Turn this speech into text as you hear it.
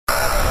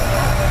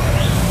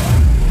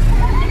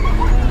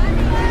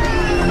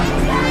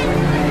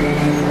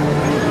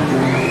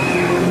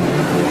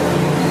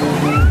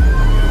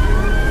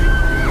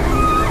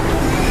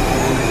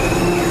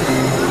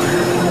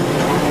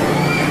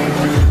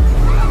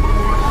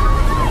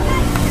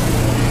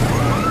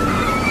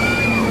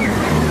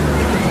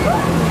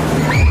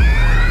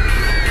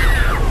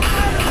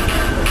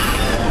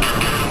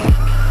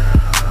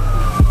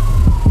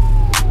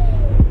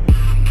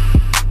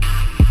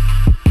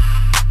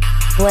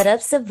What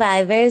up,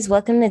 survivors?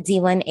 Welcome to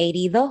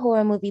D180, the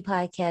horror movie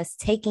podcast,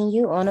 taking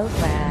you on a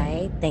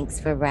ride. Thanks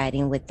for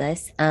riding with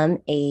us. I'm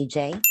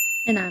AJ.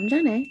 And I'm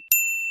Janae.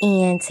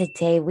 And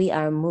today we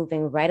are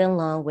moving right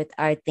along with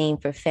our theme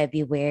for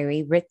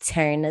February,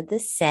 Return of the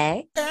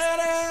Sack.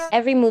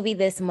 Every movie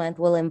this month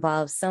will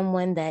involve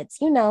someone that's,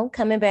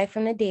 coming back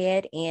from the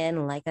dead.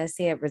 And like I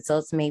said,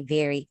 results may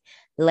vary.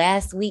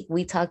 Last week,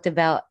 we talked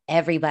about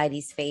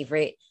everybody's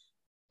favorite,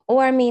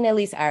 or at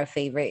least our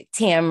favorite,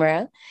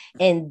 Tamra.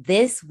 And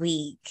this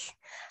week,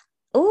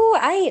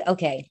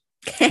 okay.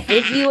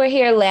 If you were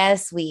here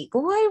last week,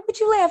 what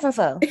you laughing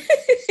for?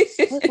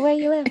 Why are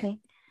you laughing?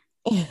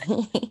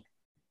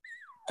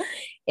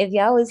 If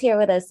y'all was here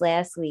with us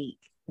last week,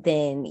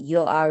 then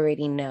you'll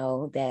already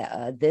know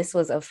that this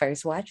was a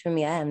first watch for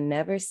me. I have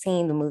never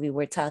seen the movie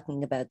we're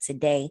talking about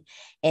today,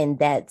 and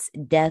that's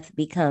Death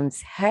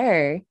Becomes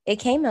Her. It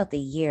came out the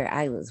year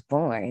I was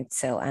born.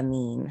 So,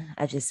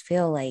 I just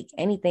feel like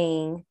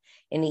anything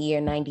in the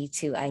year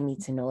 92, I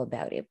need to know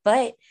about it.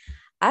 But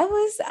I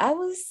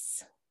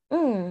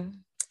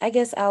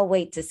guess I'll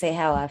wait to say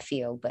how I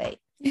feel, but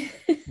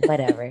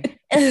whatever.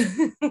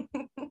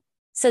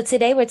 So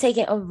today we're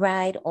taking a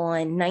ride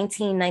on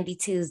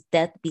 1992's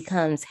Death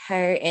Becomes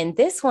Her. And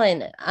this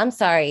one, I'm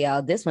sorry,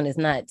 y'all, this one is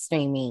not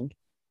streaming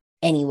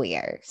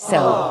anywhere.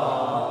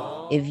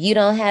 So if you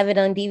don't have it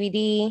on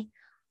DVD,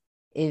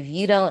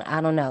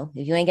 I don't know.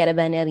 If you ain't got it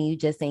by now, then you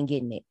just ain't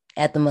getting it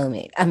at the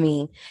moment.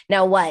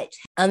 Now watch.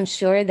 I'm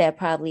sure that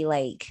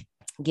probably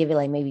give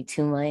it maybe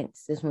 2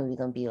 months. This movie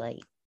gonna be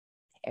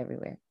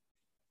everywhere.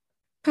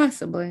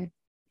 Possibly.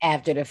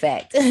 After the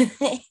fact.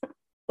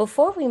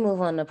 Before we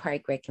move on to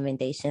park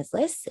recommendations,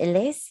 let's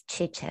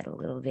chit chat a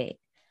little bit.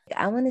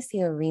 I want to see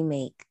a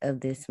remake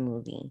of this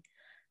movie,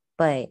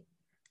 but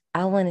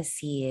I want to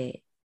see it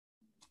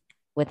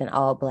with an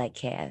all-black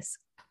cast,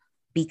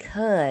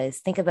 because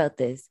think about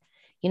this.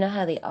 You know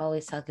how they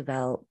always talk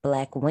about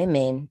Black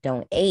women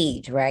don't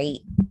age, right?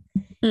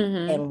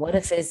 Mm-hmm. And what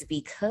if it's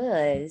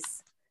because,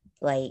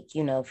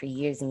 for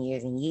years and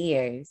years and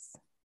years,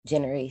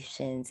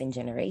 generations and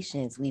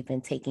generations, we've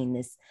been taking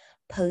this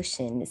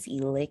potion, this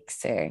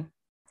elixir.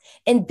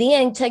 And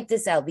then check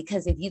this out,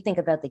 because if you think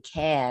about the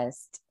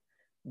cast,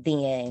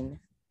 then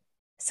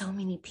so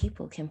many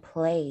people can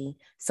play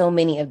so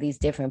many of these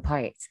different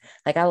parts.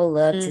 I would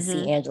love to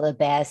see Angela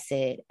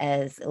Bassett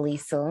as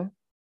Elisa,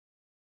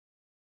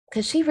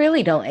 because she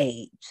really don't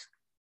age.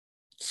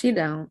 She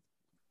don't.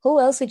 Who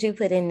else would you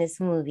put in this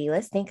movie?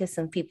 Let's think of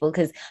some people,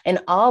 because an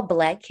all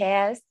black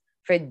cast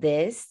for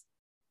this,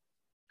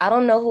 I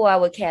don't know who I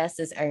would cast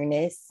as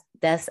Ernest.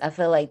 I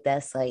feel like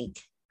that's I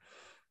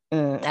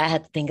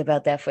had to think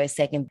about that for a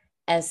second.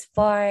 As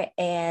far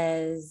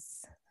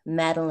as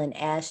Madeline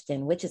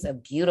Ashton, which is a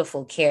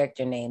beautiful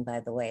character name, by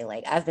the way.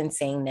 I've been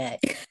saying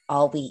that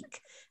all week.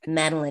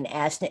 Madeline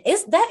Ashton.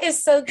 That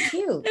is so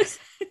cute.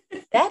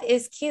 That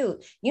is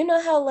cute. You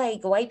know how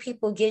white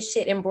people get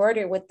shit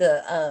embroidered with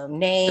the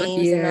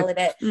names and all of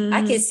that? Mm-hmm.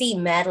 I could see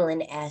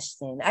Madeline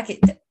Ashton.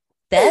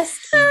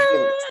 That's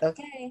cute.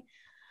 Okay.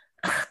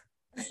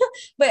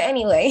 But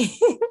anyway,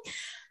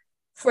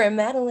 for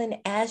Madeline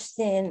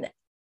Ashton,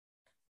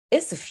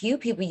 it's a few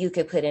people you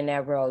could put in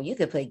that role. You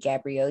could put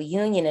Gabrielle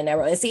Union in that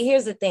role. And see,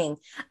 here's the thing.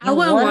 I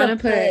wouldn't want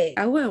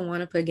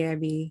to put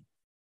Gabby.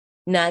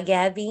 Not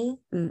Gabby?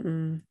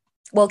 Mm-mm.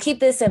 Well, keep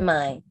this in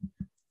mind.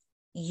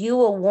 You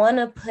will want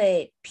to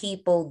put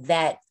people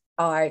that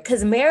are,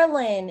 because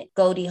Marilyn,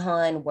 Goldie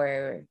Hawn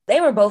were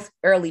both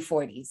early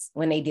 40s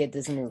when they did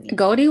this movie.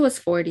 Goldie was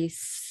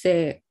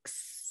 46.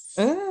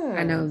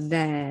 I know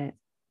that.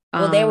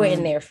 Well, they were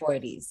in their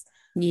 40s.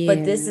 Yeah.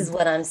 But this is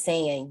what I'm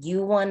saying.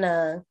 You want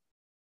to,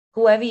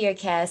 whoever you're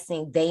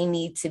casting, they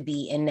need to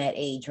be in that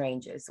age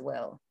range as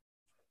well.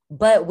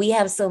 But we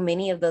have so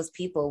many of those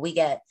people. We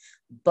got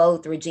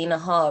both Regina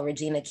Hall,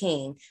 Regina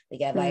King. We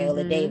got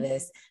Viola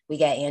Davis. We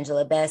got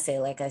Angela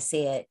Bassett, like I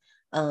said.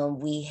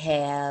 We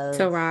have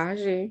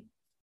Taraji.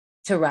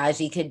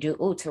 Taraji could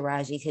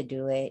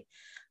do it.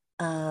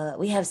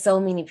 We have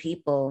so many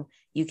people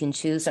you can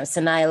choose from.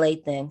 Sanaa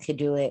Lathan could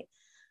do it.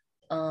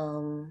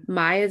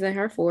 Maya's in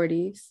her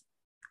 40s.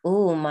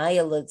 Ooh,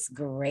 Maya looks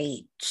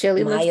great.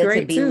 Chili looks great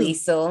could be too.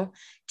 Liesl.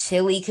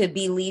 Chili could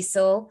be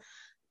Liesl.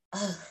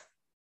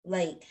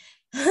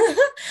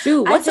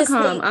 Shoot, what's it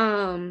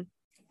called?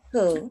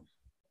 Who?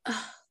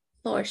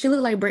 Lord, she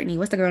looked like Brittany.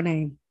 What's the girl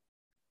name?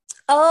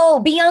 Oh,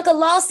 Bianca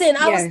Lawson.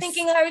 I was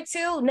thinking her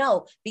too.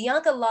 No,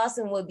 Bianca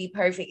Lawson would be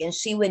perfect, and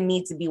she would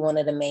need to be one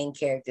of the main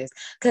characters,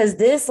 because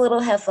this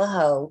little heifer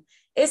hoe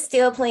is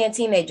still playing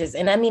teenagers,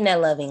 and I mean that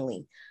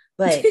lovingly.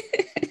 But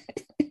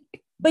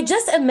but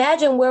just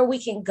imagine where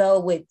we can go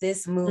with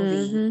this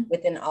movie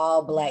with an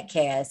all black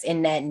cast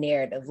in that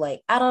narrative.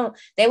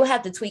 They would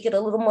have to tweak it a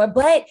little more,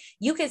 but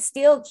you could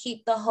still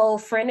keep the whole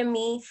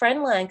frenemy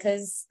friend line,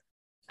 because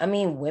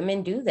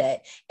women do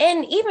that.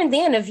 And even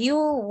then, if you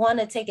want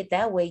to take it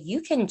that way,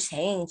 you can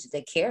change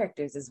the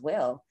characters as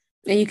well.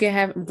 And you can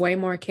have way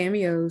more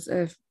cameos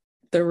of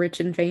the rich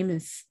and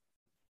famous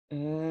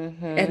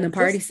and the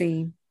party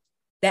scene.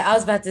 That I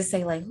was about to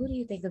say, like, who do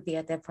you think would be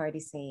at that party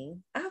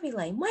scene? I'll be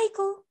like,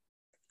 Michael.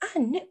 I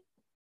knew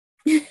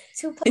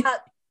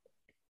Tupac.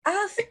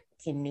 I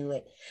fucking knew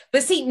it.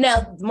 But see,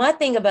 now my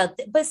thing about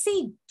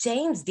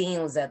James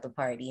Dean was at the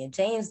party, and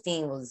James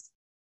Dean was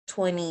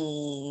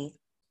 20.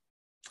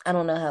 I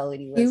don't know how old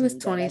he was. He was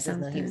 20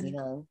 something. I just know he was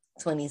young,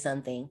 20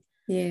 something.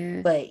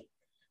 Yeah. But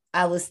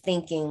I was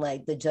thinking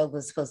like the joke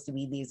was supposed to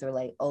be these were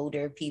like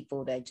older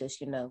people that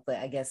just, but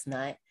I guess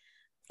not.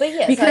 But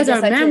yeah, because so I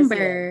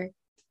remember,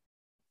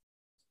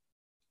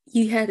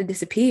 you had to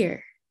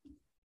disappear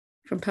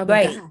from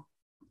public eye.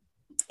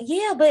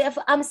 Yeah, but if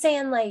I'm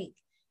saying like,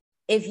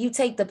 if you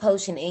take the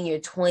potion in your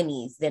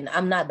 20s, then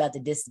I'm not about to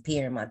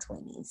disappear in my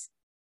 20s.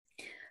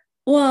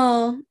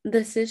 Well,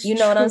 this is you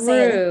know what I'm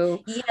saying?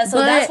 Yeah, so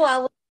that's why I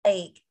was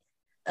like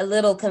a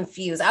little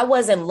confused. I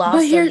wasn't lost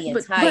on the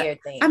entire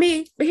thing. I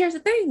mean, but here's the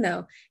thing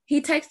though.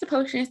 He takes the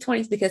potion in his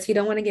 20s because he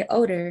don't want to get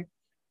older,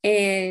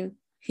 and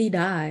he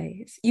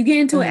dies. You get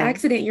into an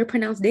accident, you're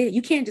pronounced dead.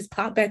 You can't just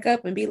pop back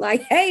up and be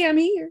like, hey, I'm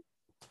here.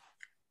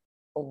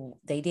 Oh,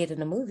 they did in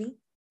the movie.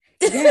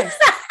 Yes.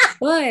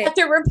 But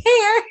after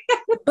repair.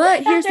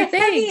 But here's the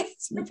thing.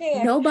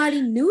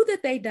 Nobody knew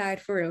that they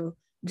died for real.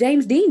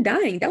 James Dean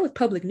dying, that was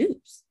public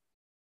news.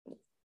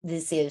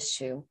 This is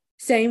true.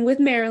 Same with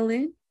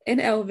Marilyn and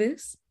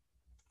Elvis.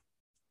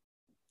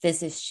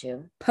 This is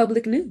true.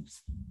 Public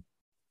news.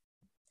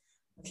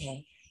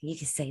 Okay, you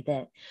can say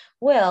that.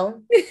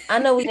 Well, I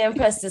know we didn't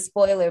press the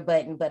spoiler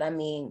button, but I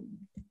mean,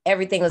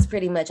 everything was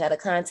pretty much out of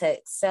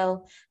context.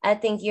 So I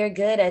think you're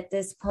good at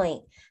this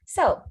point.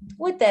 So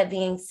with that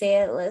being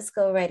said, let's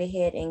go right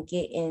ahead and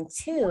get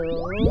into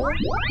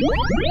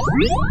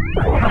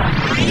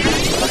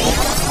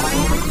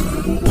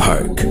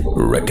park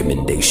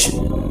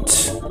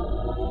recommendations.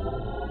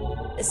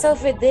 So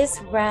for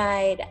this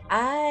ride,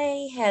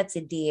 I had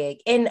to dig,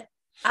 and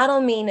I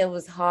don't mean it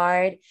was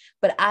hard,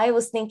 but I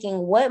was thinking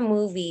what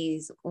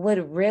movies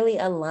would really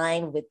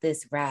align with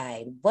this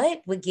ride?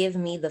 What would give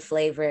me the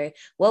flavor?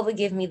 What would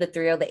give me the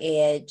thrill, the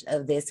edge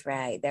of this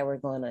ride that we're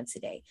going on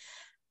today?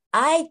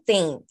 I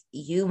think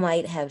you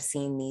might have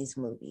seen these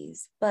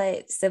movies,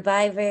 but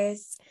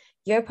survivors,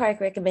 your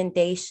park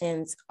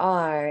recommendations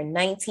are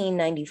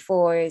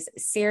 1994's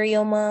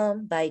Serial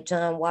Mom by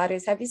John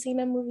Waters. Have you seen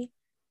that movie?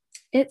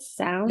 It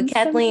sounds with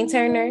Kathleen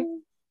Turner.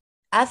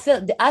 I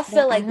feel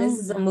like this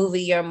is a know.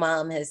 movie your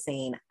mom has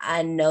seen.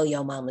 I know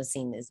your mom has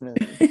seen this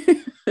movie.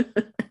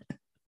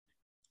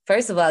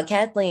 First of all,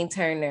 Kathleen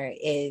Turner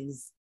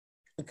is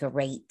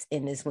great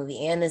in this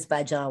movie, and it's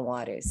by John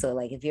Waters. So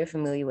like, if you're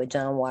familiar with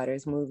John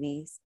Waters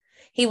movies,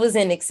 he was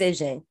in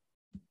Excision.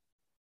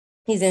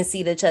 He's in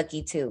See the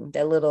Chucky too.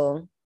 That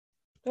little,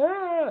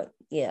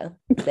 yeah,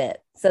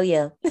 that. So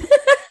yeah.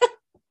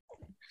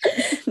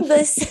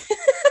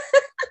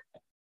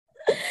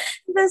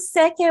 The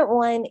second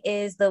one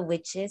is The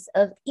Witches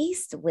of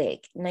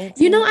Eastwick. I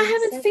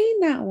haven't seen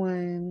that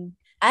one.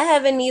 I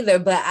haven't either,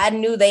 but I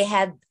knew they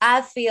had.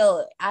 I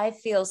feel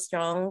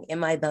strong in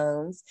my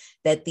bones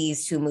that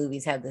these two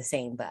movies have the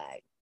same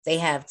vibe. They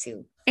have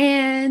to.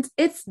 And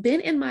it's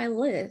been in my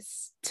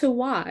list to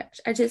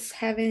watch. I just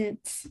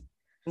haven't.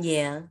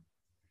 Yeah.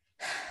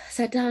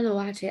 Sat down to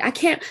watch it. I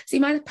can't see.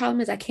 My problem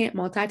is I can't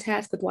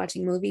multitask with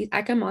watching movies.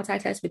 I can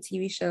multitask with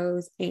TV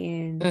shows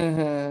and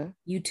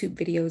YouTube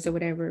videos or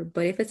whatever.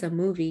 But if it's a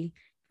movie,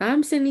 if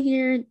I'm sitting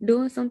here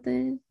doing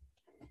something,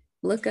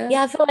 look up.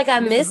 Yeah, I feel like I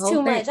missed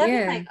too much. I'd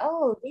be like,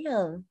 oh,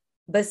 damn.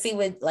 But see,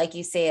 with like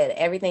you said,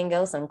 everything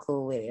else, I'm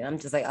cool with it. I'm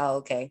just like, oh,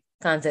 okay.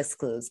 Context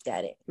clues,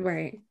 got it.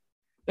 Right.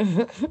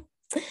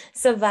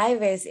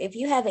 Survivors, if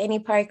you have any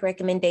park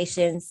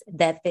recommendations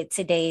that fit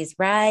today's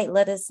ride,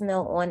 let us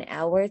know on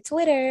our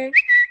Twitter.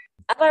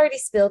 I've already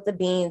spilled the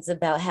beans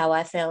about how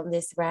I found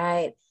this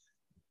ride.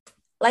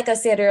 Like I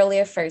said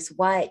earlier, first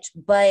watch,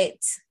 but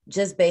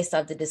just based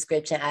off the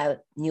description, I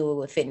knew it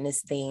would fit in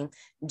this theme.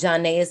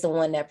 Johnny is the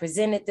one that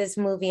presented this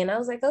movie, and I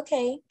was like,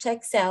 okay,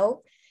 checks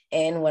out.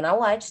 And when I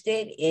watched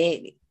it,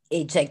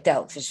 it checked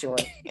out for sure.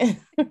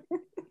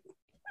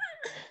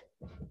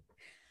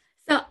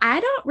 So I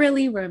don't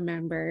really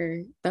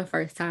remember the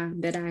first time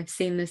that I've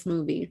seen this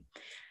movie.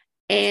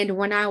 And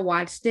when I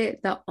watched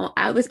it,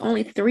 I was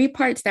only 3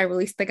 parts that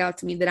really stuck out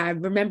to me that I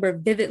remember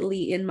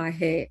vividly in my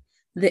head.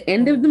 The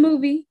end of the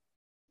movie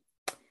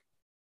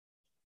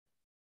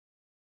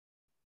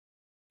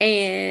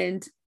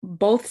and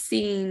both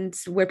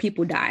scenes where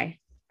people die.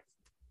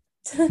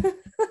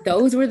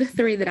 Those were the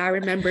 3 that I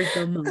remembered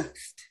the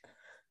most.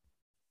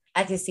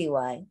 I can see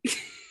why.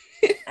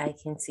 I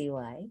can see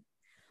why.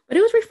 But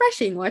it was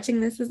refreshing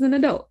watching this as an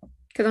adult,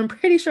 because I'm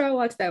pretty sure I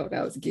watched that when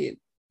I was a kid.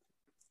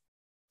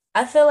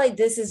 I feel like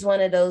this is one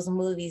of those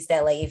movies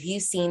that, like, if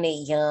you've seen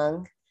it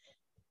young,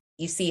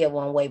 you see it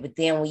one way, but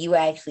then when you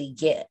actually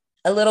get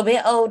a little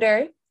bit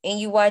older and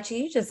you watch it,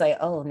 you're just like,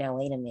 oh, now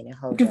wait a minute,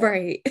 hold up.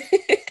 Right.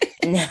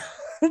 No.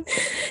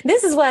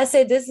 This is why I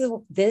said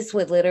this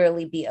would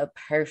literally be a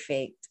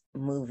perfect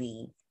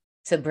movie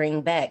to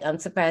bring back. I'm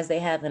surprised they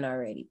haven't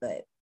already,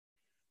 but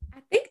I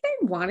think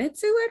they wanted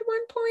to at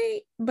one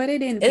point, but it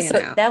didn't pan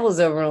out. That was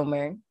a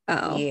rumor.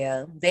 Oh.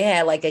 Yeah. They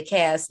had like a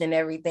cast and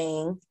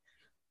everything.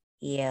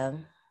 Yeah.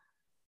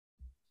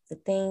 The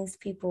things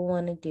people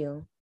want to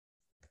do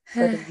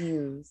for the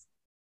views.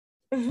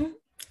 Mm-hmm.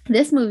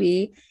 This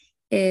movie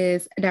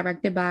is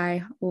directed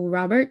by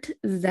Robert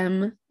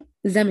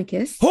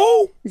Zemeckis.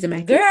 Who?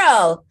 Zemeckis.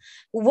 Girl,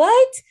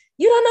 what?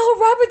 You don't know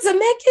who Robert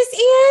Zemeckis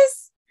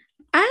is?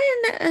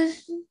 I didn't know.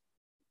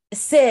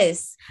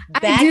 Sis,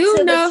 Back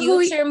to the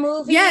Future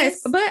movies.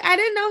 Yes, but I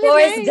didn't know his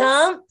Forrest name.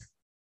 Gump.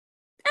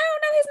 I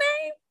don't know his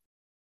name.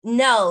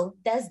 No,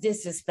 that's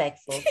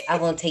disrespectful. I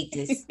won't take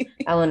this.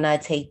 I will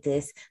not take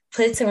this.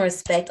 Put some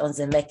respect on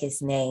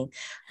Zemeckis' name.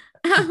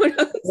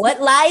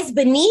 What Lies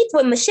Beneath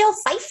with Michelle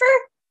Pfeiffer?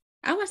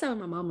 I watched that with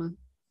my mama.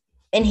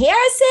 And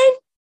Harrison?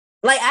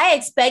 Like, I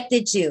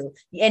expected you.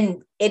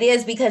 And it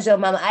is because your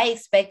mama, I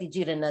expected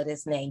you to know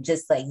this name.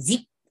 Just like,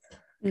 zip.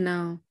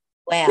 No.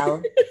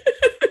 Wow.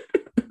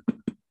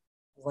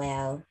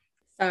 Wow.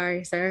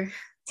 Sorry, sir.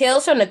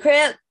 Tales from the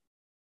Crypt?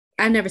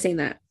 I've never seen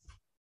that.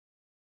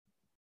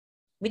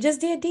 We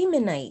just did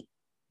Demon Night.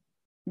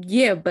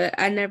 Yeah, but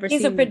I never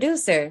He's a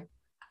producer.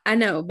 I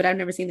know, but I've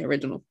never seen the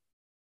original.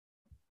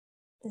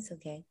 It's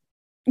okay.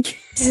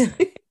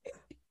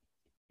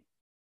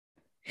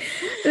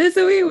 This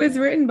movie was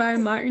written by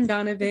Martin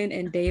Donovan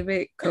and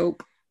David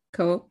Cope.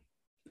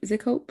 Is it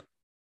Cope?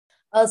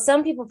 Oh,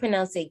 some people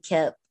pronounce it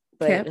Kep,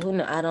 but Kep. Who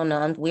know? I don't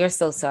know. We're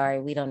so sorry.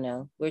 We don't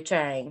know. We're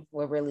trying.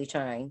 We're really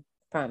trying.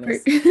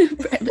 Promise.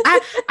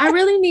 I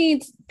really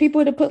need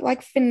people to put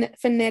like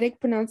phonetic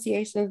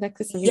pronunciations next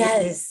to some.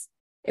 Yes.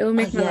 It will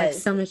make my life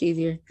so much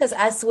easier. Because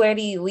I swear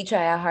to you, we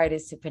try our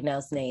hardest to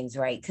pronounce names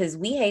right. Because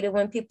we hate it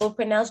when people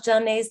pronounce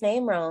Jonay's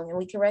name wrong, and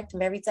we correct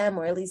him every time,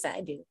 or at least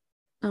I do.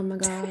 Oh my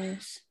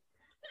gosh.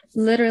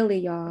 Literally,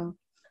 y'all.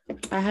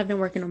 I have been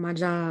working on my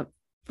job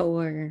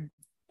for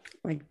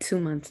like 2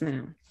 months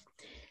now.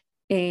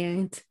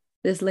 And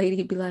this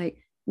lady be like,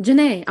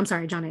 Janae, I'm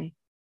sorry, Johnny.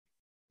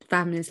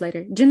 5 minutes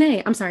later,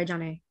 Janae, I'm sorry,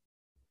 Johnny.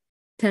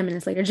 10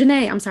 minutes later,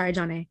 Janae, I'm sorry,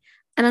 Johnny.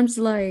 And I'm just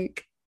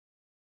like,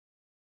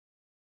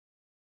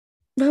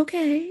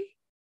 okay.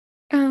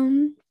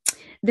 Then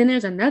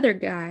there's another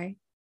guy.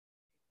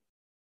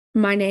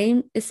 My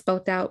name is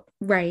spelled out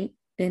right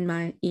in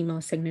my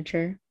email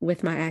signature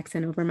with my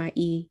accent over my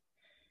E.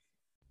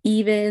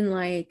 Even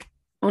like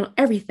on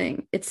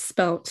everything, it's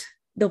spelt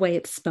the way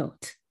it's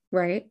spelt,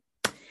 right?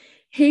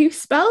 He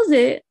spells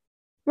it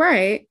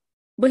right,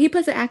 but he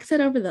puts an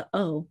accent over the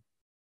O.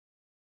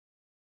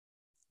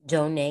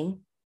 Jonay.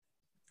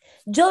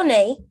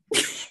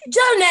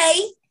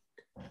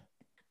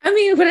 I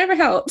mean, whatever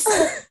helps.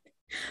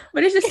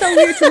 But it's just so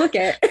weird to look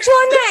at.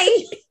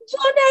 Jonay.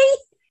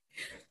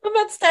 I'm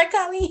about to start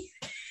calling.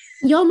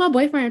 Yo, my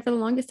boyfriend for the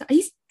longest time.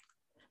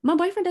 My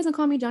boyfriend doesn't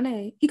call me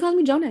Jonay. He calls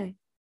me Jonay.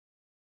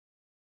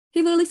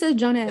 He literally says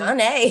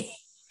Jonay.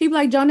 He be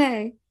like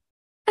Jonay.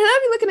 And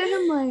I'll be looking at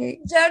him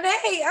like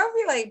Jonay. I'll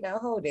be like, no,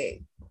 hold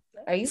it.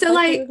 Are you so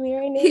like with me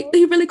right now?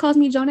 He really calls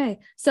me Jonay.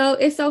 So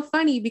it's so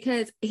funny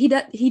because he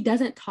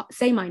doesn't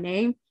say my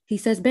name. He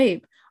says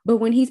babe. But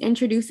when he's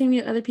introducing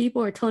me to other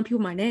people or telling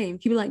people my name,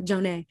 he'd be like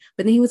Jonay.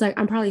 But then he was like,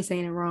 I'm probably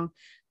saying it wrong.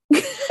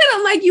 And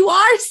I'm like, you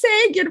are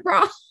saying it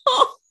wrong.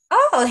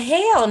 Oh,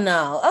 hell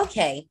no.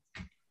 Okay.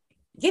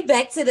 Get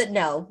back to the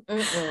no.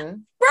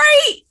 Mm-mm.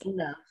 Right.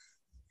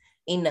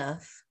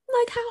 Enough.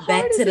 Like how hard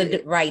back is to it?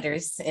 The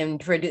writers and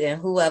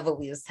whoever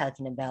we was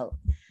talking about.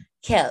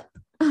 Kep.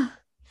 All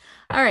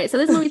right. So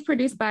this movie is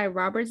produced by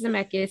Robert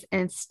Zemeckis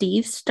and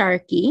Steve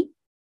Starkey.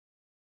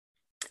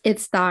 It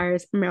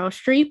stars Meryl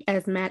Streep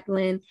as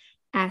Madeline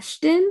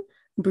Ashton,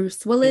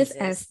 Bruce Willis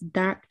as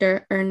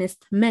Dr.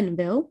 Ernest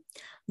Menville,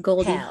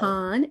 Goldie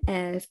Hawn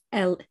as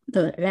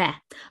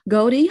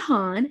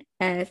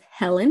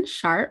Helen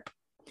Sharp,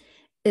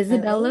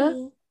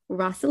 Isabella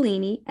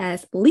Rossellini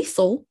as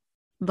Liesel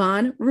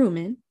von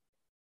Rumen,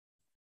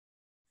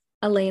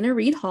 Elena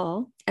Reed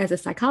Hall as a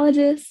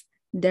psychologist,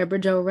 Deborah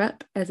Jo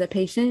Rupp as a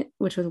patient,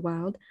 which was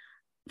wild,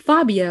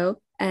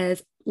 Fabio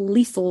as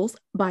Liesel's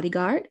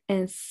bodyguard,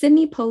 and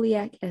Sidney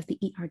Poliak as the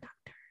ER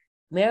doctor.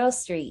 Meryl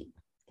Streep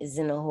is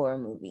in a horror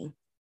movie.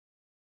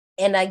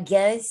 And I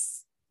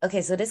guess,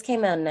 okay, so this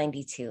came out in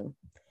 92.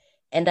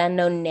 And I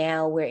know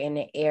now we're in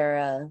an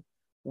era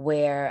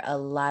where a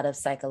lot of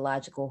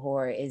psychological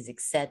horror is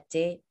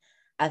accepted.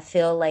 I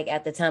feel like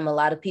at the time, a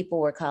lot of people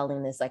were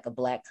calling this like a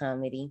Black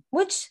comedy,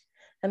 which,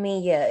 I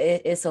mean, yeah,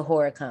 it's a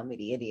horror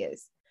comedy. It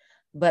is.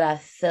 But I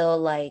feel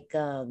like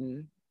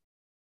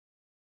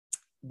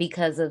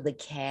because of the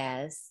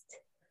cast,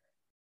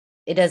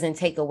 it doesn't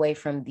take away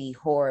from the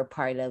horror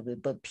part of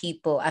it. But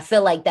I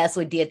feel like that's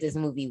what did this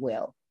movie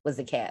well, was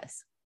the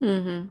cast.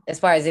 Mm-hmm. As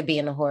far as it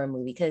being a horror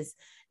movie, because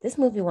this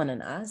movie won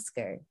an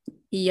Oscar.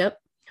 Yep.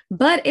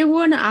 But it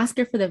won an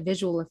Oscar for the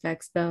visual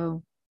effects,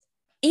 though.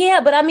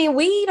 Yeah, but I mean,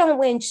 we don't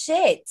win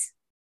shit.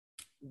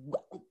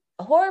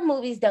 Horror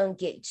movies don't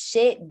get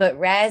shit, but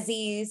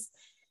Razzies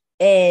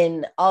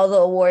and all the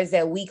awards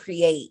that we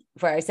create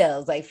for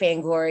ourselves, like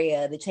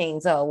Fangoria, the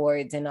Chainsaw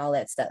Awards, and all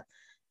that stuff.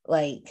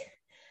 Like,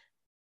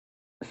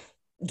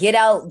 Get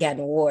Out got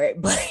an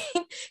award, but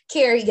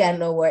Carrie got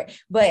an award.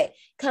 But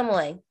come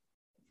on,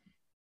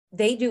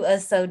 they do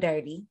us so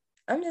dirty.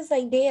 I'm just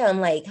like, damn,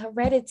 like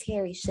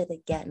Hereditary should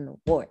have gotten an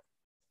award.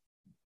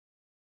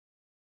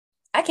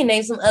 I can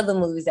name some other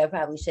movies that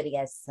probably should have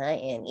got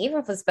something,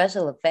 even for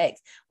special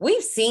effects.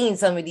 We've seen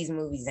some of these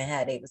movies and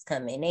how they was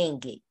coming. They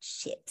ain't get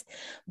shit.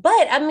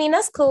 But I mean,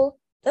 that's cool.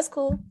 That's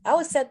cool. I'll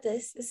accept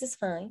this. This is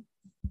fine.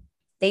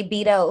 They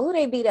beat out. Who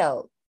they beat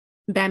out?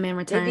 Batman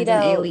Returns and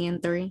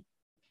Alien 3.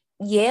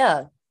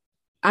 Yeah.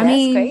 I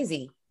mean,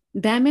 crazy.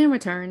 Batman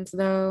Returns,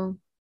 though.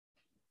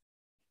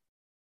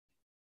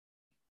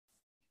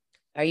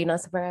 Are you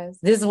not surprised?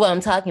 This is what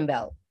I'm talking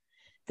about.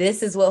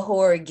 This is what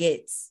horror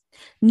gets.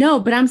 No,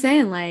 but I'm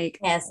saying, like,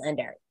 pass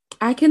under.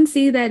 I can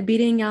see that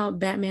beating out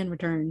Batman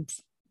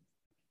Returns.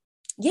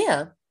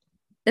 Yeah.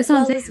 That's what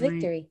I'm saying.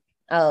 Victory.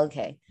 Like, oh,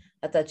 okay.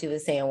 I thought you were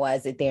saying, why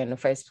is it there in the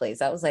first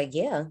place? I was like,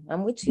 yeah,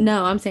 I'm with you.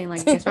 No, I'm saying,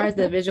 like, as far as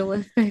the visual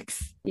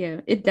effects,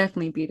 yeah, it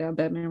definitely beat out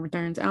Batman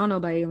Returns. I don't know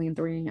about Alien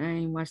 3. I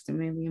ain't watched the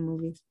Alien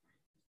movies.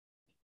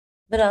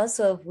 But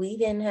also, if we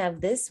didn't have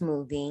this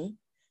movie,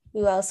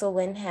 we also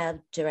wouldn't have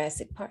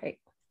Jurassic Park.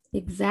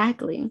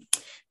 Exactly.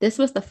 This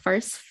was the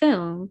first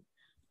film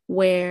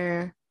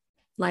where,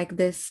 like,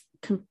 this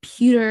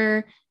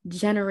computer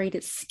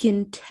generated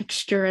skin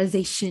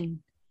texturization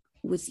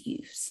was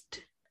used.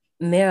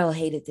 Meryl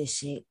hated this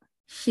shit.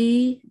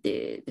 She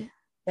did.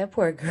 That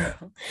poor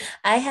girl.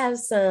 I have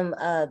some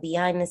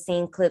behind the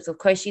scene clips. Of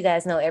course, you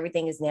guys know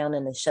everything is down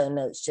in the show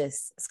notes.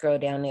 Just scroll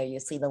down there. You'll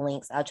see the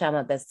links. I'll try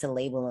my best to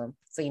label them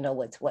so you know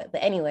what's what.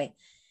 But anyway,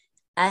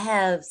 I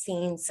have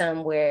seen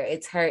some where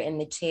it's her in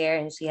the chair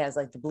and she has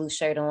like the blue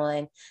shirt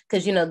on.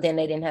 Because, you know, then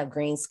they didn't have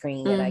green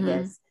screen yet, I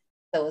guess.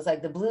 So it was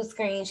like the blue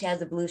screen. She has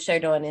the blue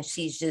shirt on and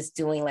she's just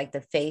doing like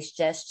the face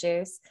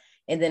gestures.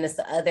 And then it's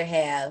the other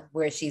half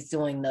where she's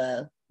doing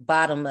the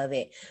bottom of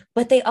it.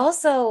 But they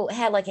also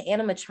had like an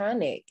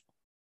animatronic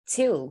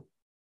too,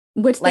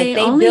 which like they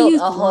only built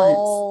used a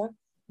whole once.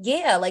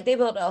 Yeah, like they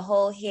built a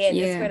whole head.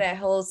 Yeah. Just for that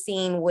whole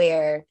scene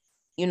where,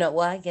 you know,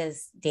 well, I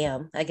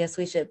guess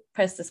we should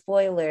press the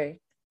spoiler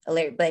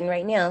alert button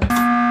right now.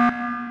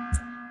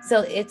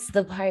 So it's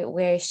the part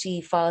where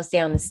she falls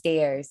down the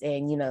stairs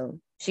and, you know,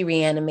 she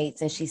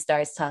reanimates and she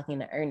starts talking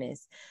to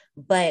Ernest.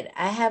 But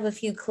I have a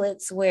few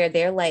clips where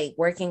they're like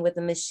working with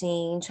the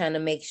machine, trying to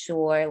make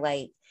sure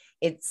like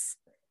it's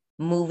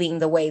moving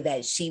the way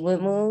that she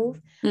would move.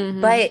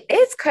 But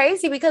it's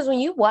crazy because when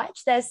you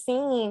watch that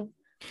scene,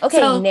 so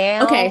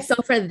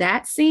for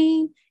that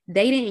scene,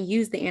 they didn't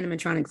use the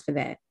animatronics for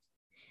that.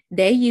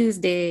 They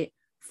used it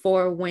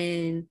for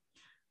when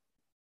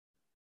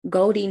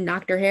Goldie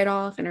knocked her head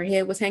off and her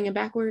head was hanging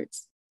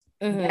backwards.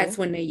 That's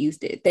when they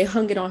used it. They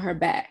hung it on her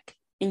back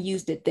and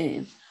used it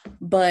then.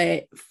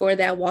 But for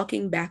that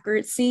walking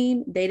backwards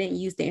scene, they didn't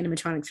use the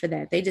animatronics for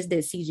that. They just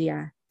did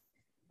CGI.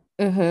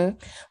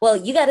 Well,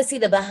 you got to see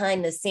the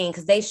behind the scene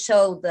because they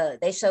showed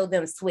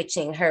them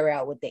switching her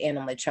out with the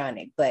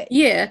animatronic. But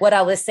yeah, what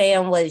I was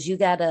saying was you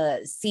got to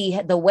see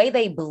the way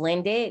they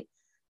blended.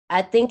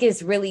 I think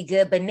it's really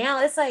good. But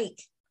now it's like,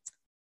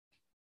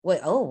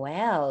 oh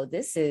wow,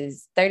 this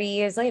is 30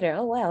 years later.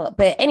 Oh wow.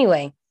 But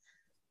anyway,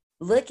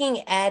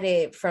 looking at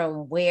it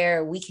from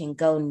where we can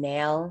go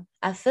now,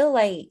 I feel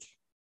like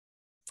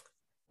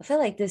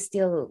this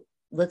still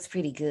looks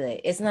pretty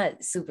good. It's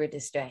not super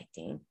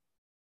distracting.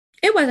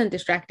 It wasn't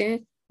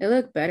distracting. It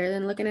looked better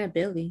than looking at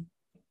Billy.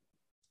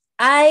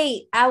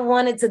 I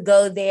wanted to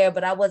go there,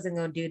 but I wasn't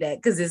going to do that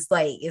because it's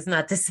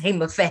not the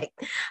same effect.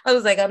 I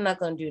was like, I'm not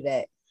going to do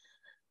that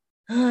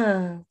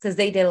because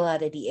they did a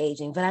lot of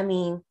de-aging. But I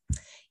mean,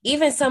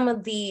 even some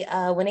of the,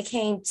 when it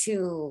came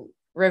to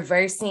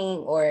reversing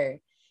or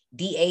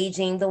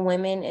de-aging the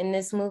women in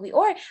this movie,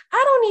 or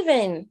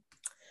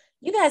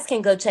you guys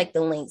can go check the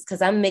links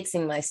because I'm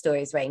mixing my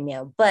stories right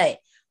now. But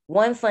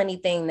one funny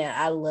thing that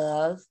I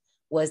love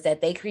was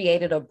that they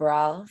created a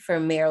bra for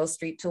Meryl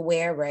Streep to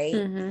wear, right?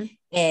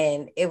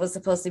 And it was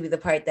supposed to be the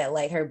part that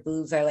like her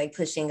boobs are like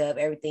pushing up,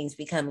 everything's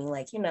becoming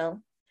like, you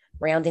know,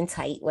 round and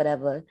tight,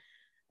 whatever.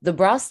 The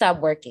bra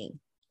stopped working.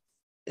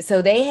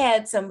 So they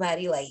had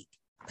somebody like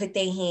put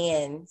their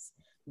hands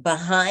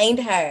behind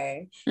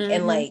her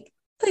and like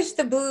push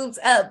the boobs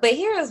up. But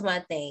here's my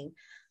thing.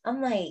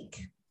 I'm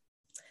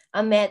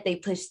mad they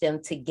pushed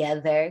them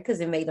together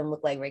because it made them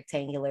look like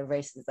rectangular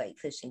versus like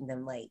pushing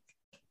them like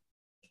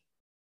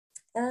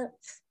up.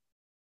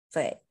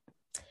 But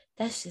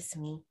that's just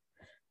me.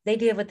 They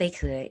did what they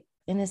could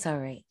and it's all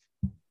right.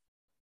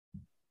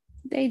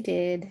 They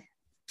did.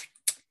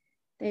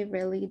 They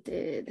really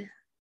did.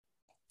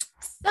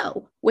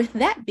 So with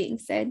that being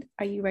said,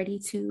 are you ready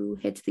to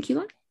head to the queue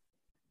line?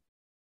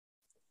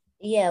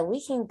 Yeah,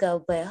 we can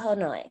go, but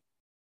hold on.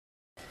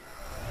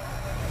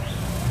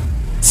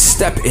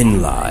 Step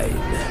in line.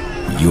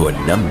 Your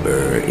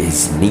number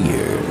is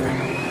near.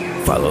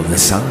 Follow the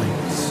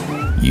signs.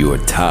 Your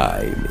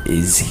time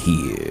is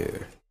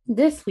here.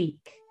 This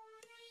week,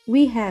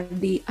 we have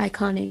the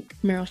iconic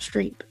Meryl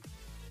Streep.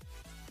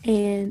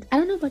 And I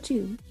don't know about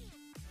you,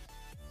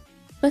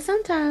 but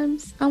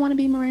sometimes I want to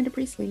be Miranda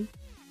Priestley.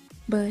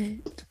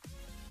 but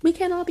we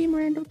can't all be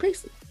Miranda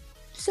Priestley.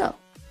 So,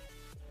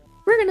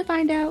 we're going to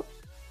find out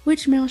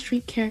which Meryl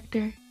Streep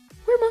character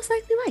we're most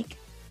likely like.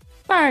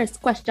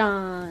 First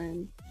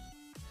question.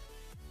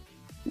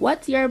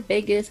 What's your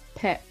biggest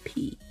pet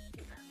peeve?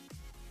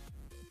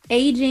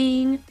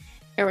 Aging,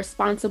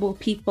 irresponsible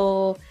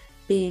people,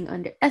 being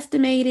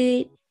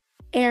underestimated,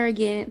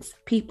 arrogance,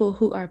 people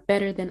who are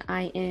better than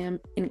I am,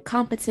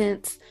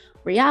 incompetence,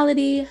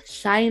 reality,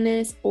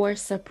 shyness, or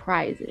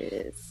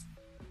surprises?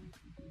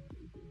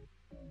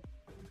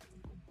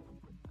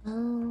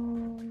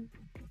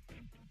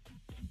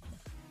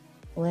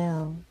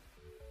 Well,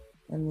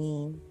 I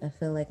mean, I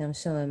feel like I'm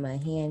showing my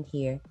hand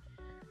here.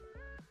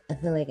 I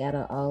feel like out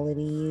of all of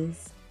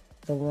these,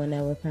 the one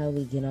that would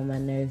probably get on my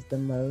nerves the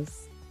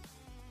most.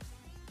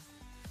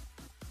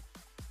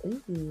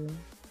 Ooh.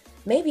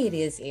 Maybe it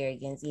is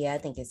arrogance. Yeah, I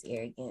think it's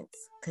arrogance.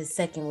 Because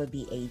second would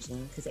be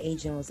aging. Because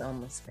aging was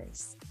almost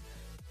first.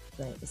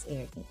 But it's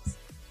arrogance.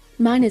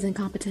 Mine is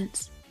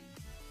incompetence.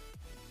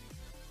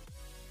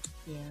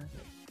 Yeah.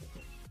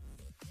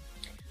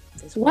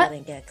 This world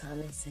ain't got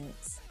common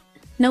sense.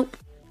 Nope,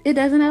 it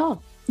doesn't at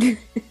all.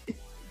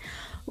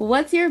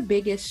 What's your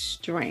biggest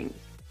strength?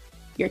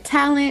 Your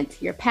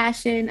talent, your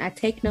passion, I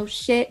take no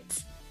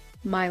shit,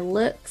 my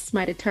looks,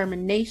 my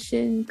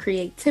determination,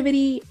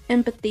 creativity,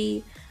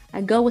 empathy,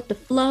 I go with the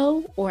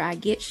flow, or I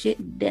get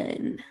shit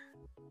done.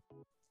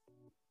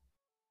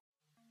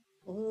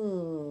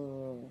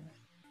 Ooh.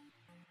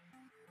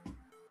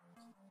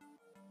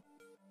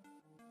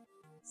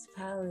 It's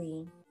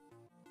probably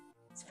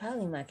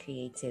my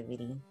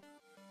creativity.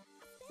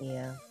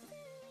 Yeah.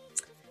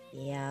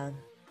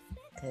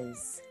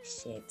 Because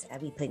shit, I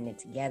be putting it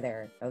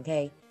together,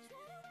 okay?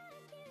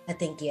 I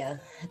think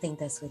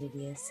that's what it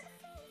is.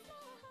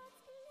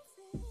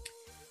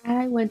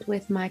 I went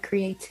with my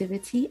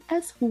creativity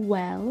as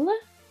well.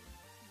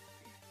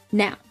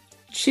 Now,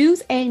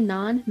 choose a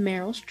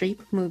non-Meryl Streep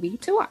movie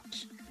to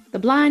watch. The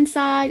Blind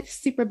Side,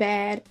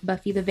 Superbad,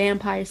 Buffy the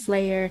Vampire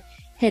Slayer,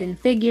 Hidden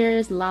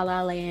Figures, La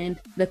La Land,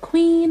 The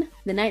Queen,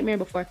 The Nightmare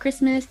Before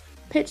Christmas,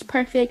 Pitch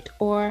Perfect,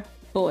 or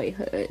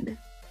Boyhood.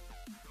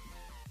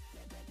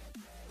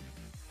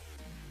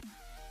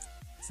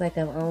 It's like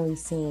I've only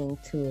seen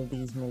 3 of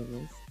these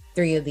movies.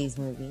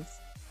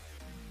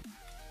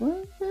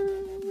 What?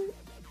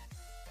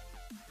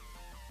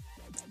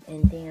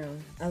 And damn,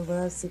 I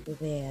love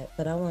Superbad,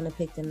 but I want to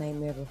pick The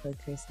Nightmare Before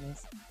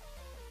Christmas.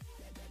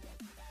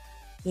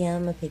 Yeah,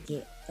 I'm gonna pick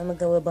it. I'm gonna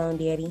go with Bone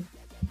Daddy.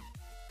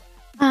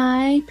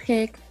 I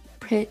pick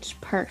Pitch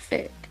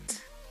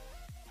Perfect.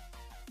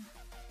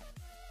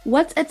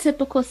 What's a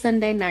typical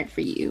Sunday night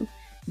for you?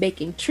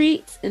 Baking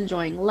treats,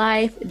 enjoying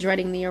life,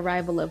 dreading the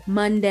arrival of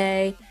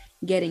Monday,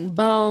 getting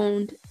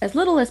boned as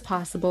little as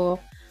possible,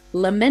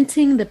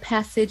 lamenting the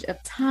passage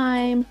of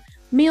time,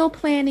 meal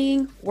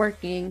planning,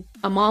 working,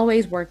 I'm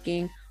always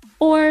working,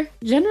 or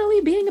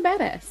generally being a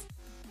badass.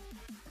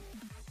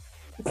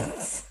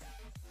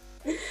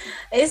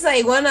 It's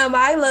like one of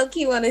my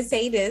low-key want to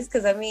say this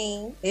because I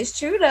mean it's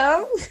true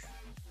though.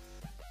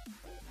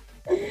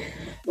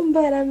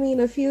 But I mean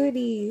a few of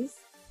these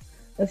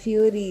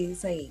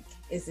like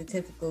is a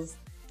typical,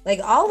 like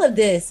all of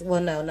this,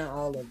 well no, not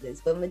all of this,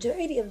 but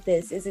majority of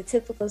this is a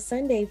typical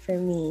Sunday for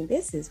me.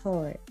 This is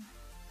hard.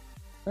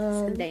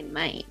 Sunday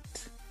night.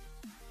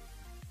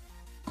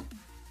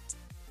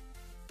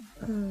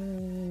 I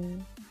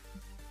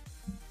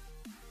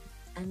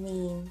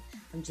mean,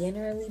 I'm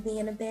generally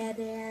being a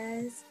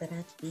badass, but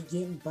I could be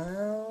getting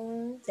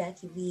bones. I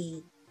could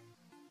be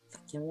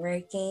fucking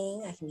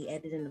working. I can be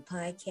editing the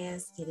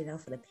podcast, get it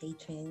out for the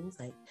patrons.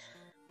 Like,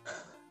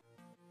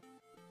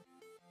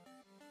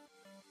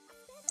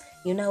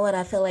 you know what?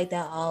 I feel like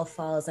that all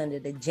falls under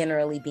the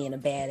generally being a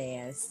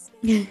badass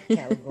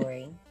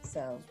category.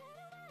 So,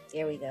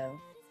 there we go.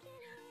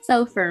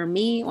 So for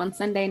me, on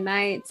Sunday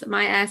nights,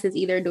 my ass is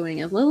either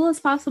doing as little as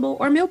possible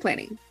or meal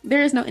planning.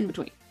 There is no in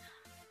between.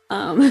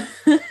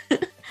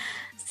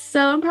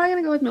 So I'm probably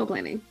gonna go with meal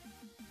planning.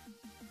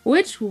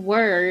 Which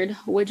word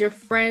would your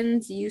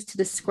friends use to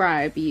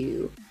describe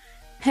you?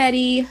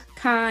 Petty,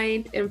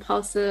 kind,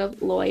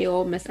 impulsive,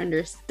 loyal,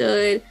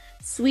 misunderstood,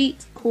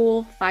 sweet,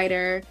 cool,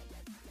 fighter,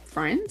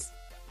 friends?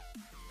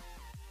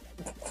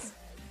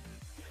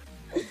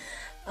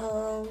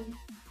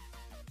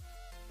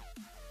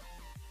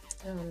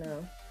 I don't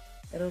know.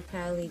 It'll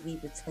probably be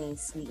between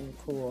sweet and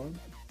cool.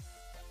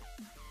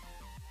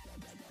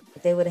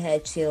 If they would have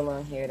had chill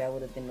on here, that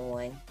would have been the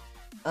one.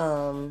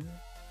 I'm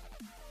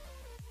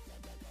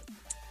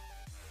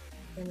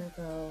gonna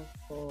go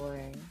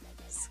for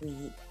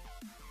sweet.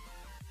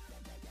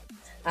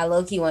 I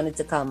low-key wanted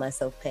to call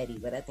myself petty,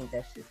 but I think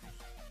that's just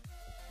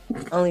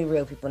me. Only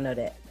real people know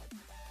that.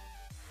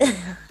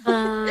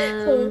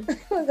 I'm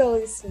gonna go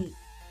with sweet.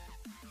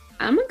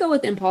 I'm gonna go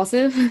with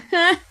impulsive.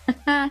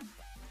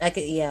 I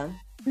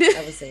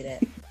would say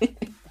that.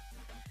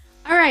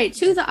 All right,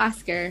 choose an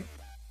Oscar.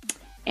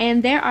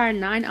 And there are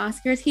 9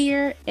 Oscars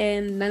here,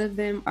 and none of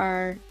them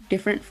are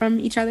different from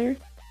each other.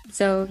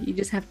 So you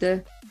just have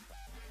to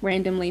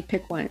randomly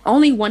pick one.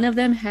 Only one of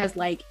them has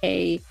like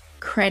a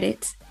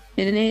credit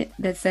in it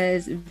that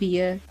says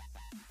via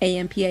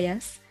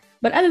AMPAS.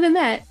 But other than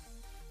that,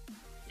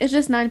 it's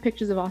just 9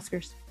 pictures of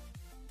Oscars.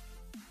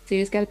 So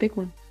you just gotta pick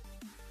one.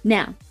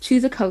 Now,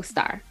 choose a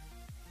co-star.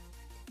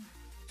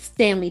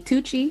 Stanley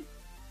Tucci,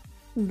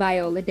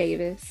 Viola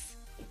Davis,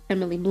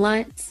 Emily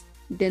Blunt,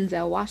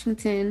 Denzel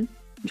Washington,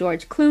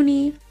 George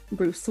Clooney,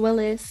 Bruce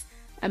Willis,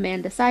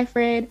 Amanda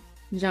Seyfried,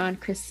 John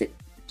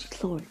Krasinski.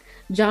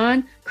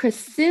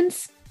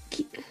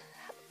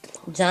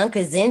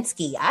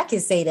 I can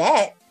say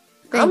that.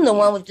 I'm the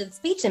one with the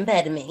speech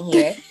impediment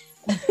here.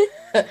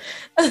 I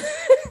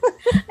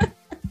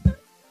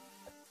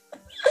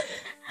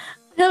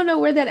don't know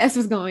where that S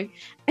was going.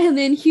 And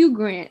then Hugh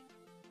Grant.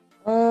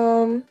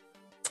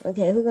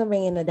 Okay, who's gonna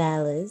bring in the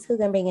dollars? Who's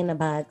gonna bring in the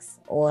box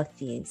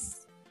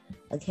office?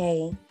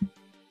 Okay,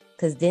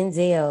 because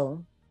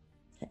Denzel,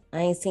 I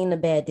ain't seen the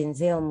bad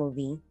Denzel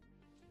movie.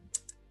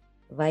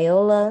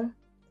 Viola,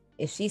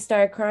 if she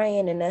start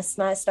crying and that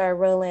snot start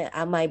rolling,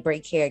 I might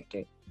break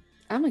character.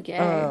 I'm a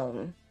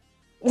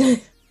gay.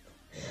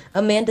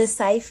 Amanda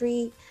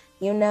Seyfried,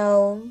 we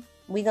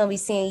gonna be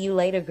seeing you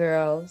later,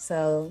 girl.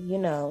 So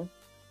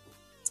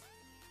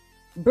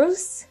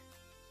Bruce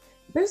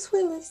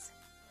Willis.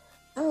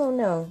 I don't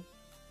know.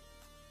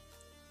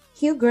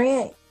 Hugh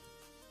Grant.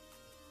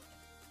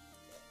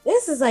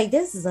 This is like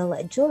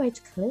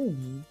George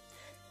Clooney.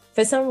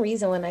 For some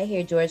reason, when I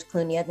hear George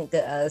Clooney, I think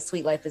of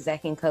Sweet Life of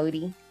Zack and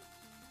Cody,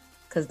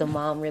 because the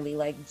mom really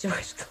liked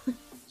George Clooney.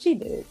 She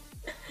did.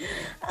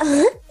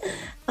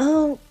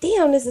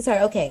 Damn, this is her.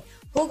 Okay,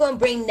 who gonna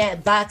bring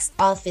that box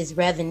office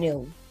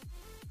revenue?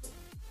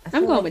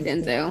 I'm going with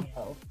Denzel.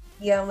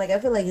 Yeah, I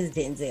feel like it's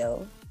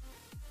Denzel.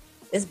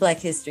 It's Black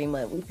History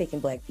Month. We picking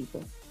Black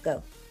people.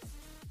 Go.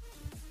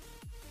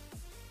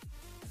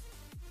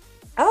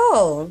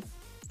 Oh.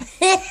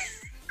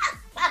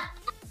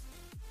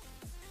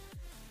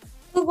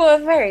 Who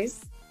going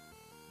first?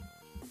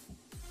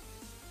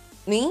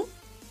 Me?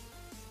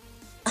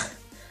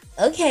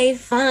 Okay,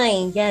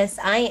 fine. Yes,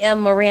 I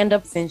am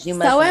Miranda, since you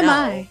must know. So am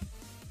I.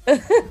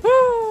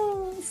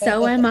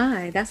 So am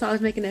I. That's why I was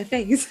making that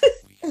face.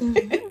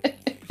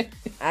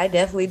 I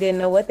definitely didn't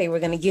know what they were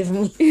going to give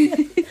me.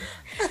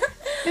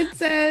 It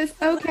says,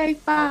 okay,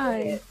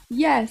 fine.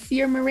 Yes,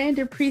 you're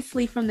Miranda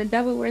Priestley from The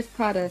Devil Wears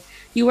Prada.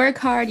 You work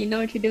hard, you know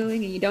what you're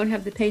doing, and you don't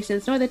have the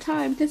patience nor the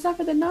time to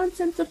suffer the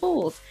nonsense of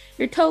fools.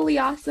 You're totally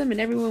awesome, and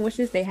everyone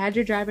wishes they had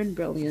your driving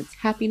brilliance.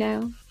 Happy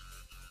now?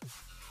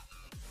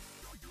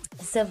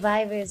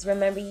 Survivors,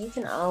 remember, you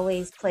can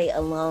always play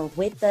along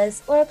with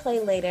us or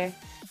play later.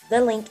 The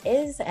link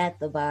is at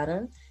the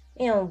bottom.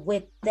 And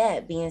with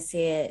that being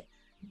said,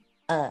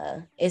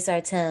 it's our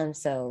time,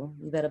 so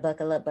you better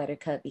buckle up,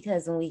 Buttercup,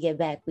 because when we get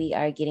back, we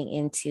are getting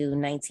into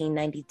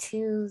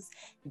 1992's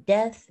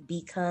Death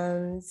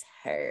Becomes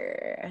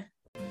Her.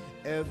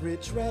 Every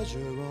treasure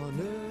on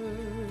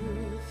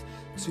earth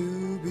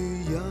to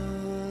be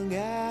young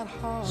at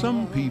heart.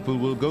 Some people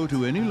will go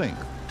to any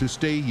length to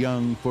stay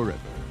young forever.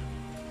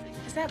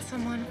 Is that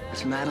someone?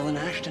 It's Madeline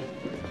Ashton.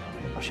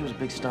 Oh, she was a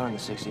big star in the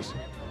 60s.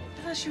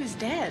 I thought she was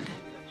dead.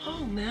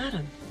 Oh,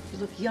 madam. You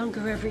look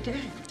younger every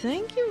day.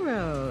 Thank you,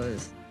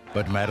 Rose.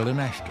 But Madeline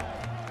Ashton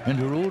and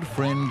her old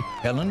friend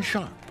Helen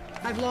Sharp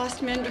I've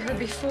lost men to her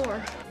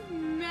before.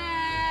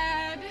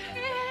 Mad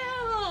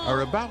Hill!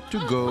 are about to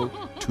go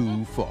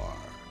too far.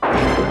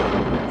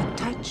 A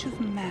touch of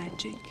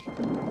magic.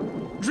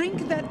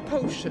 Drink that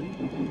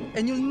potion,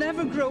 and you'll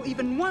never grow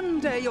even one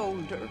day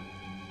older.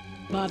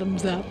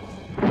 Bottoms up.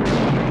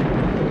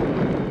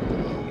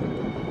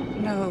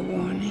 No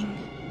warning.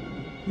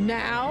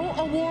 Now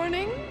a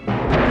warning?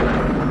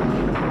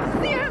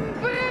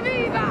 Siempre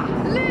viva!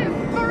 Live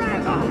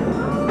forever!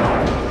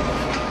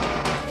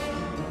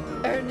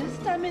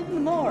 Ernest, I'm in the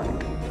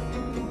morgue.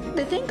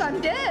 They think I'm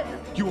dead.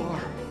 You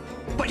are,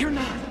 but you're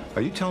not.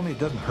 Are you telling me it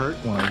doesn't hurt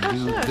when I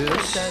do this?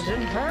 It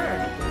doesn't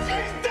hurt.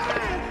 She's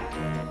dead!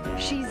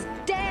 She's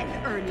dead,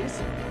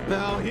 Ernest.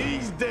 Now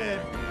he's dead.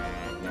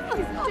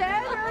 He's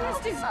dead?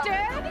 Ernest is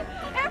dead?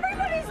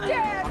 Everybody's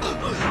dead!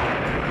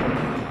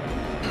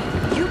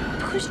 You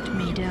pushed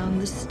me down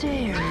the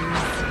stairs.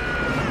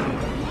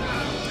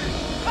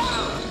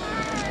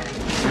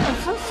 I'm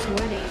so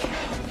sweaty.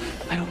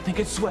 I don't think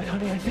it's sweat,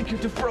 honey. I think you're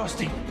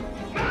defrosting.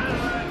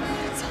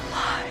 It's a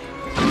lie.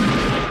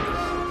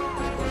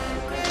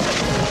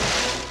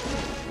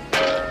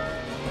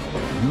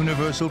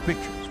 Universal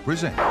Pictures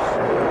presents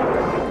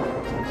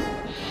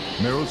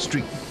Meryl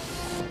Streep,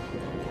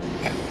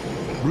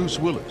 Bruce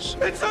Willis,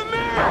 It's a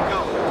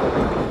miracle!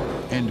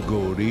 and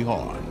Goldie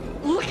Hawn.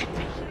 Look at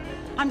me.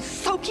 I'm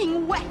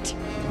soaking wet.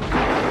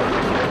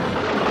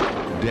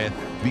 Death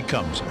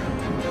Becomes Her.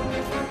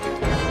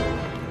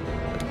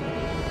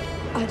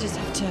 I just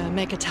have to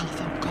make a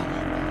telephone call.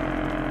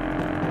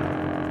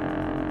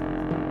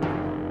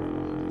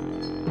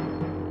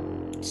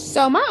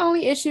 So my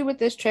only issue with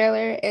this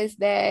trailer is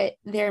that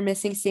they're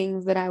missing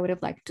scenes that I would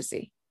have liked to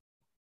see.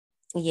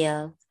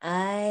 Yeah,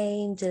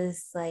 I'm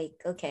just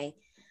like, okay.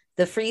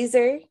 The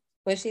freezer,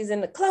 when she's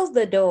close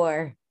the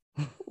door.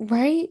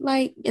 Right?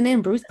 Like, and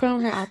then Bruce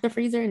pulling her out the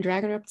freezer and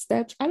dragging her up the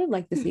steps. I would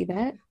like to see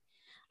that.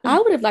 I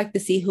would have liked to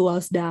see who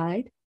else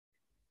died.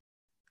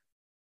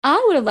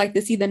 I would have liked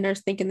to see the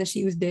nurse thinking that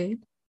she was dead.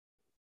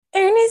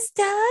 Ernest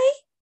died?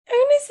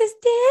 Ernest is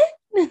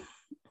dead?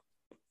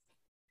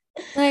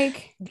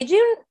 Like, did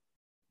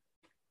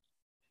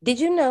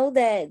you know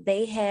that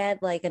they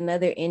had like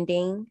another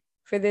ending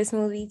for this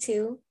movie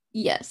too?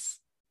 yes.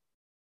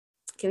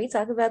 Can we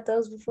talk about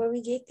those before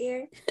we get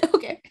there?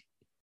 Okay.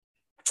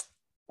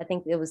 I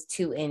think there was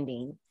 2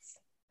 endings.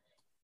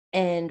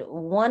 And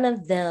one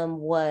of them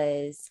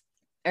was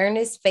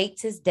Ernest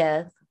faked his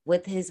death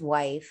with his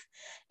wife.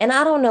 And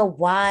I don't know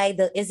why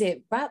is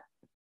it Rob?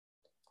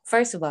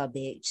 First of all,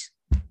 bitch.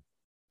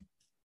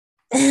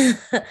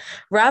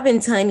 Robin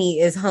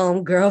Tunney is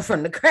home girl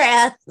from The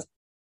Craft.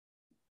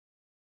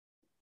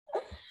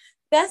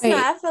 That's Wait.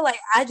 not, I feel like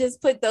I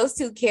just put those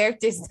 2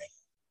 characters.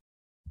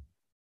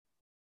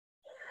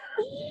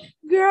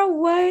 Girl,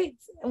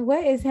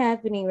 what is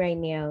happening right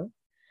now?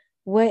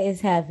 What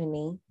is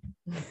happening?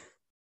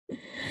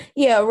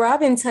 Yeah,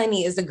 Robin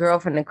Tunney is the girl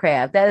from The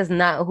Craft. That is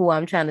not who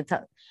I'm trying to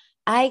talk.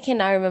 I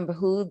cannot remember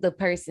who the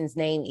person's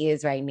name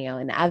is right now.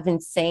 And I've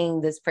been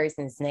saying this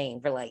person's name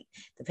for like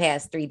the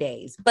past 3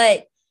 days.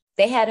 But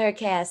they had her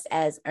cast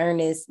as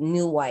Ernest's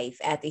new wife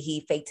after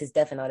he faked his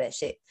death and all that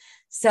shit.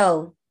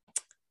 So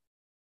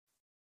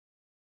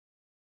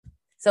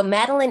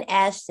Madeline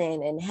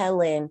Ashton and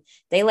Helen,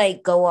 they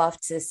like go off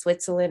to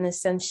Switzerland or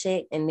some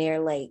shit. And they're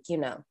like, you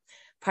know,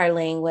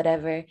 parlaying,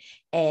 whatever,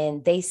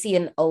 and they see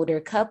an older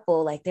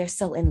couple, like they're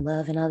so in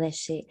love and all that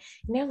shit.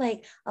 And they're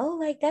like, oh,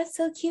 like that's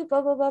so cute, blah,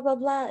 blah, blah, blah,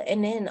 blah.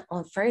 And then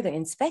on further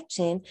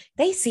inspection,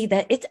 they see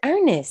that it's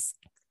Ernest.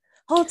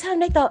 Whole time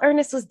they thought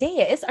Ernest was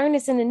dead. It's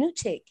Ernest and the new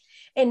chick.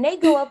 And they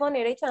go up on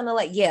there, they trying to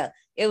like, yeah,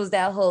 it was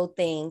that whole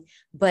thing.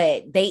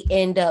 But they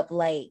end up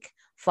like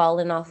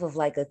falling off of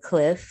like a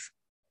cliff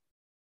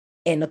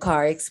and the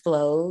car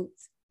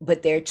explodes,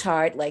 but they're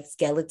charred like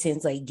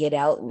skeletons, like get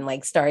out and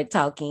like start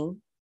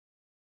talking.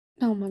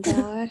 Oh my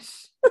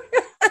gosh.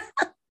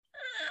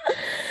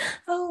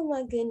 Oh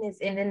my goodness.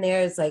 And then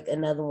there's like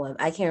another one.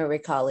 I can't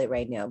recall it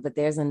right now, but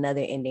there's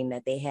another ending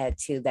that they had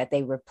too that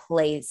they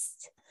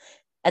replaced.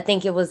 I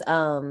think it was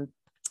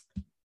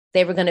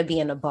they were gonna be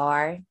in a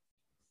bar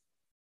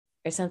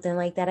or something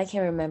like that. I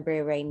can't remember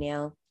it right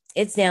now.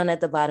 It's down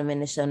at the bottom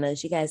in the show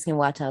notes. You guys can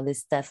watch all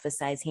this stuff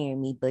besides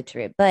hearing me butcher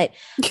it. But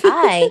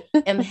I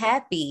am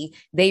happy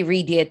they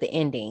redid the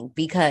ending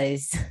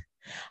because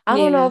I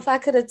don't know if I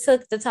could have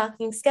took the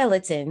talking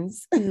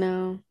skeletons.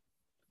 No.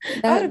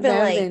 I would have been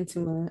like been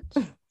too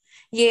much.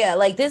 Yeah,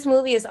 like this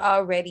movie is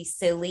already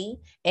silly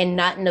and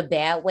not in a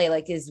bad way.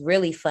 Like it's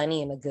really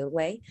funny in a good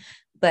way.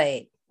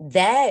 But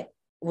that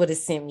would have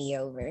sent me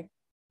over.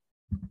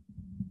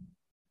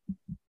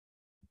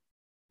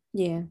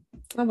 Yeah,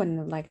 I wouldn't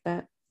have liked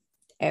that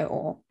at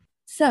all.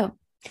 So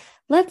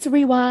let's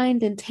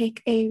rewind and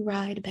take a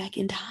ride back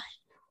in time.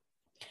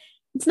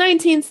 It's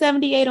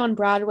 1978 on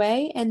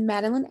Broadway, and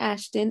Madeline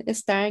Ashton is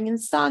starring in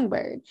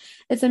Songbird.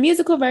 It's a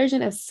musical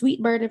version of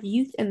Sweet Bird of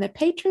Youth, and the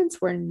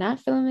patrons were not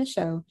feeling the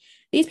show.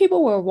 These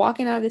people were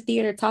walking out of the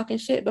theater talking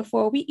shit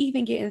before we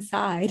even get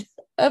inside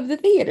of the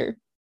theater.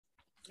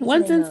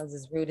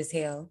 Is rude as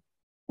hell.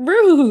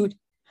 Rude.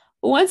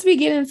 Once we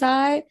get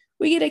inside,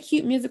 we get a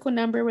cute musical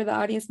number where the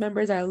audience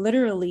members are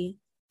literally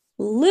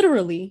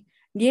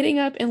getting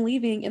up and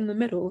leaving in the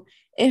middle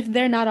if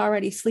they're not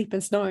already asleep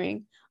and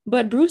snoring.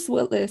 But Bruce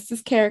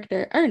Willis's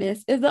character,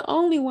 Ernest, is the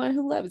only one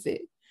who loves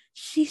it.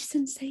 She's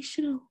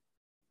sensational.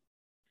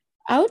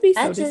 I would be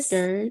so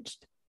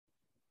discouraged.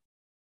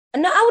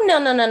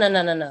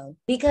 No.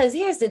 Because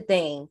here's the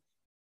thing.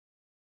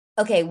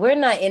 Okay, we're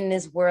not in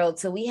this world,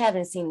 so we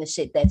haven't seen the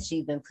shit that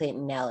she's been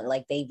putting out.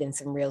 Like they've been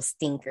some real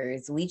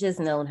stinkers. We just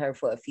known her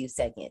for a few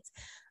seconds.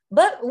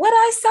 But what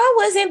I saw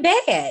wasn't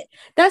bad.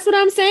 That's what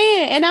I'm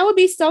saying. And I would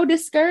be so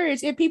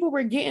discouraged if people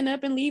were getting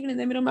up and leaving in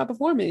the middle of my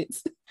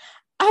performance.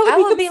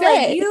 I would be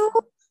like, you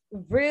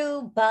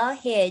rude, bald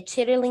head,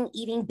 chitterling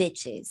eating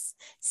bitches.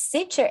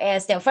 Sit your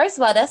ass down. First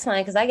of all, that's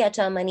fine because I got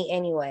y'all money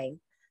anyway.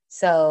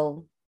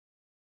 So,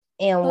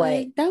 and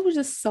what? That was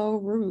just so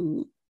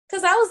rude.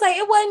 Because I was like,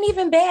 it wasn't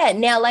even bad.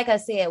 Now, like I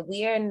said,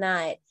 we are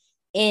not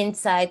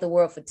inside the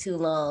world for too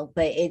long,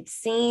 but it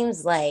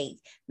seems like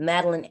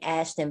Madeline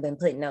Ashton been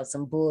putting out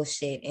some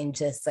bullshit and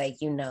just like,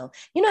 you know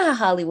how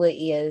Hollywood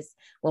is.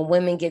 When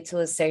women get to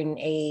a certain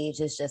age,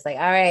 it's just like,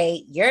 all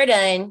right, you're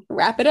done.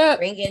 Wrap it up.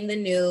 Bring in the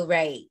new,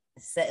 right.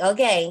 So,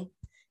 okay,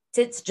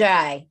 tits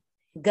dry,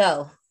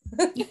 go.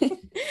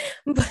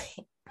 But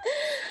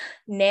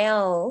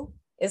now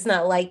it's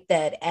not like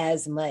that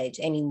as much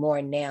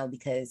anymore now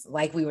because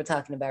like we were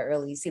talking about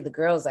earlier, you see the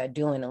girls are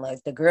doing it.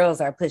 Like the girls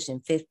are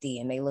pushing 50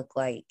 and they look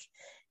like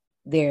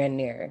they're in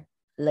their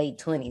late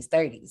 20s,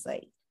 30s.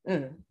 Like,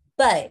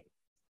 But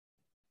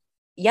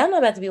y'all not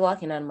about to be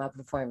walking out of my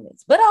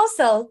performance. But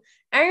also,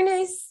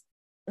 Ernest,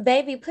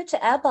 baby, put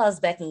your eyeballs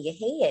back in your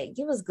head.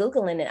 You was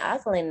Googling and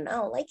ogling and I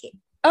don't like it.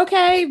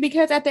 Okay,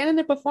 because at the end of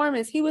the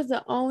performance, he was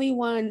the only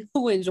one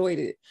who enjoyed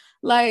it.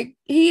 Like,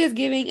 he is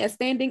giving a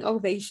standing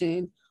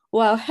ovation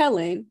while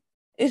Helen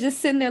is just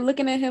sitting there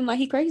looking at him like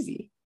he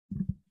crazy.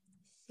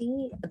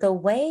 See, the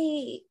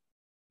way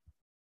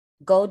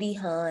Goldie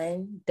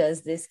Hawn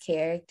does this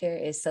character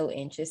is so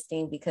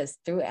interesting because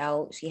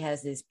throughout she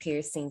has this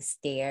piercing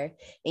stare,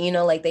 and you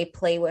know, like they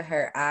play with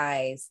her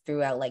eyes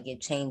throughout, like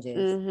it changes.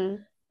 Mm-hmm.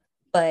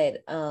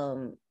 But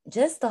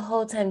just the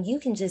whole time, you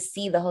can just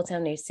see the whole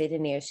time they're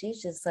sitting there,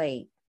 she's just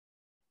like,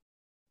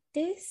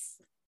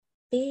 this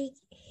big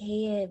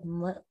head,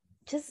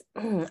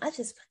 I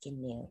just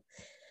fucking knew.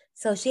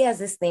 So she has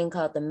this thing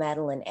called the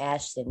Madeline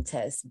Ashton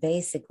test.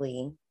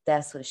 Basically,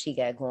 that's what she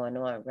got going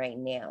on right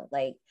now.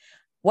 Like,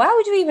 why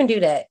would you even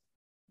do that?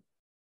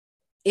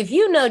 If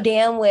you know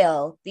damn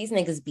well these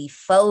niggas be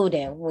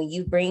folding when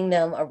you bring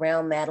them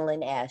around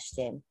Madeline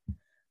Ashton,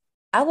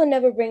 I would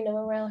never bring them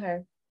around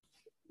her.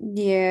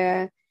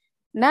 Yeah.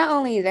 Not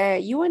only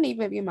that, you wouldn't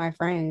even be my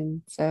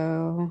friend.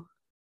 So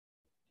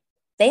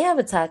they have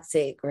a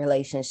toxic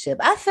relationship.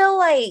 I feel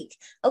like,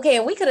 okay,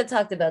 and we could have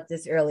talked about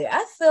this earlier.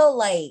 I feel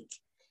like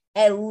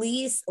at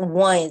least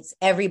once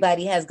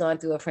everybody has gone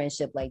through a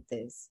friendship like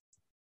this.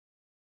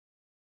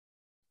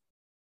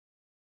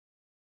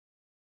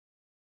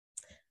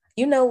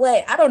 You know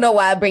what? I don't know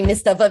why I bring this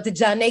stuff up to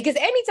John because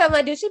anytime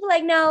I do, she'd be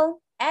like, no,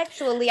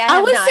 actually, I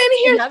was not. Sitting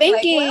here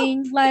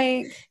thinking,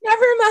 like,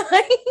 never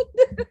mind.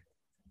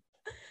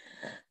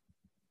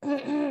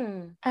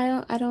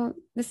 I don't,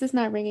 this is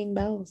not ringing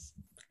bells.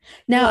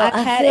 Now, I've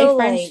had a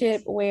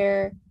friendship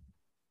where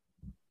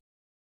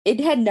it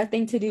had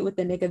nothing to do with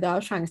the nigga, though. I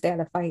was trying to stay out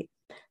of fight.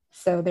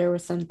 So there were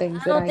some things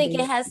I don't think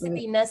it has to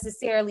be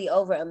necessarily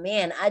over a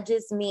man. I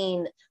just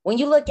mean, when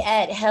you look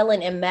at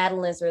Helen and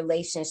Madeline's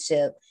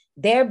relationship,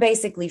 they're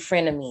basically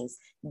frenemies.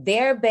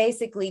 They're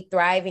basically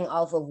thriving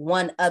off of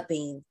one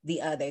upping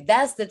the other.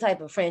 That's the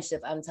type of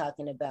friendship I'm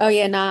talking about. Oh,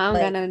 yeah, no, I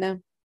don't got none of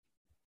them.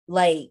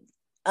 Like,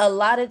 a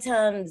lot of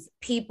times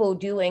people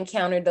do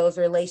encounter those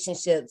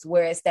relationships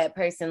where it's that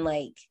person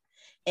like,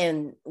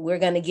 and we're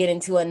going to get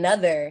into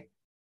another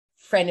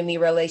frenemy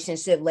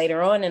relationship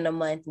later on in the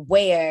month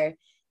where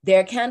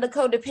they're kind of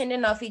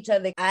codependent off each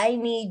other. I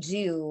need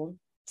you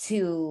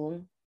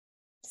to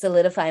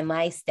solidify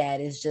my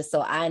status just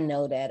so I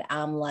know that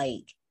I'm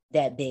like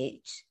that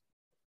bitch.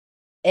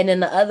 And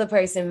then the other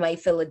person might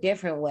feel a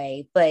different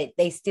way, but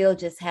they still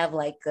just have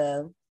like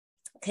a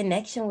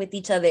connection with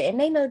each other. And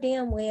they know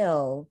damn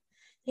well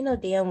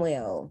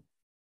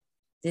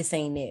this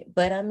ain't it.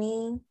 But I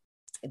mean,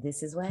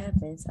 this is what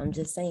happens. I'm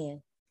just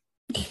saying.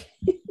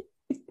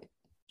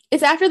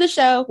 It's after the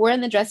show. We're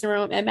in the dressing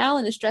room, and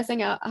Malin is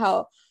stressing out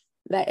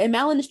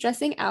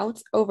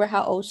over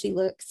how old she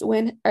looks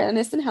when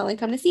Ernest and Helen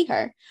come to see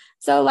her.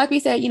 So, like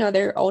we said, you know,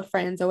 they're old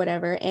friends or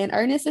whatever. And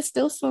Ernest is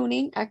still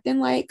swooning, acting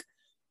like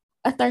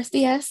a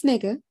thirsty ass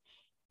nigga.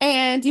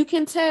 And you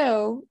can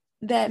tell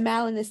that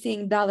Malin is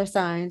seeing dollar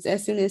signs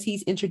as soon as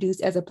he's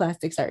introduced as a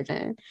plastic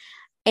surgeon.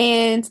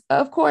 And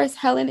of course,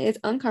 Helen is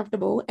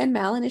uncomfortable and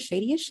Malin is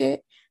shady as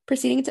shit,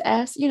 proceeding to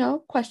ask, you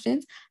know,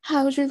 questions.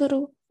 How's your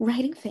little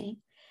writing thing?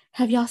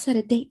 Have y'all set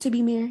a date to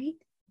be married?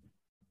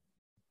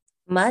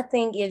 My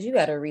thing is, you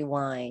got to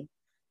rewind.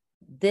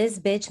 This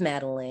bitch,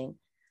 Madeline,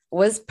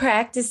 was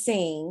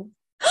practicing.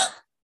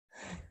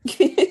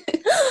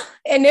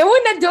 And then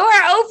when the door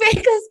opened,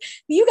 because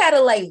you got to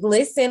like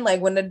listen,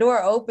 like when the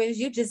door opens,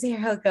 you just hear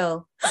her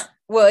go,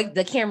 well,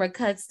 the camera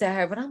cuts to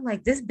her, but I'm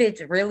like, this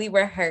bitch really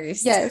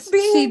rehearsed. Yes,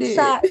 she did.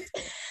 Shot.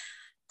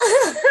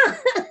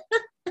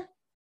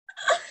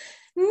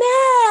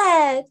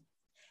 Mad.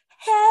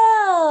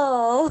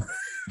 Hell.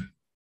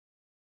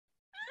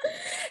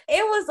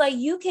 It was like,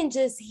 you can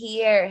just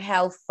hear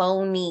how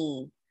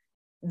phony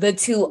the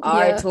two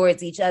are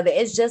towards each other.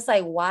 It's just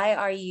like, why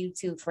are you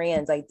two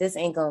friends? Like, this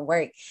ain't gonna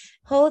work.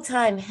 Whole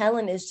time,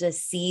 Helen is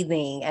just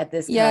seething at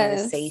this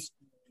conversation.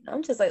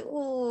 I'm just like,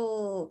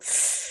 ooh.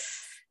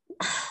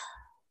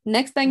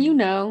 Next thing you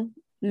know,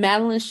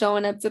 Madeline's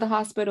showing up to the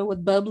hospital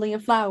with bubbly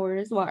and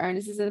flowers while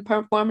Ernest is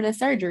performing a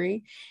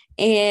surgery.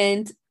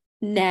 And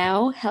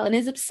now Helen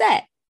is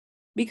upset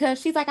because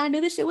she's like, I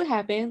knew this shit would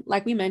happen.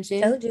 Like we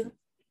mentioned. Told you.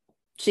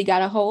 She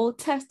got a whole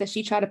test that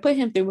she tried to put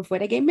him through before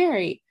they get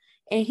married.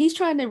 And he's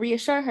trying to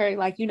reassure her,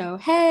 like, you know,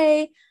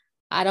 hey,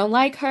 I don't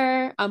like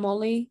her. I'm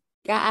only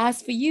got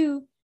eyes for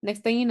you.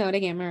 Next thing you know,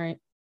 they get married.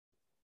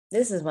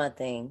 This is my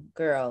thing,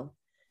 girl.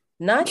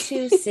 Not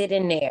you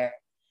sitting there.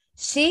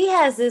 She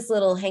has this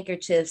little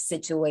handkerchief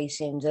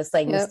situation, just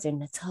like Mr.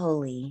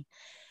 Natoli.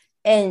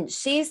 And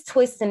she's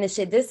twisting the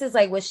shit. This is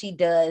like what she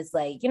does.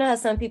 Like, you know how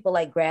some people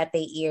like grab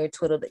their ear,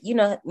 twiddle, you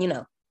know,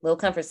 little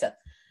comfort stuff.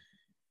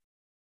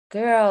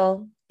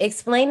 Girl,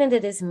 explaining to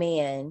this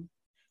man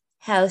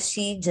how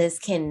she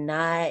just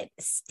cannot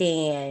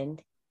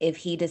stand if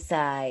he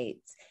decides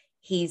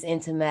he's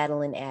into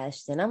Madeline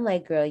Ashton. I'm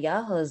like, girl,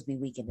 y'all hoes be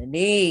weak in the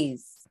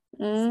knees.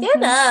 Mm-hmm.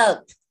 Stand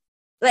up.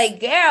 Like,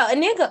 girl,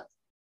 and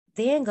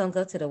then gonna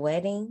go to the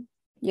wedding.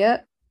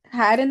 Yep.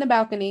 Hide in the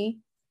balcony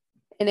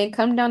and then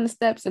come down the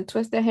steps and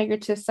twist the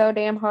handkerchief so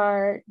damn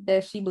hard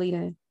that she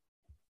bleeding.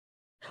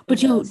 But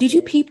did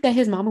you peep that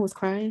his mama was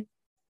crying?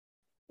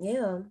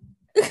 Yeah.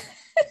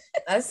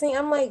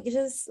 I'm like,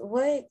 just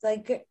what?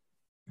 Like,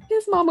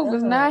 his mama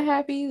was not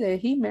happy that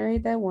he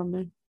married that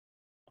woman.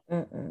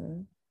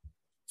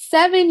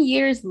 7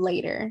 years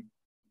later,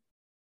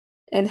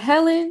 and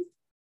Helen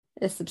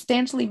is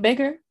substantially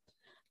bigger,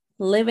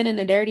 living in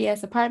a dirty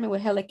ass apartment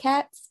with hella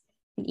cats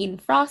and eating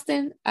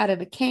frosting out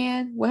of a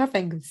can with her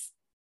fingers.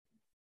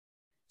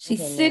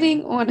 She's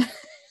sitting on.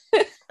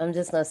 I'm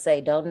just gonna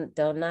say, don't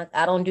knock.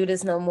 I don't do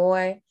this no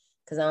more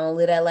because I don't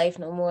live that life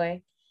no more.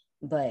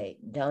 But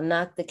don't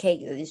knock the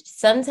cake.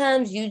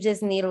 Sometimes you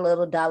just need a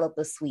little dollop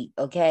of sweet,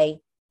 okay?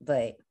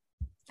 But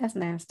that's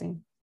nasty.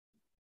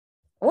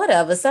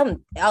 Whatever.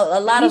 A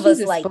lot of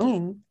us like it.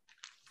 Yeah.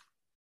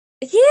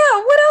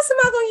 What else am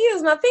I gonna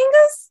use? My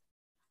fingers?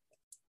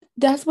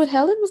 That's what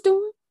Helen was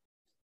doing.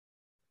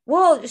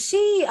 Well,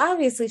 she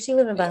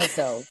living by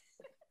herself.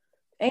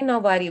 Ain't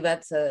nobody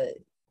about to.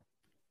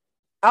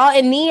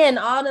 And then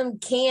all them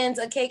cans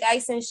of cake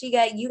icing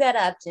you got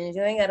options.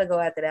 You ain't got to go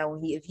after that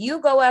one. If you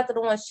go after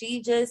the one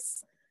she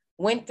just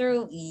went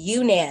through,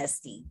 you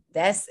nasty.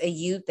 That's a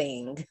you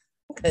thing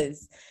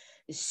because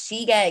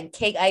she got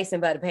cake icing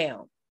by the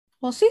pound.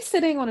 Well, she's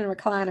sitting on a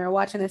recliner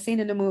watching a scene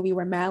in the movie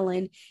where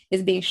Madeline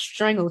is being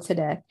strangled to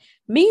death.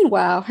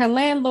 Meanwhile, her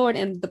landlord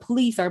and the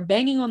police are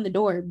banging on the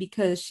door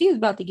because she's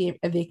about to get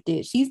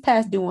evicted. She's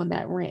past due on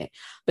that rent,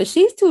 but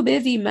she's too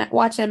busy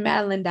watching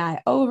Madeline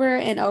die over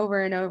and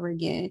over and over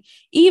again.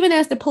 Even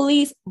as the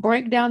police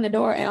break down the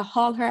door and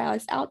haul her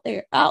out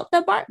the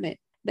apartment,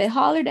 they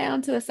haul her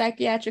down to a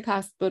psychiatric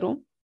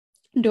hospital.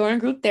 During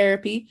group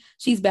therapy,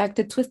 she's back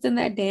to twisting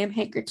that damn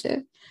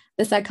handkerchief.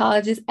 The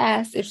psychologist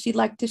asks if she'd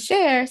like to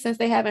share since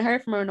they haven't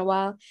heard from her in a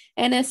while.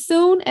 And as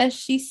soon as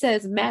she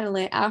says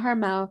Madeline out her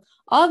mouth,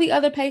 all the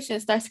other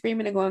patients start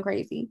screaming and going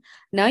crazy.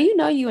 Now you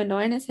know you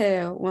annoying as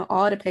hell when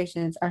all the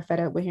patients are fed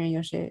up with hearing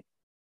your shit.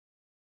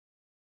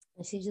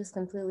 And she's just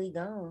completely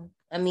gone.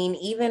 I mean,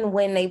 even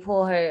when they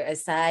pull her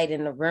aside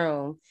in the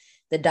room,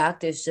 the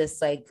doctor's just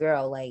like,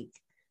 girl, like,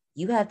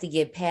 you have to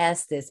get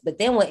past this. But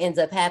then what ends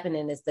up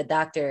happening is the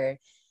doctor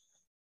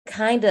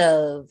kind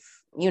of,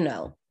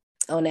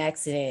 on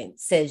accident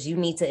says you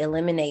need to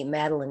eliminate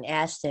Madeline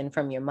Ashton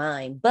from your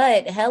mind.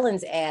 But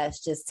Helen's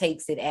ass just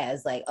takes it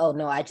as like, oh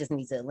no, I just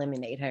need to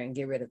eliminate her and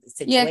get rid of the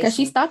situation. Yeah, because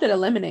she stopped at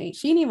eliminate.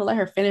 She didn't even let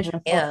her finish her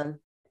thought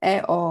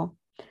at all.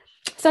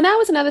 So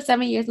now it's another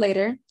 7 years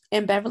later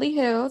in Beverly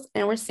Hills,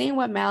 and we're seeing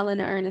what Madeline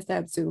and Ernest are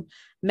up to.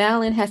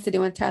 Madeline has to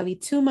do entirely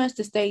too much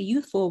to stay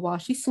youthful while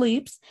she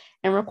sleeps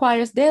and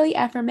requires daily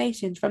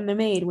affirmations from the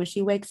maid when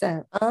she wakes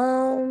up.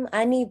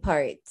 I need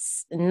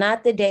parts,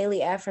 not the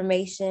daily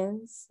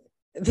affirmations.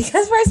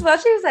 Because first of all,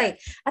 she was like,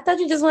 I thought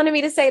you just wanted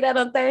me to say that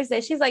on Thursday.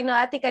 She's like, no,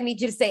 I think I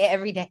need you to say it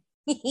every day.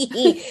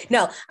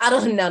 No, I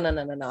don't.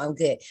 No, I'm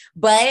good.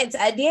 But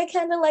I did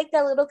kind of like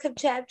that little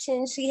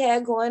contraption she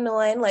had going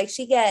on. Like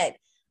she got,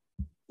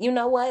 you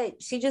know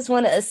what? She just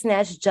wanted a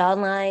snatched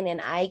jawline,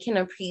 and I can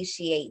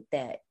appreciate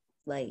that.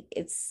 Like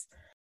it's.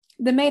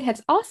 The maid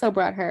has also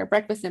brought her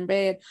breakfast in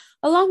bed,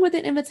 along with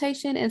an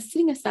invitation and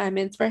sitting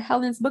assignments for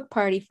Helen's book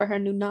party for her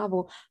new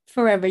novel,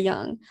 Forever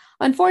Young.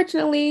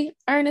 Unfortunately,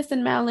 Ernest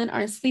and Madeline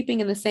aren't sleeping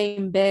in the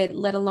same bed,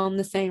 let alone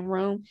the same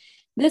room.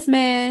 This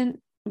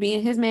man being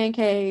in his man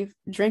cave,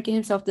 drinking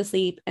himself to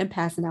sleep and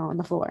passing out on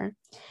the floor.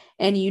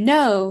 And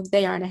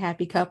they aren't a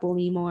happy couple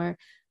anymore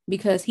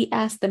because he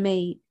asked the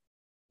maid,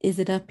 "Is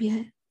it up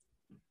yet?"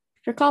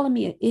 If you're calling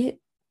me an it,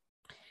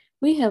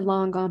 we have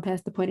long gone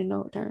past the point of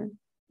no return.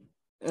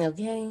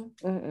 Okay.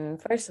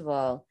 First of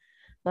all,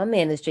 my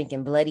man is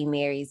drinking Bloody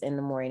Marys in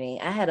the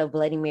morning. I had a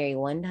Bloody Mary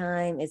one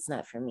time. It's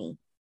not for me.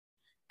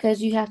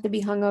 Because you have to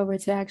be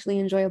hungover to actually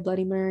enjoy a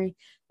Bloody Mary.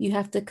 You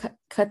have to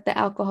cut the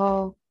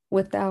alcohol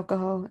with the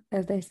alcohol,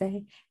 as they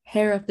say.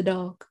 Hair of the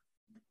dog.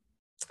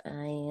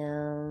 I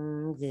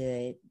am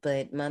good.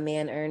 But my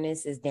man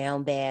Ernest is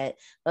down bad.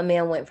 My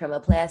man went from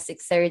a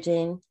plastic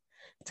surgeon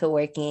to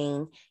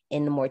working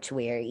in the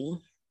mortuary,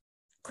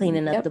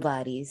 cleaning up the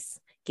bodies,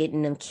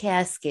 getting them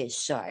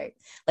caskets sharp.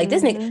 Like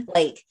this nigga,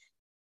 like,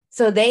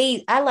 so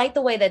I like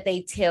the way that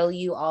they tell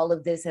you all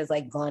of this has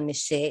like gone to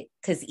shit.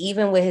 Cause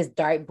even with his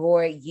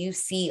dartboard, you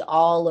see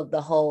all of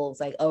the holes.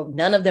 Like, oh,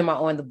 none of them are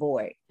on the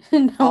board.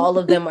 No. All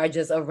of them are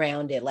just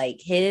around it. Like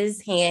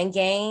his hand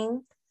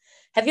game.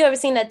 Have you ever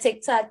seen that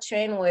TikTok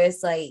trend where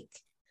it's like,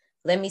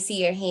 let me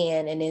see your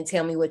hand and then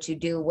tell me what you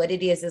do? What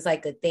it is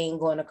like a thing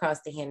going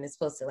across the hand that's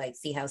supposed to like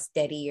see how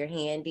steady your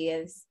hand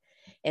is.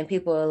 And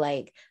people are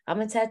like, I'm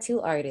a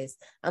tattoo artist.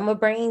 I'm a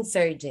brain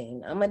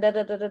surgeon. I'm a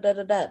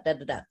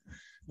da-da-da-da-da-da-da-da-da.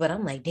 But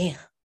I'm like, damn,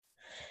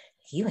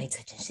 you ain't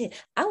touching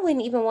shit. I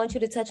wouldn't even want you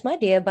to touch my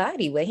dead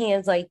body with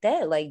hands like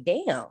that. Like,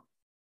 damn.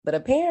 But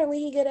apparently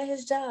he good at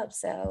his job,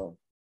 so.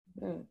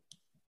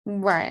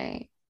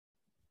 Right.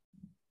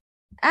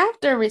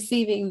 After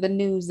receiving the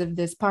news of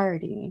this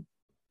party,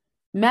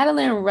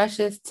 Madeline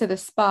rushes to the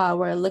spa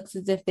where it looks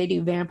as if they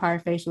do vampire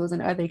facials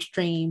and other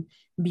extreme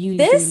beauty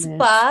treatments.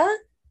 Spa?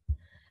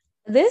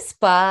 This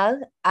spa,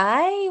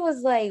 I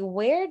was like,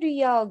 where do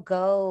y'all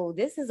go?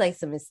 This is like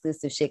some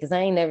exclusive shit because I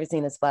ain't never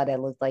seen a spa that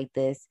looked like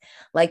this.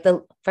 Like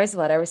the first of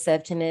all, the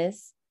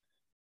receptionist,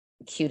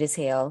 cute as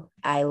hell.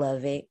 I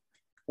love it.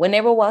 When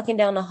they were walking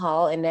down the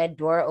hall and that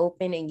door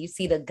opened and you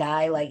see the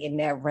guy like in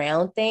that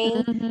round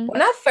thing,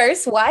 when I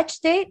first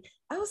watched it,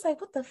 I was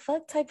like, what the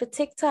fuck type of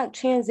TikTok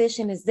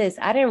transition is this?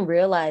 I didn't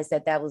realize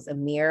that that was a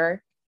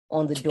mirror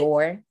on the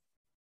door.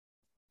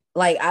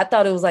 Like I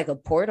thought it was like a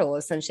portal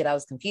or some shit. I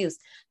was confused.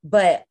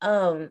 But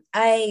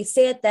I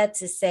said that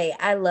to say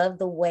I love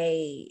the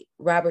way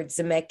Robert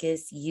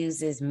Zemeckis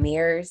uses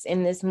mirrors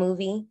in this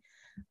movie.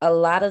 A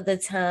lot of the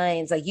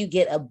times, like you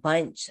get a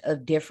bunch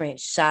of different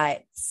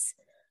shots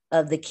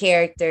of the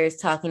characters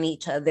talking to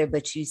each other,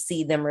 but you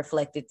see them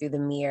reflected through the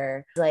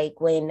mirror. Like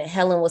when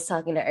Helen was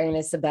talking to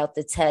Ernest about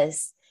the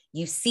test,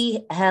 you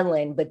see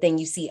Helen, but then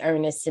you see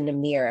Ernest in the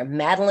mirror.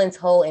 Madeline's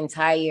whole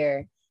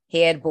entire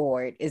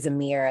headboard is a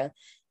mirror.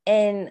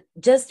 And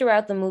just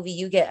throughout the movie,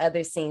 you get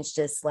other scenes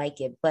just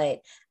like it. But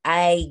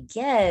I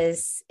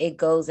guess it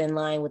goes in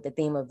line with the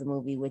theme of the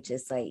movie, which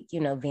is like, you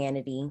know,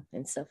 vanity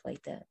and stuff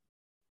like that.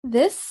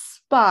 This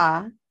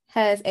spa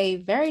has a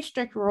very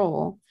strict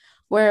rule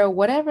where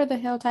whatever the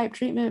hell type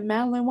treatment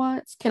Madeline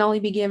wants can only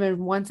be given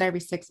once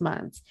every 6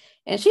 months.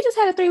 And she just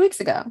had it 3 weeks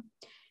ago.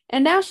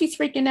 And now she's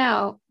freaking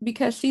out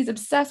because she's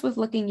obsessed with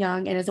looking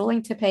young and is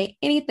willing to pay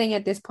anything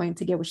at this point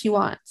to get what she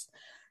wants.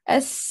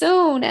 As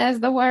soon as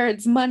the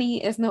words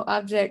money is no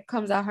object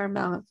comes out her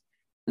mouth,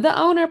 the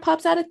owner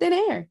pops out of thin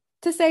air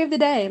to save the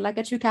day like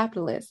a true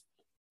capitalist.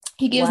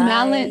 He gives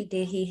Madeline. Why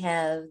did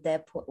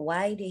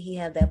he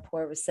have that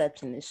poor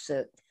receptionist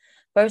shook?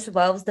 First of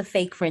all, it was the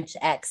fake French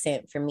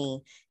accent for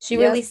me. She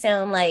really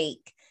sounded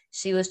like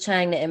she was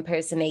trying to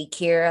impersonate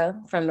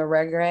Kira from the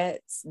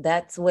Rugrats.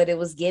 That's what it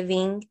was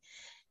giving.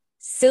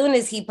 Soon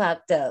as he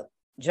popped up,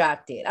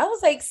 dropped it. I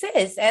was like,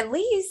 sis, at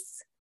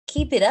least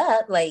keep it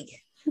up. Like,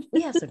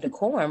 we have some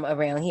decorum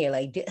around here.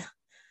 Like, do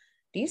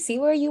you see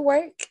where you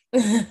work?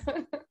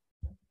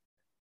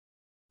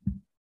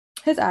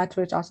 His eye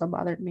twitch also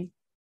bothered me.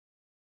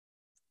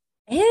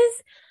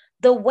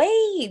 The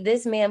way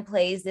this man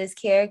plays this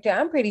character,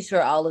 I'm pretty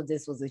sure all of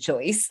this was a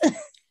choice.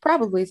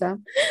 Probably so.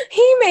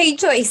 He made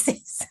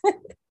choices.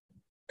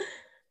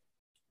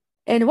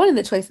 And one of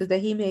the choices that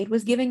he made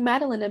was giving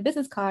Madeline a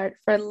business card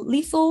for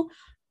Liesel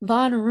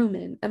von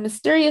Rumen, a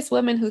mysterious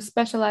woman who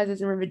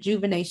specializes in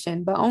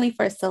rejuvenation, but only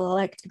for a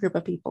select group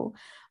of people.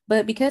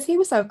 But because he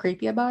was so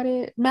creepy about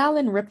it,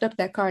 Madeline ripped up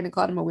that card and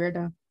called him a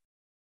weirdo.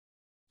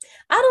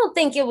 I don't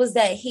think it was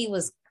that he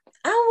was.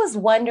 I was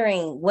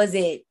wondering, was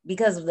it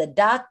because of the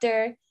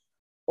doctor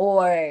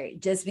or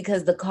just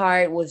because the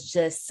card was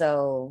just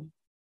so,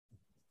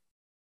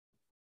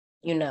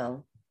 you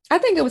know? I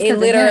think it was it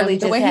literally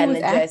just had an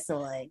address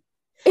on.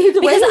 Because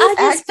I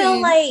just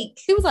feel like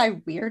he was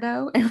like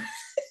weirdo.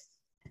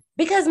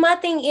 Because my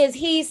thing is,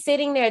 he's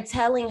sitting there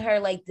telling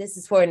her like this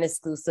is for an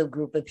exclusive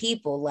group of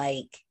people.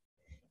 Like,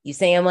 you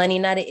saying money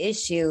not an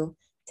issue,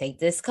 take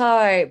this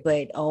card,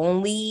 but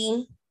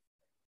only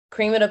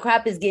cream of the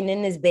crop is getting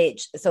in this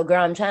bitch. So,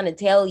 girl, I'm trying to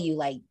tell you,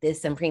 like,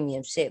 this some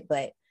premium shit.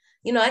 But,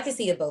 you know, I can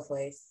see it both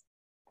ways.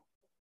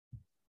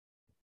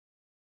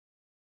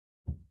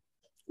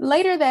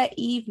 Later that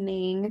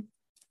evening,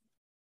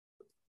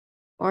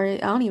 or I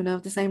don't even know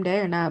if the same day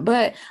or not,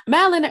 but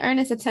Madeline and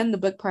Ernest attend the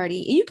book party.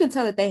 And you can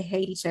tell that they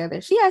hate each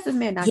other. She asked this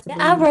man not to leave.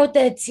 I wrote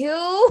that too.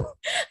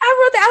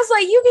 I was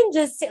like, you can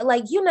just,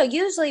 like, you know,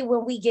 usually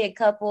when we get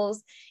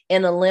couples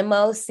in a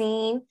limo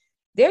scene,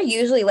 they're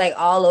usually like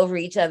all over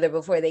each other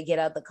before they get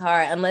out the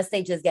car, unless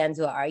they just got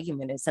into an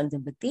argument or something.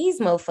 But these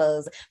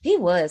mofos, he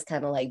was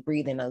kind of like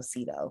breathing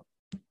OC though.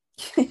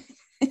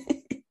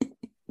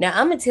 Now,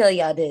 I'm going to tell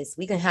y'all this.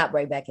 We can hop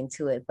right back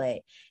into it.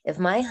 But if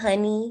my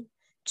honey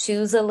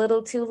chews a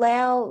little too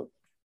loud,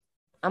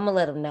 I'm going to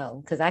let him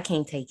know because I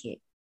can't take it.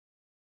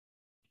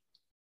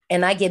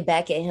 And I get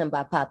back at him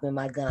by popping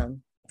my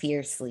gum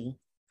fiercely.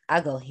 I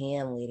go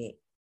ham with it.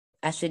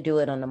 I should do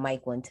it on the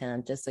mic one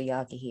time just so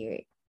y'all can hear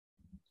it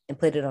and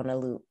put it on a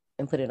loop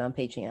and put it on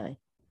Patreon.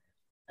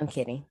 I'm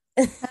kidding.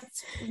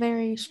 That's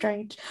very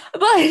strange.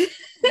 But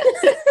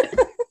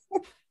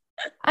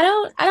I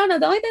don't know.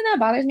 The only thing that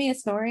bothers me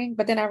is snoring,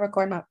 but then I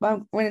record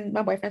when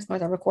my boyfriend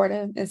snores, I record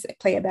him and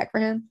play it back for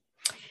him.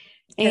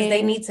 Because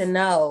they need to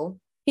know.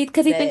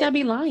 Because he thinks I'd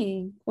be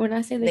lying when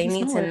I say that they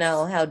need to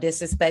know how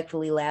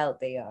disrespectfully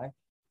loud they are.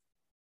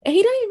 And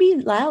he don't even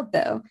be loud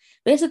though.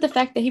 But it's just the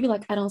fact that he'd be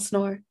like, I don't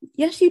snore.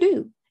 Yes, you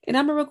do. And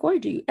I'm going to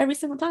record you every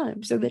single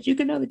time so that you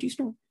can know that you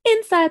snore.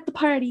 Inside the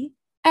party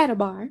at a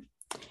bar,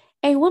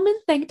 a woman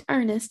thanked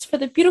Ernest for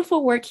the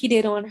beautiful work he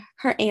did on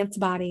her aunt's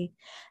body.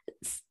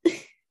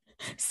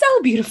 So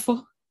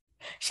beautiful.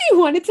 She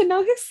wanted to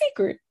know his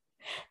secret.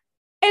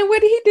 And what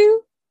did he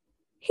do?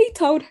 He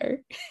told her.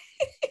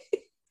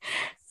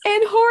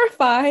 And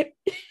horrified,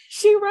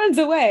 she runs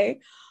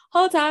away.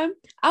 Whole time,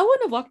 I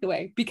wouldn't have walked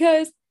away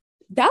because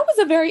that was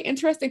a very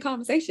interesting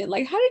conversation.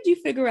 Like, how did you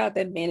figure out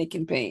that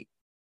mannequin paint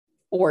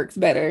works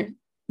better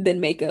than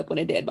makeup on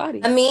a dead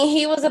body. I mean,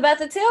 he was about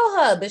to tell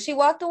her, but she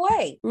walked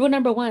away. Rule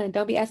number 1,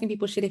 don't be asking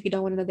people shit if you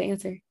don't want to know the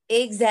answer.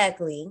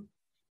 Exactly.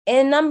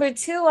 And number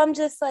 2, I'm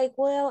just like,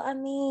 well, I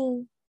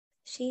mean,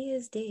 she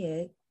is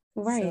dead.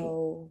 Right.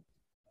 So,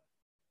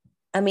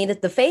 I mean,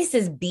 if the face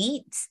is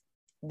beat,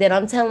 then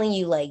I'm telling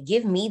you, like,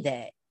 give me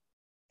that.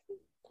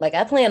 Like,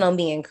 I plan on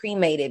being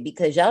cremated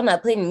because y'all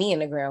not putting me in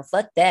the ground.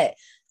 Fuck that.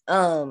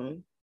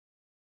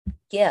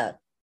 Yeah.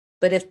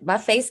 But if my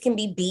face can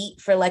be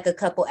beat for like a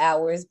couple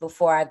hours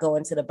before I go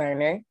into the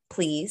burner,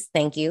 please.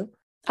 Thank you.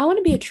 I want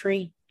to be a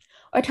tree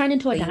or turn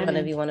into a diamond. You want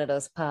to be one of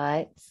those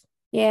pods?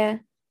 Yeah.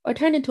 Or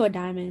turn into a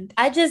diamond.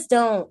 I just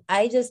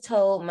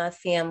told my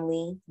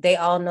family, they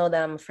all know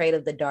that I'm afraid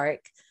of the dark.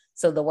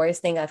 So the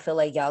worst thing I feel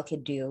like y'all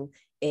could do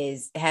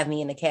is have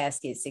me in a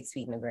casket 6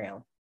 feet in the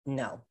ground.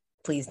 No,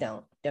 please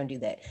don't. Don't do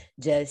that.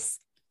 Just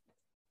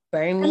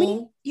burn me. I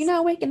mean, you're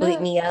not waking split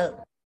up. Me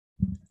up.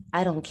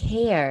 I don't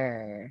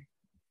care.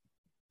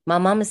 My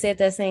mama said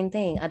that same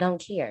thing. I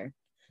don't care.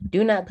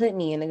 Do not put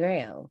me in the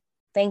ground.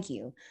 Thank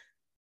you.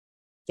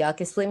 Y'all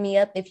can split me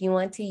up if you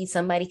want to.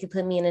 Somebody can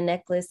put me in a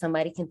necklace.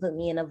 Somebody can put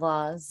me in a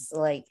vase.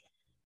 Like,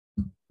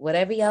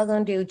 whatever y'all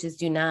gonna do, just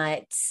do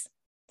not.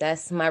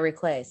 That's my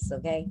request,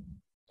 okay?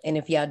 And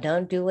if y'all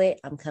don't do it,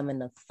 I'm coming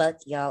to fuck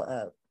y'all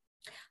up.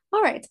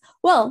 All right.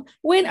 Well,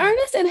 when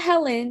Ernest and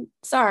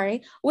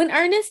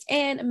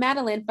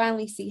Madeline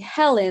finally see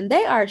Helen,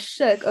 they are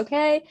shook,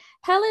 okay?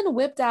 Helen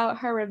whipped out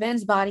her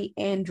revenge body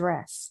and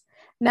dress.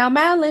 Now,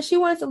 Madeline, she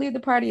wants to leave the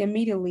party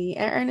immediately,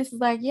 and Ernest is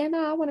like, yeah,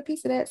 no, I want a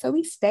piece of that, so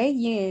we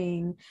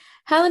staying.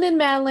 Helen and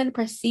Madeline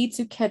proceed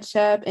to catch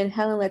up, and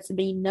Helen lets it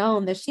be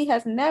known that she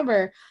has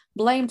never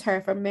blamed her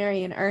for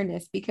marrying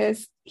Ernest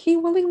because he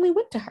willingly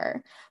went to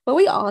her. But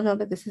we all know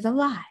that this is a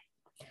lie.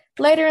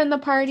 Later in the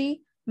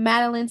party,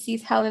 Madeline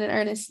sees Helen and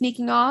Ernest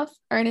sneaking off.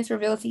 Ernest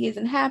reveals he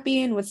isn't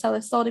happy and would sell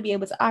his soul to be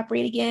able to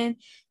operate again.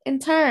 In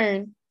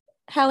turn,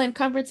 Helen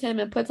comforts him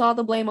and puts all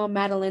the blame on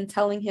Madeline,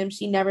 telling him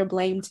she never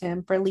blamed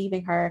him for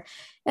leaving her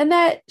and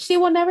that she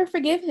will never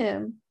forgive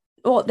him.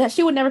 Well, that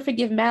she will never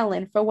forgive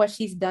Madeline for what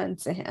she's done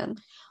to him,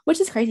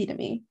 which is crazy to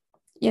me.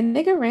 Your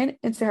nigga ran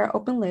into her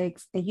open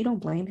legs and you don't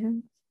blame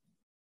him?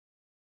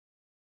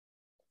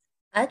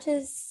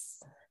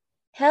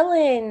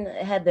 Helen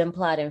had been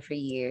plotting for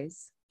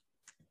years.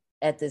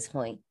 At this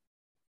point,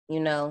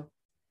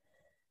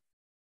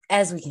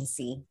 as we can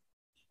see.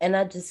 And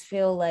I just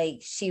feel like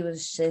she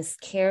was just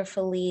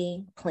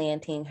carefully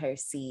planting her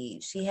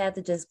seed. She had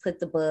to just put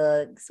the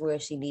bugs where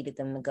she needed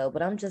them to go.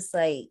 But I'm just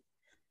like,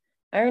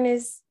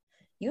 Ernest,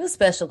 you a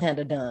special kind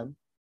of dumb.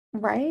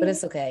 Right. But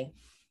it's okay.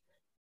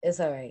 It's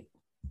all right.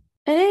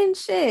 And then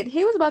shit,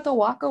 he was about to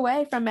walk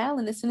away from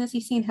Madeline as soon as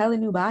he seen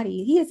Helen's new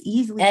body. He is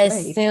easily I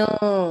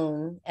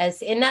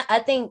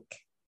think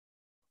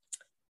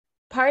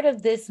part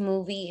of this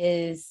movie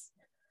is,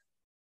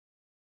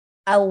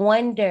 I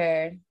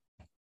wonder,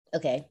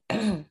 okay,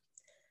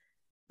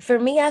 for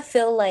me, I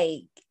feel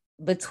like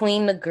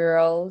between the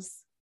girls,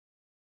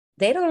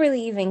 they don't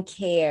really even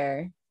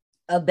care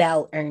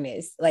about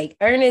Ernest. Like,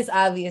 Ernest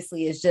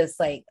obviously is just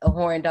like a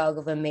horn dog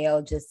of a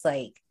male, just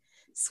like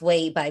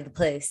swayed by the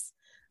puss.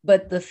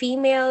 But the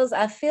females,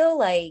 I feel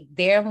like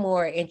they're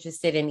more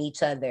interested in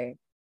each other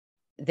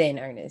than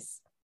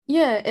Ernest.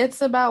 Yeah,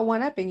 it's about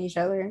one-upping each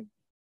other.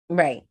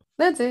 Right.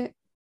 That's it.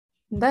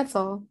 That's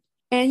all.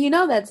 And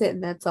that's it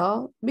and that's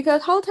all.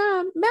 Because whole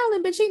time,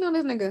 Madeline been cheating on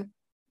this nigga.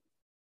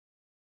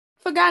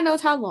 For God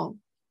knows how long.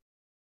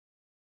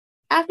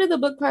 After the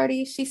book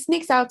party, she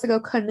sneaks out to go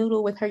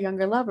canoodle with her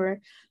younger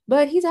lover,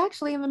 but he's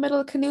actually in the middle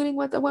of canoodling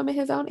with a woman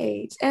his own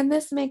age. And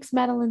this makes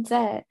Madeline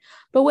sad.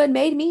 But what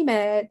made me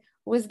mad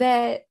was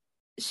that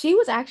she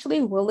was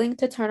actually willing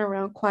to turn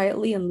around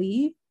quietly and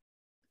leave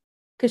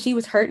because she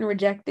was hurt and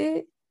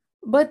rejected.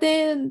 But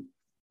then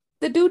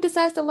the dude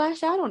decides to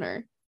lash out on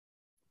her.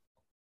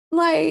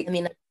 Like, I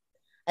mean,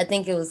 I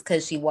think it was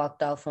because she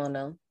walked off on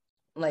him,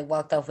 like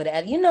walked off with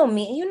it. You know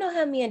me, you know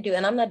how men do,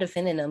 and I'm not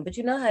defending them, but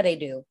you know how they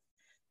do.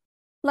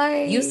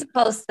 Like, you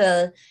supposed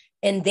to,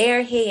 in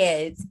their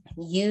heads,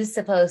 you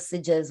supposed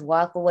to just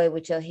walk away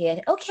with your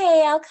head.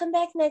 Okay, I'll come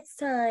back next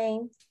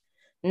time.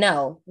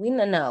 No,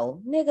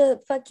 nigga,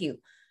 fuck you.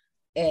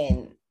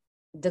 And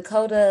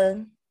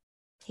Dakota,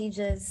 he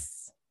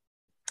just,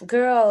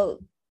 girl,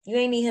 you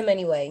ain't need him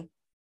anyway.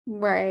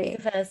 Right. You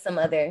can find some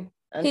other.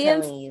 I'm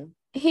telling you.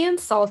 He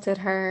insulted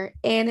her,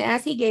 and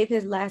as he gave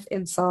his last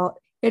insult,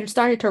 it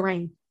started to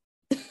rain.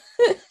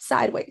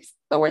 Sideways.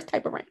 The worst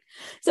type of rain.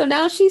 So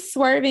now she's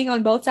swerving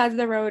on both sides of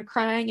the road,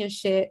 crying and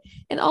shit,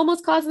 and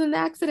almost causes an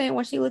accident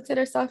when she looks at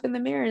herself in the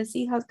mirror and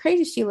see how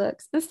crazy she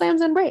looks and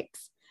slams on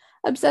brakes.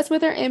 Obsessed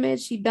with her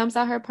image, she dumps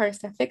out her purse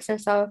to fix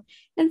herself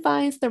and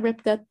finds the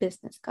ripped up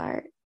business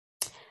card.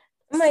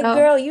 I'm like,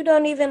 girl, you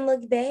don't even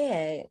look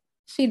bad.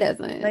 She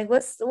doesn't. Like,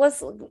 what's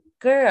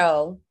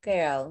girl,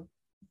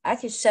 I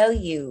could show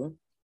you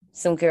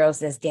some girls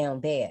that's down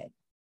bad.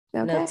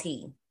 Okay. No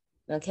tea.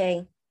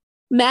 Okay.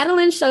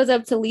 Madeline shows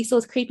up to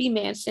Liesel's creepy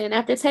mansion.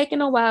 After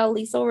taking a while,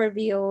 Liesel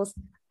reveals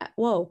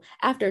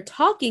After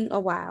talking a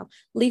while,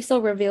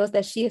 Liesl reveals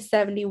that she is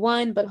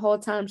 71, but whole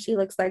time she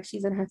looks like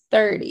she's in her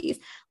 30s.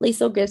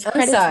 Liesl gives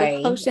credit to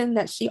the potion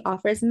that she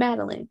offers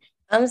Madeline.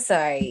 I'm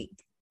sorry.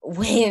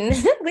 When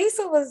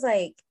Lisa was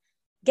like,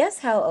 guess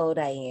how old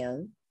I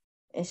am?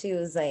 And she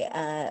was like,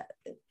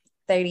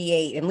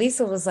 38. And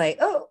Lisa was like,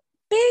 oh,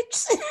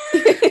 bitch.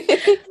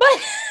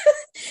 But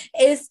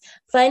it's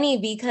funny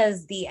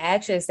because the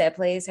actress that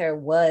plays her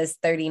was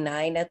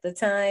 39 at the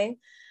time.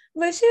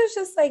 But she was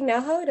just like, now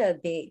hold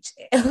up, bitch.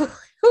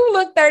 Who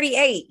looked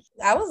 38?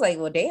 I was like,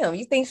 well, damn,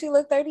 you think she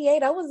looked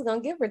 38? I wasn't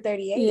going to give her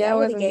 38. Yeah, I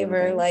would have gave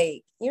her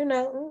like,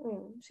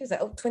 She's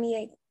like,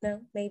 28.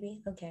 No,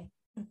 maybe. Okay.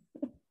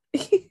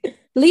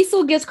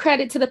 Liesl gives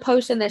credit to the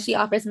potion that she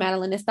offers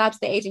Madeline. It stops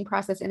the aging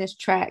process in its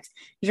tracks.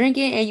 Drink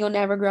it and you'll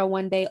never grow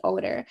one day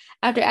older.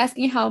 After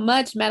asking how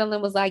much,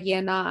 Madeline was like, yeah,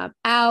 nah, I'm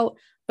out.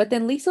 But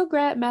then Liesl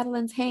grabbed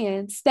Madeline's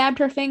hand, stabbed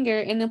her finger,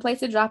 and then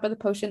placed a drop of the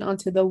potion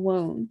onto the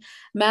wound.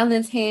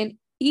 Madeline's hand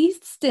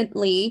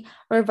instantly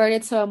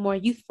reverted to a more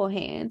youthful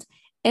hand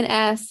and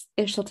asked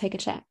if she'll take a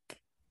check.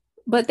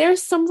 But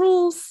there's some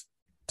rules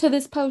to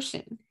this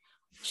potion.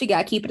 She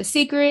got to keep it a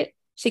secret.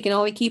 She can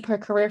only keep her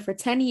career for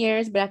 10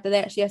 years, but after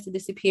that, she has to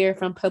disappear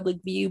from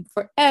public view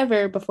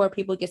forever before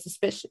people get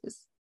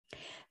suspicious.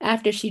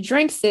 After she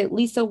drinks it,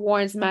 Lisa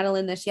warns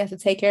Madeline that she has to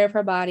take care of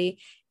her body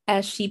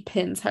as she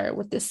pins her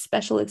with this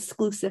special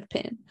exclusive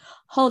pin.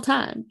 Whole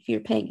time, if you're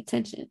paying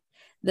attention,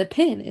 the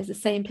pin is the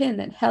same pin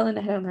that Helen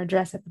had on her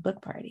dress at the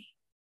book party.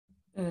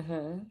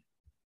 Mm-hmm.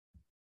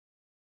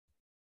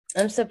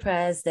 I'm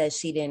surprised that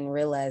she didn't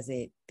realize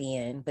it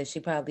then, but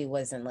she probably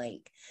wasn't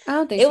like, I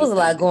don't think it was a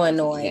lot going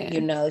on.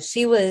 Yeah.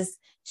 She was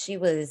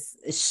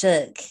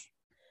shook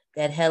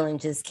that Helen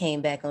just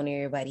came back on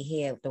everybody's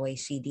head the way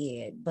she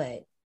did.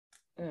 But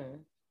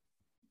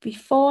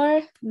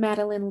before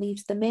Madeline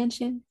leaves the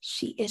mansion,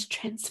 she is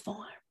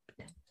transformed.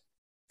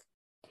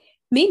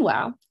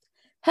 Meanwhile,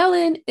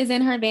 Helen is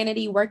in her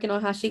vanity working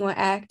on how she gonna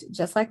act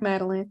just like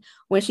Madeline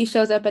when she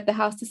shows up at the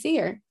house to see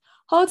her.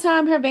 Whole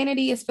time, her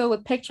vanity is filled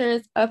with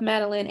pictures of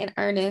Madeline and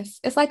Ernest.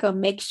 It's like a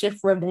makeshift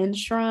revenge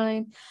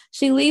shrine.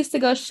 She leaves to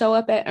go show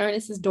up at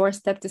Ernest's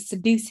doorstep to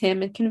seduce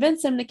him and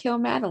convince him to kill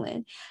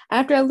Madeline.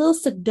 After a little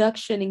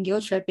seduction and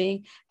guilt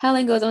tripping,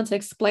 Helen goes on to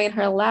explain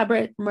her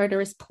elaborate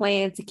murderous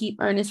plan to keep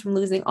Ernest from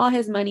losing all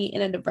his money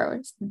in a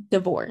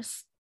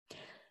divorce.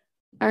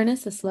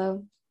 Ernest is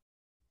slow.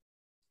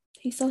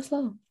 He's so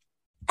slow.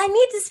 I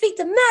need to speak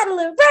to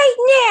Madeline right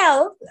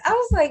now. I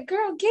was like,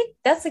 girl,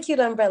 that's a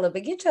cute umbrella,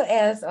 but get your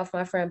ass off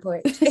my front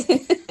porch.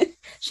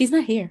 She's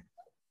not here.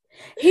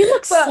 He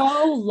looks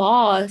so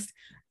lost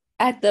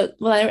at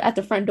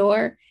the front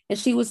door, and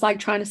she was like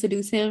trying to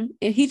seduce him,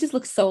 and he just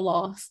looks so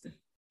lost.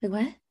 Like,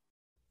 what?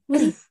 What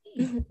do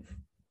you mean?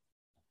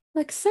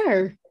 Like,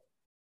 sir.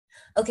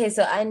 Okay,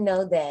 so I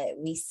know that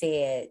we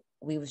said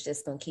we was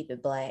just gonna keep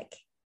it black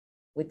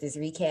with this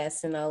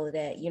recast and all of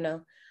that,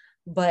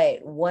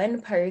 But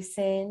one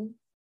person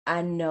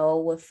I know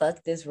would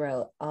fuck this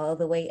road all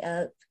the way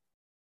up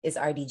is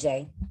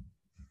RDJ.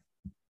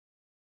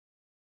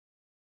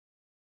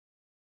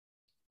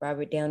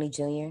 Robert Downey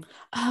Jr.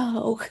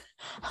 Oh,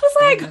 I was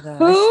like,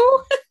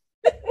 who?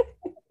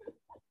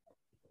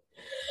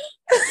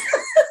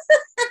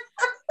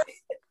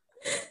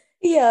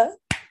 Yeah.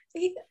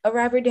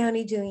 Robert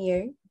Downey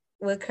Jr.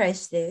 would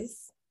crush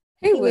this.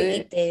 He would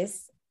eat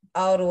this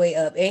all the way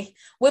up. And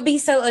would be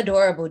so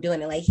adorable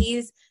doing it. Like,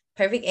 he's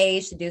perfect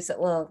age to do so.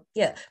 Well,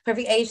 yeah,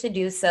 perfect age to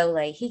do so.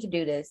 Like, he could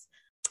do this.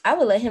 I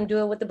would let him do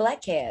it with the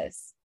black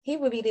cast. He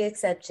would be the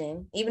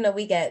exception, even though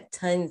we got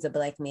tons of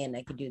black men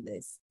that could do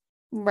this.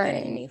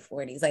 Right. In their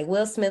 40s. Like,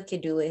 Will Smith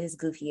could do it, his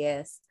goofy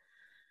ass.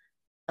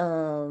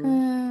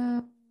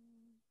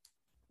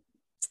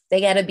 They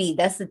gotta be,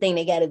 that's the thing,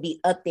 they gotta be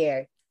up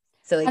there.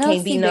 So it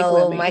can't be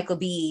no Michael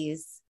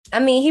B's. I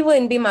mean, he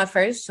wouldn't be my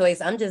first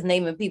choice. I'm just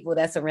naming people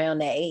that's around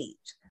that age.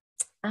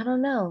 I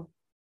don't know.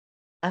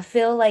 I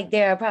feel like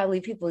there are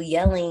probably people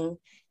yelling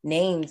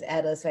names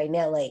at us right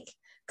now. Like,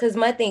 because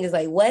my thing is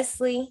like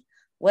Wesley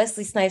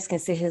Snipes can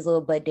sit his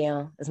little butt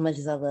down. As much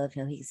as I love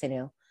him, he can sit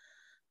down.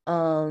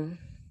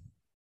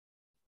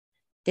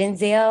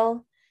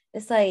 Denzel,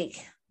 it's like,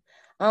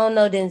 I don't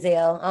know,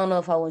 Denzel. I don't know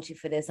if I want you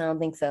for this. I don't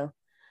think so.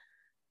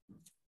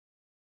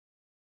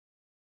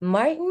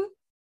 Martin?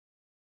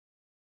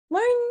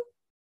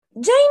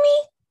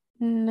 Jamie?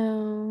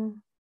 No.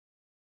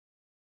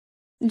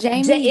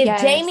 Jamie,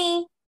 yes.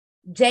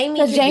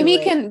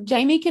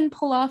 Jamie can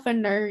pull off a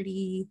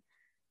nerdy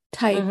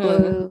type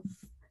of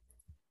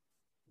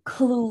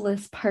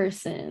clueless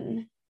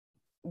person.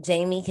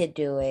 Jamie could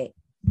do it.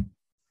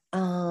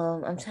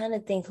 I'm trying to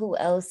think who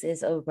else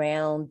is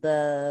around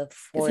the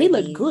 40s. He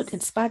looked good in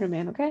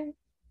Spider-Man, okay?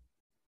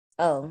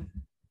 Oh,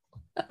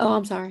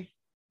 I'm sorry.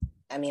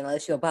 I mean,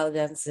 unless you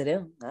apologize to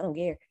them, I don't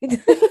care.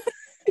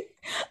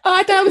 Oh,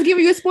 I thought I was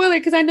giving you a spoiler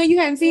because I know you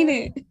hadn't seen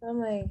it. I'm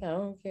like, I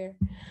don't care.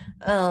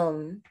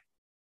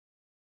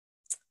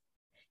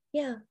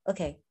 Yeah,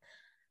 okay.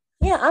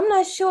 Yeah, I'm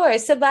not sure.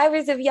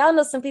 Survivors, if y'all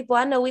know some people,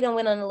 I know we don't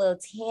went on a little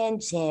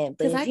tangent,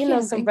 but if you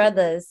know some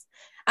brothers,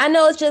 I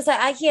know it's just like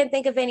I can't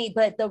think of any,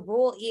 but the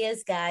rule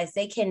is, guys,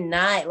 they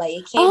cannot like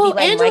it can't be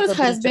like Angela's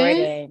Michael husband.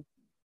 B.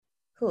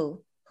 Jordan.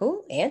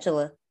 Who?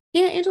 Angela.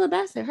 Yeah, Angela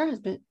Bassett, her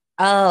husband.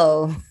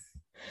 Oh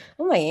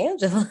my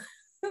Angela.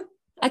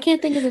 I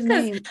can't think of his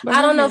name.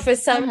 I don't know, for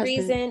some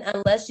reason,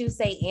 unless you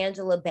say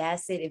Angela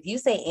Bassett, if you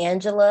say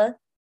Angela,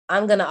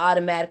 I'm gonna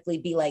automatically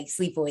be like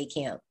sleepaway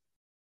camp.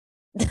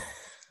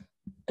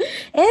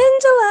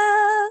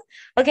 Angela.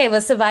 Okay,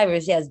 but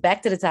survivors, yes,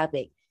 back to the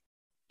topic.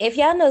 If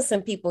y'all know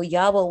some people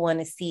y'all will want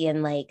to see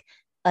in like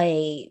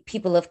a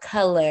people of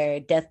color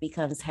death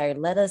becomes her,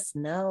 let us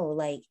know.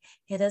 Like,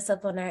 hit us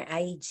up on our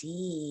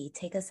IG,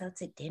 take us out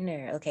to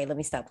dinner. Okay, let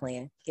me stop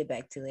playing, get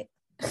back to it.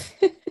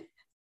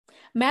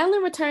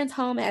 Madeline returns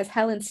home as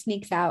Helen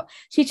sneaks out.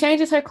 She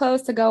changes her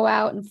clothes to go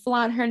out and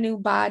flaunt her new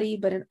body,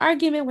 but an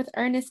argument with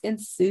Ernest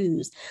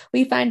ensues.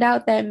 We find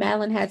out that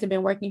Madeline hasn't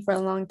been working for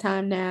a long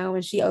time now,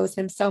 and she owes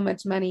him so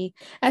much money.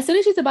 As soon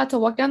as she's about to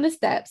walk down the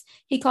steps,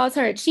 he calls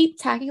her a cheap,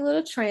 tacky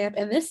little tramp,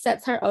 and this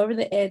sets her over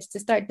the edge to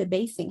start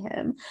debasing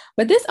him.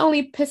 But this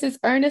only pisses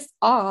Ernest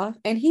off,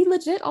 and he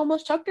legit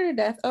almost choked her to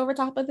death over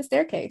top of the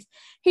staircase.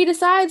 He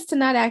decides to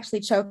not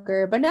actually choke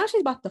her, but now she's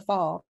about to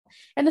fall.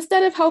 And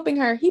instead of helping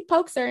her, he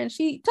pokes her and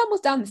she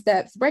tumbles down the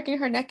steps, breaking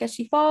her neck as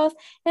she falls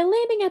and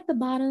landing at the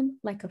bottom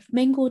like a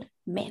mangled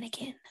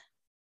mannequin.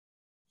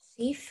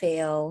 She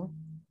fell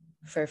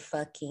for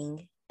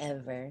fucking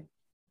ever.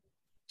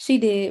 She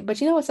did, but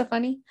you know what's so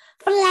funny?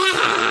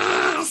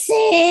 Flaccid!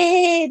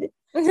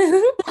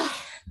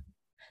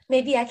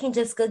 Maybe I can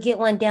just go get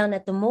one down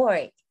at the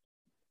morgue.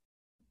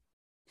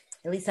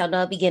 At least I'll know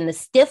I'll be getting a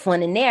stiff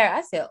one in there.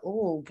 I said,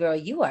 "Oh, girl,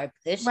 you are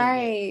pushing right.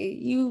 it.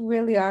 You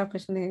really are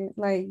pushing it.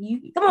 Like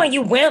you, come on,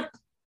 you wimp."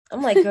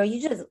 I'm like, girl,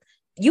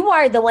 you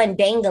are the one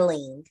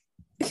dangling.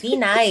 Be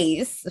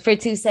nice for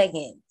 2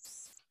 seconds.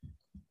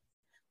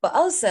 But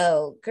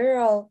also,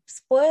 girl,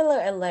 spoiler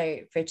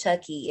alert for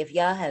Chucky, if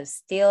y'all have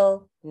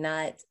still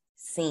not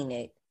seen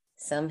it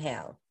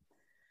somehow.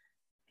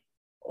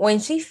 When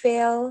she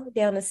fell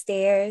down the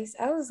stairs,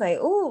 I was like,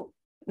 "Ooh,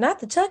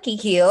 not the Chucky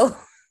kill."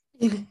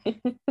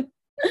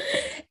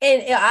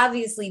 And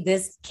obviously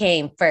this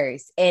came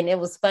first, and it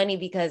was funny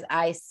because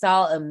I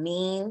saw a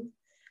meme.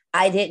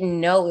 I didn't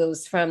know it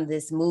was from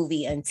this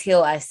movie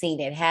until I seen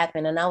it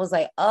happen, and I was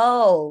like,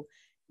 oh,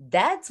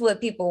 that's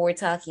what people were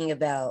talking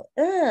about.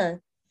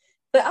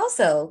 But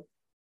also,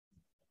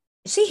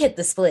 she hit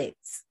the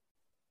splits.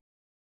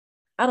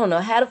 I don't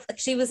know how the fuck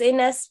she was in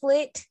that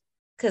split,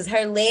 because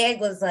her leg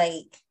was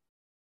like,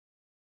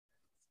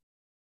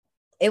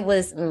 it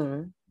was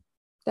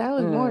that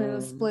was more than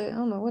a split. I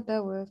don't know what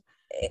that was.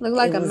 Looked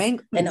like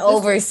an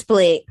over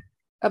split.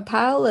 A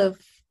pile of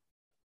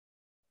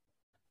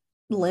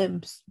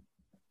limbs.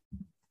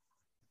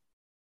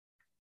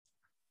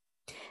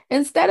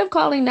 Instead of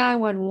calling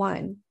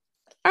 911,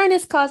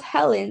 Ernest calls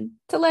Helen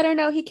to let her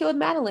know he killed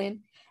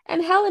Madeline.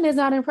 And Helen is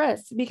not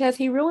impressed because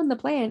he ruined the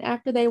plan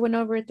after they went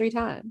over it 3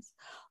 times.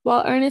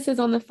 While Ernest is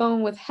on the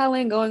phone with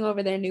Helen going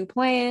over their new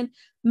plan,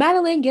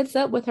 Madeline gets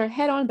up with her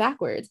head on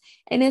backwards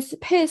and is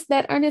pissed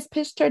that Ernest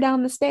pushed her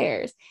down the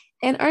stairs.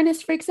 And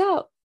Ernest freaks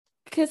out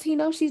because he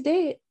knows she's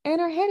dead and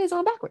her head is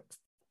on backwards.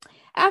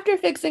 After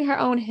fixing her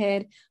own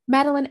head,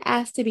 Madeline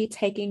asks to be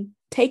taken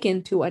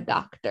to a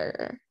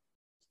doctor.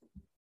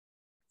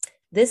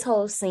 This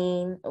whole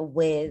scene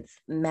with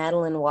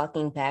Madeline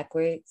walking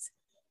backwards,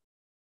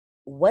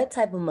 what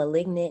type of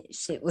malignant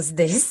shit was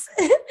this?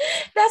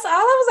 That's all.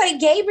 I was like,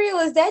 Gabriel,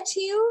 is that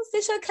you? Is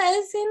this your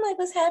cousin? Like,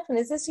 what's happening?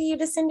 Is this who you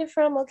descended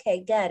from?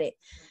 Okay, got it.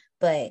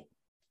 But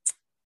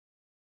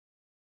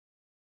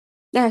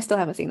I still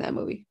haven't seen that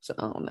movie, so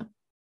I don't know.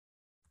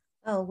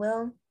 Oh,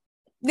 well,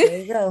 there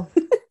you go.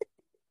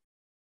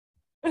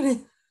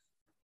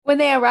 When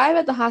they arrive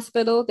at the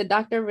hospital, the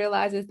doctor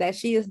realizes that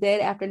she is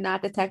dead after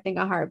not detecting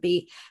a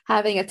heartbeat,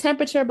 having a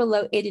temperature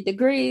below 80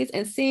 degrees,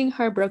 and seeing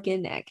her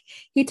broken neck.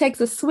 He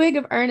takes a swig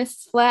of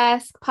Ernest's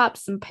flask,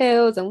 pops some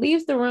pills, and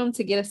leaves the room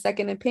to get a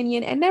second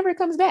opinion and never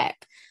comes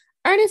back.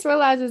 Ernest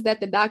realizes that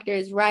the doctor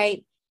is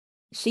right.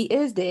 She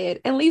is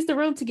dead and leaves the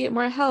room to get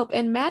more help,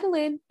 and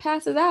Madeline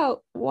passes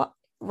out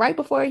right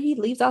before he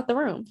leaves out the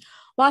room.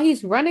 While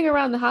he's running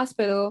around the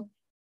hospital,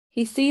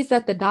 he sees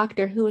that the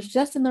doctor who was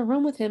just in the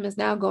room with him is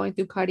now going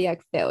through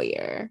cardiac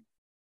failure.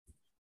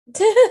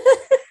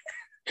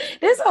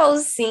 This whole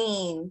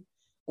scene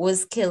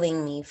was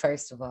killing me,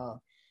 first of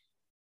all.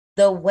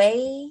 The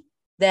way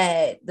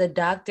that the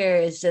doctor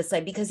is just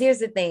like, because here's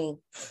the thing,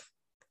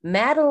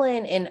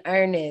 Madeline and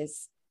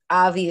Ernest,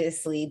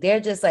 obviously, they're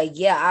just like,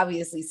 yeah,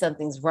 obviously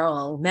something's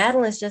wrong.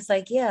 Madeline's just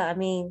like, yeah, I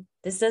mean,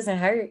 this doesn't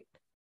hurt.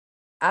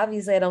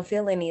 Obviously, I don't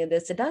feel any of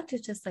this. The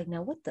doctor's just like,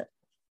 now what the?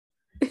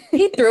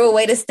 He threw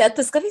away the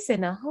stethoscope. He said,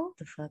 now hold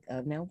the fuck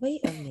up. Now wait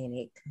a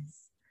minute.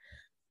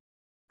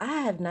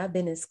 I have not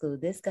been in school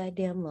this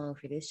goddamn long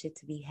for this shit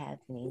to be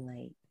happening.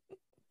 Like,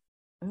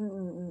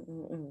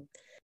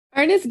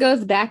 Ernest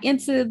goes back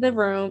into the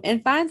room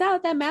and finds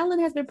out that Madeline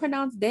has been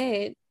pronounced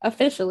dead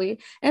officially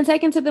and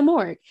taken to the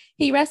morgue.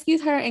 He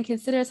rescues her and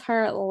considers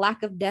her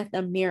lack of death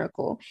a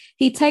miracle.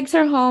 He takes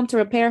her home to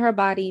repair her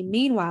body.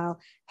 Meanwhile,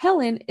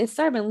 Helen is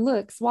serving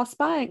looks while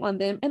spying on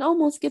them and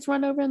almost gets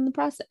run over in the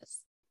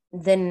process.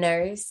 The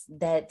nurse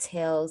that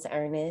tells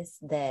Ernest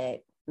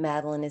that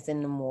Madeline is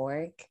in the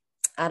morgue.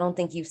 I don't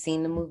think you've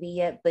seen the movie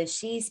yet, but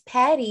she's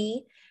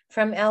Patty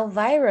from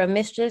Elvira,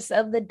 Mistress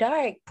of the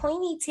Dark,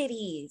 pointy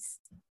titties.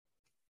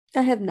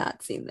 I have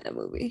not seen that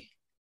movie.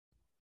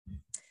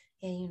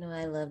 Yeah,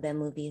 I love that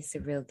movie. It's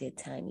a real good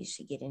time. You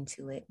should get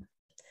into it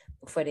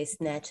before they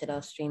snatch it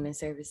off streaming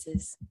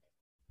services.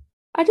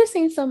 I just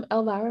seen some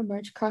Elvira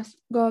merch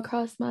go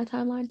across my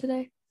timeline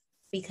today.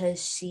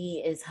 Because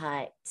she is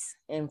hot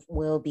and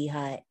will be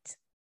hot.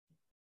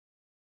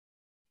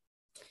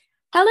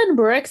 Helen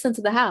breaks into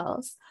the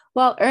house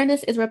while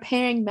Ernest is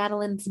repairing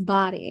Madeline's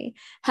body.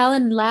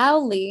 Helen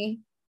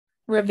loudly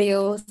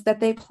reveals that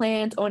they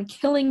planned on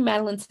killing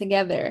Madeline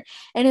together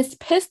and is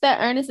pissed that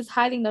Ernest is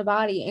hiding the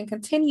body and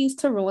continues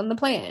to ruin the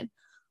plan.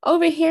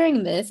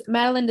 Overhearing this,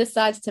 Madeline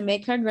decides to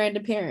make her grand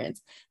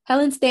appearance.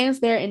 Helen stands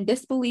there in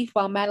disbelief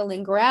while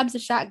Madeline grabs a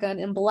shotgun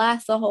and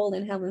blasts a hole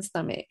in Helen's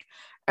stomach.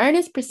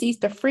 Ernest proceeds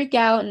to freak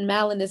out, and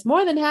Madeline is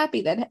more than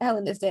happy that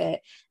Helen is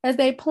dead. As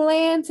they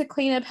plan to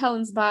clean up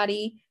Helen's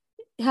body,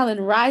 Helen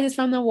rises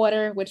from the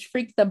water, which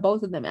freaks the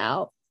both of them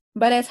out.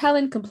 But as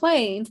Helen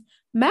complains,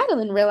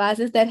 Madeline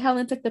realizes that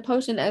Helen took the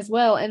potion as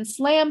well and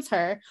slams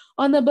her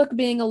on the book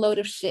being a load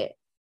of shit.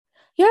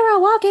 You're a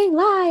walking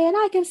lie, and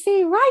I can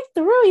see right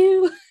through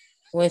you.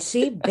 When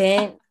she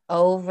bent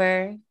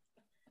over,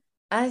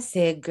 I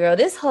said, girl,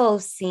 this whole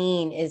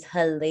scene is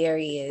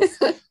hilarious.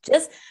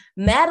 Just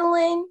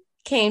Madeline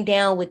came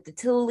down with the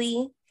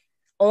Thule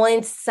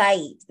on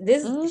sight.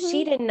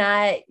 She did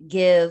not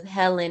give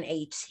Helen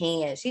a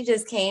chance. She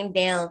just came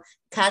down,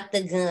 cocked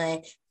the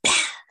gun,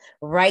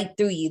 right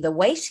through you. The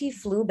way she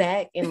flew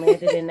back and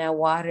landed in that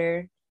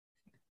water,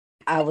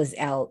 I was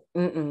out.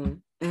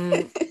 Mad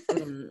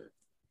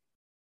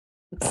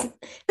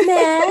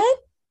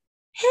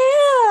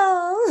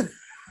hell.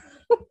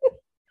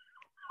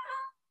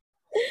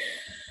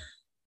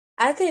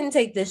 I couldn't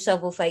take this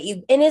shovel fight.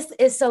 And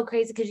it's so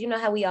crazy because you know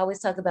how we always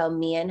talk about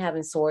men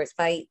having sword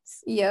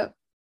fights? Yep.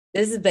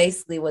 This is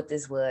basically what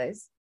this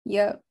was.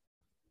 Yep.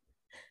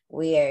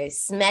 We are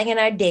smacking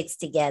our dicks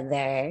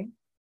together.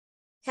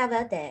 How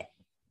about that?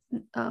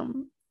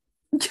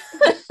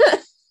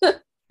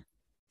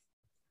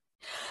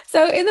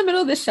 So in the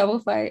middle of the shovel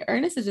fight,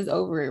 Ernest is just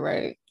over it,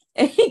 right?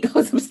 And he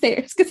goes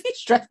upstairs because he's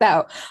stressed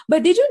out.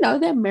 But did you know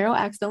that Meryl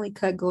accidentally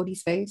cut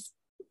Goldie's face?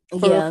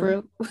 For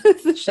real.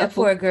 That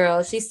poor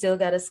girl. She still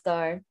got a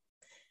scar.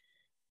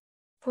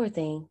 Poor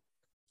thing.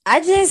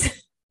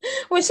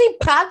 When she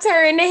popped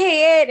her in the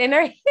head and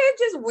her head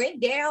just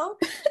went down,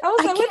 I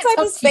was like, what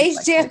type of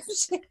Space Jam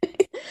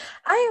shit?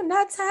 I am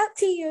not talk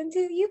to you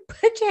until you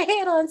put your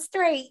head on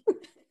straight. And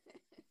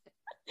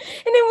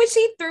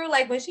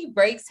then when she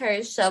breaks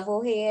her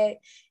shovel head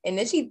and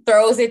then she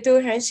throws it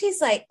through her and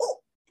she's like, oh,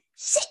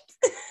 shit.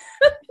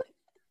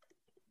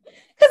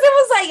 Because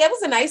it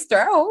was a nice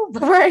throw.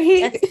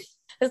 Right.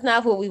 That's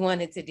not what we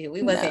wanted to do.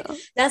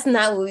 That's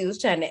not what we was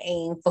trying to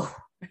aim for.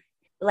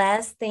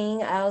 Last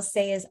thing I'll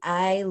say is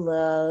I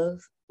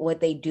love what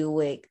they do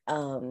with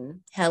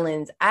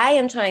Helen's. I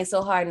am trying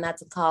so hard not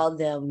to call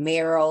them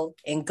Meryl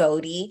and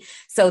Goldie.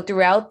 So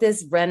throughout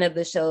this run of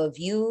the show, if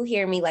you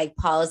hear me like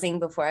pausing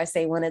before I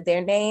say one of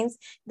their names,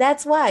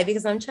 that's why,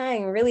 because I'm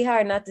trying really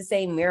hard not to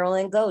say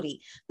Meryl and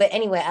Goldie. But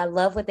anyway, I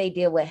love what they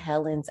did with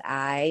Helen's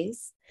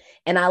eyes.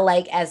 And I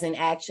like as an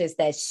actress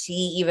that she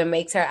even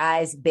makes her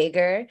eyes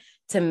bigger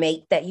to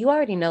make that. You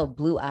already know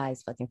blue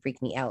eyes fucking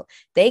freak me out.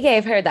 They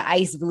gave her the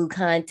ice blue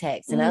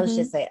contacts. And I was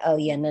just like, oh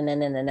yeah,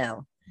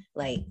 no.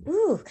 Like,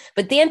 ooh.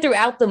 But then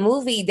throughout the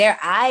movie, their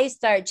eyes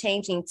start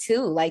changing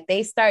too. Like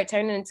they start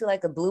turning into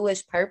like a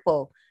bluish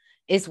purple.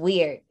 It's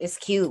weird. It's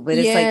cute, but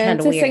it's like kind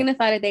of weird. To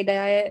signify that they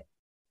died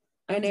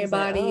and their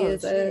body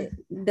is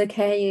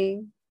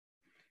decaying.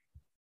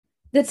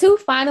 The two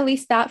finally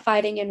stop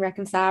fighting and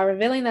reconcile,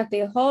 revealing that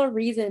the whole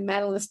reason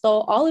Madeline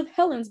stole all of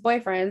Helen's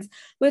boyfriends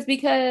was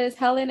because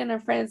Helen and her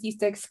friends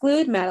used to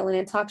exclude Madeline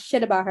and talk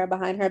shit about her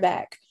behind her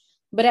back.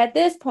 But at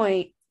this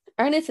point,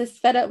 Ernest is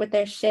fed up with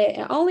their shit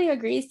and only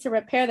agrees to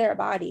repair their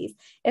bodies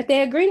if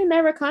they agree to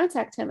never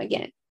contact him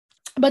again.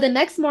 But the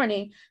next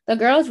morning, the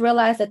girls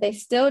realize that they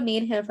still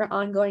need him for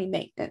ongoing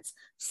maintenance.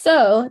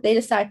 So they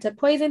decide to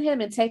poison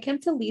him and take him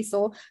to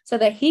Liesel so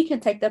that he can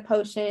take the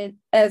potion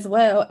as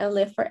well and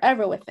live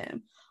forever with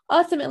them.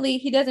 Ultimately,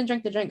 he doesn't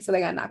drink the drink, so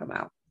they gotta knock him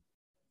out.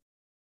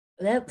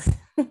 Yep.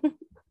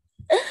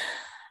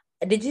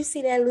 Did you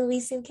see that Louis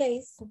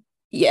suitcase?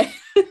 Yeah.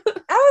 I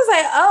was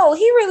like, oh,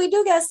 he really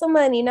do got some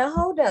money. Now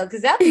hold up,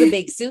 because that was a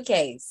big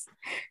suitcase.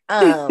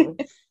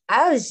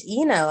 I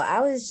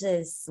was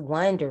just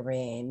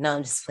wondering. No,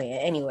 I'm just playing.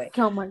 Anyway.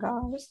 Oh my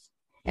gosh.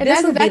 And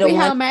that's exactly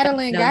how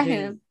Madeline got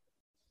him.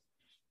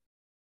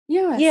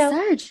 You're a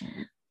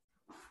surgeon.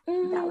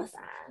 $.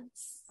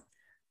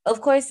 Of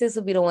course, this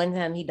will be the one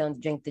time he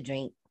don't drink the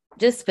drink.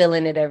 Just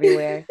spilling it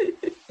everywhere.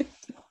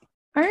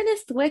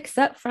 Ernest wakes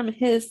up from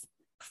his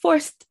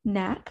forced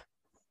nap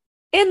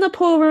In the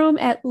pool room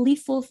at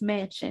Liesel's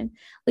mansion,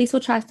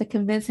 Liesel tries to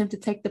convince him to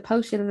take the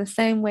potion in the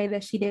same way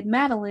that she did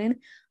Madeline,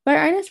 but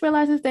Ernest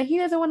realizes that he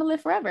doesn't want to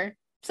live forever.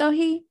 So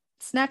he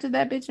snatches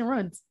that bitch and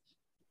runs.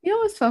 You know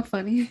what's so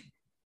funny?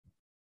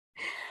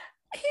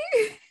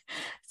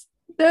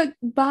 The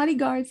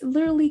bodyguards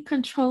literally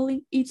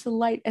controlling each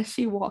light as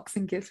she walks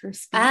and gives her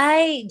speech.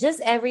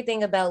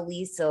 Everything about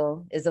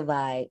Liesel is a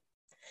vibe.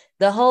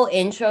 The whole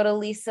intro to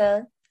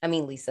Liesel,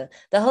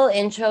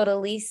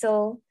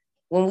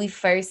 when we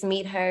first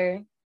meet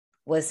her,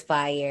 was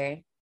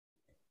fire.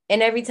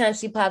 And every time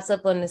she pops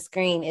up on the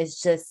screen,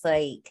 it's just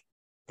like,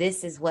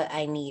 this is what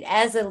I need.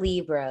 As a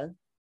Libra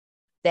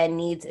that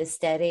needs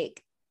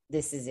aesthetic,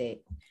 this is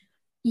it.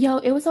 Yo,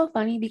 it was so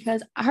funny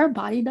because her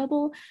body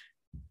double,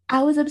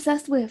 I was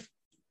obsessed with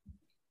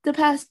the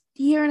past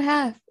year and a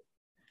half.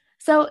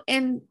 So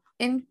in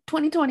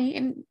 2020,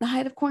 in the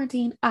height of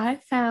quarantine, I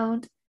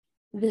found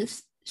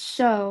this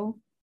show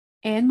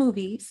and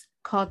movies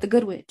called The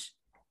Good Witch.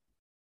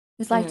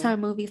 It's Lifetime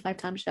movies,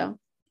 Lifetime show.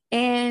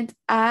 And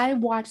I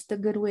watched The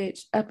Good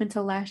Witch up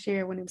until last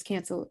year when it was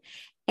canceled.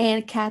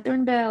 And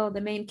Catherine Bell,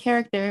 the main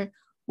character,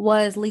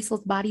 was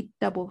Liesel's body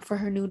double for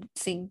her nude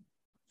scene.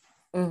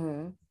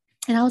 And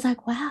I was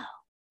like, wow,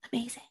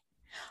 amazing.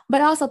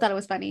 But I also thought it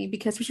was funny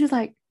because she was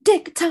like,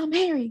 Dick, Tom,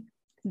 Harry.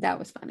 That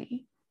was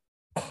funny.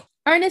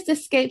 Ernest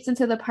escapes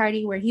into the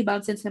party where he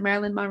bumps into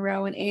Marilyn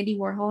Monroe and Andy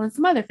Warhol and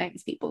some other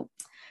famous people.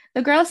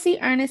 The girls see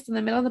Ernest in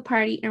the middle of the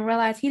party and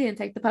realize he didn't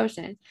take the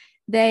potion.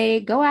 They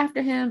go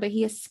after him, but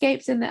he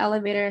escapes in the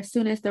elevator as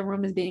soon as the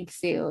room is being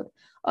sealed.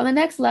 On the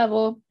next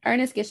level,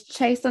 Ernest gets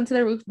chased onto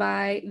the roof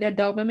by their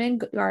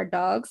Doberman guard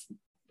dogs.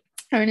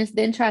 Ernest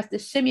then tries to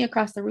shimmy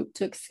across the roof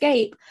to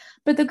escape,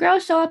 but the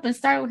girls show up and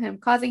startle him,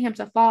 causing him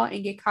to fall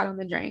and get caught on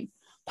the drain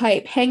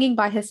pipe, hanging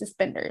by his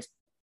suspenders.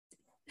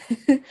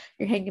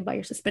 You're hanging by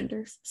your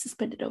suspenders,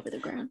 suspended over the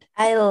ground.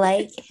 I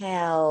like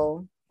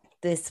how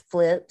this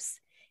flips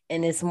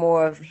and it's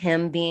more of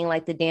him being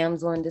like the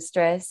damsel in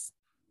distress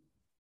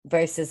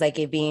versus like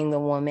it being the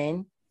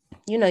woman.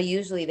 You know,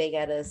 usually they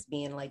got us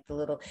being like the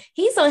little,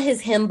 he's on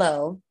his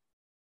himbo,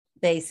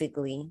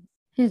 basically.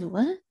 His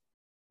what?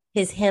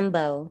 His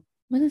himbo.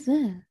 What is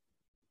that?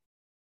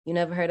 You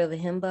never heard of a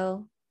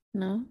himbo?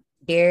 No.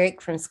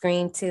 Derek from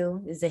Scream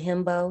 2 is a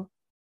himbo.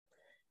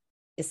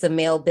 It's a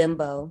male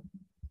bimbo.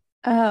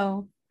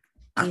 Oh.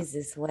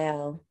 Jesus,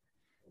 wow.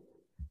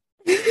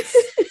 I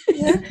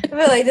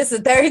feel like this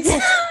is the third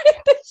time.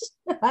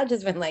 I've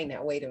just been like,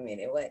 now, wait a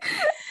minute. What?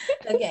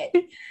 Okay.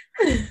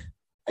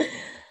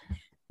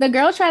 The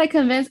girl tried to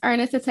convince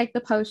Ernest to take the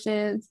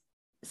potions,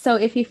 so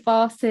if he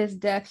falls to his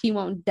death, he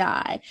won't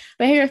die.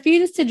 But he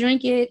refuses to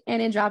drink it,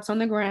 and it drops on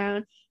the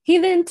ground. He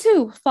then,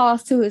 too,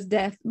 falls to his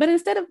death. But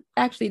instead of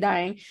actually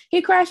dying,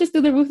 he crashes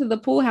through the roof of the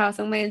pool house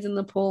and lands in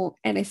the pool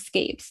and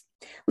escapes.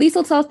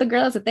 Liesel tells the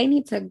girls that they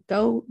need to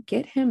go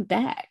get him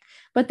back.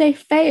 But they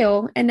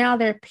fail, and now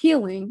they're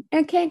peeling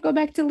and can't go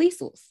back to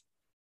Liesel's.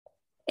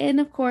 And,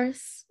 of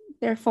course,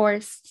 they're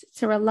forced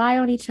to rely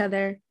on each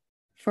other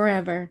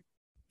forever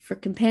for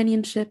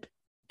companionship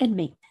and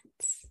maintenance.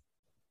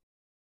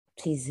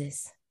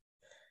 Jesus.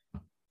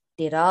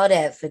 Did all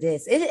that for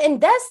this.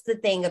 And that's the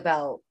thing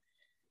about,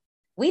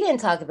 we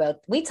talked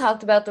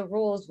about the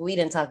rules, but we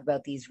didn't talk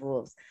about these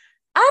rules.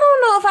 I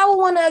don't know if I would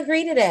want to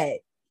agree to that.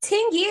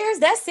 10 years,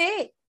 that's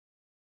it.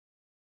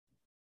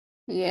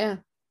 Yeah.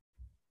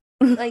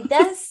 Like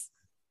that's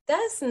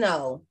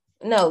no.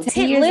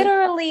 10 years,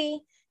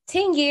 literally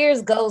 10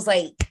 years goes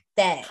like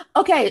that.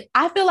 Okay,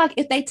 I feel like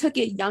if they took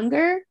it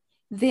younger,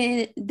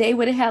 then they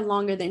would have had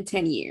longer than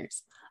 10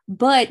 years.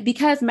 But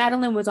because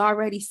Madeline was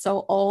already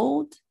so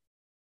old,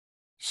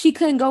 she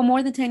couldn't go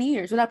more than 10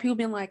 years without people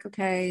being like,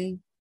 okay.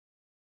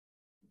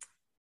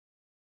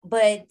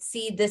 But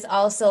see, this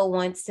also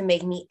wants to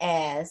make me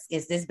ask,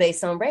 is this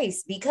based on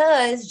race?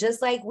 Because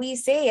just like we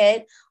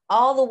said,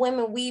 all the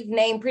women we've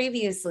named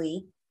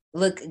previously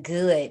look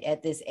good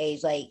at this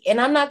age. Like, and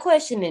I'm not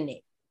questioning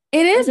it.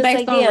 It is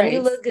based on race.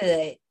 You look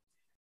good.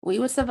 We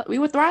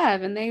would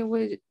thrive, and they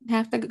would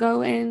have to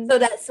go and. So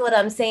that's what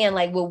I'm saying.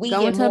 Like, will we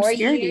get more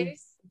obscurity.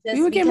 Years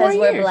just because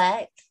we're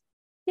Black?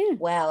 Yeah.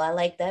 Wow, I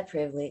like that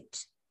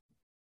privilege.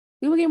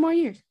 We will get more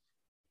years.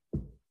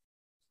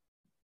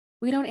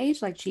 We don't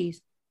age like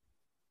cheese.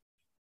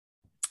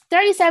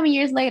 37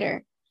 years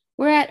later,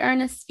 we're at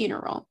Ernest's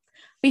funeral.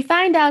 We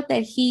find out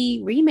that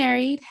he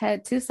remarried,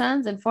 had 2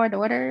 sons and 4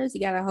 daughters. He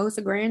got a host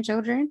of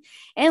grandchildren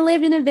and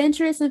lived an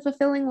adventurous and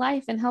fulfilling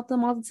life and helped a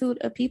multitude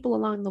of people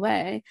along the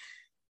way.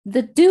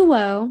 The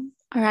duo,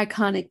 our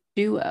iconic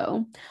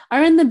duo,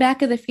 are in the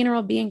back of the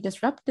funeral being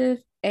disruptive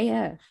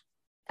AF.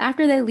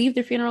 After they leave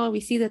the funeral, we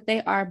see that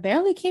they are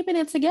barely keeping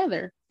it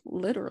together,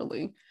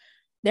 literally.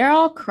 They're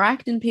all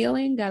cracked and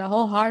peeling, got a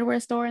whole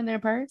hardware store in their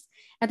purse.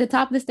 At the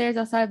top of the stairs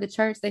outside the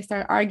church, they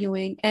start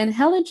arguing, and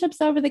Helen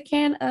trips over the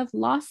can of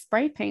lost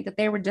spray paint that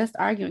they were just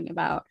arguing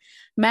about.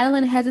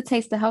 Madeline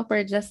hesitates to help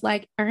her just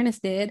like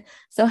Ernest did,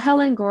 so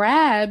Helen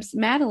grabs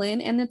Madeline,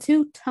 and the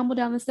two tumble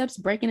down the steps,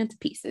 breaking into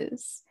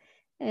pieces.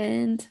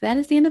 And that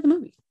is the end of the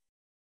movie.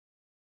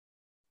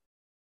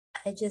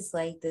 I just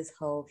like this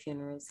whole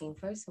funeral scene.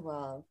 First of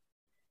all,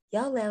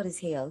 y'all loud as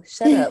hell.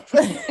 Shut up.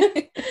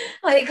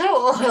 Like, come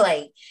on.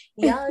 Like,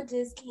 y'all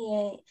just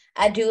can't.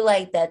 I do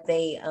like that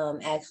they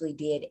actually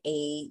did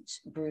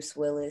age Bruce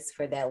Willis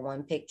for that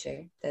one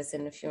picture that's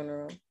in the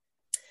funeral.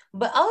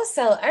 But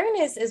also,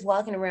 Ernest is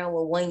walking around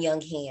with one young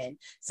hand.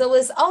 So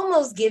it's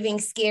almost giving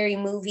Scary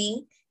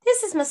Movie.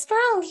 This is my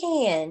strong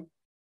hand.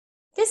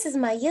 This is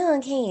my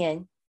young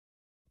hand.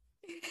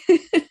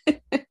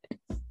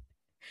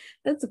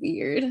 That's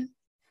weird.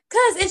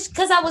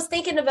 Because I was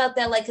thinking about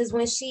that, like, because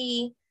when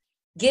she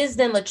gives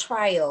them a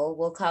trial,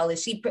 we'll call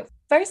it,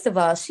 first of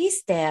all, she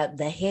stabbed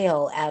the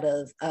hell out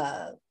of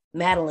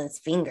Madeline's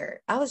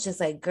finger. I was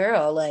just like,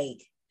 girl,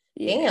 like,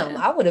 damn,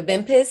 I would have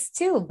been pissed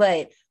too.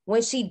 But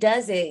when she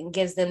does it and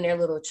gives them their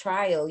little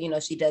trial, you know,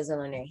 she does it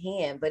on their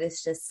hand. But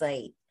it's just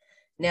like,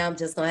 now I'm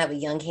just going to have a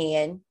young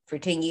hand for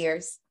 10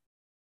 years.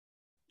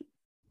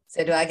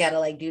 So do I got to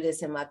like do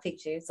this in my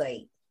pictures?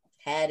 Like,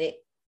 had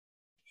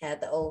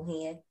the old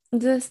hand.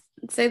 Just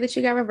say that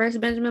you got reverse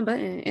Benjamin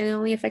Button and it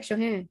only affects your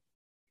hand.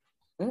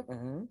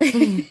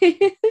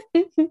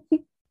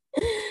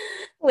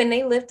 When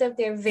they lift up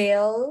their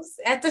veils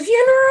at the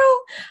funeral,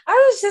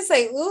 I was just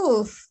like,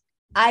 oof.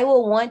 I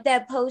will want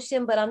that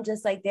potion, but I'm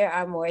just like, there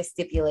are more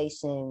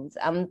stipulations.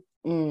 And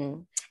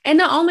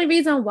the only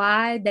reason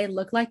why they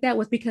look like that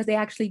was because they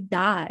actually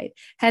died.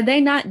 Had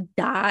they not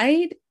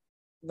died,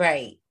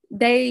 right,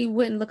 they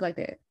wouldn't look like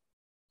that.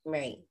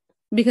 Right.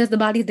 Because the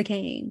body's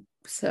decaying.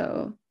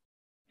 So,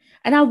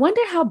 and I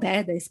wonder how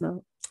bad they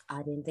smell.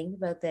 I didn't think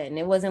about that. And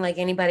it wasn't like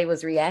anybody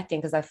was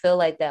reacting because I feel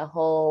like that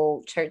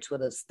whole church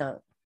would have stunk.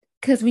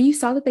 Because when you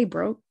saw that they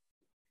broke,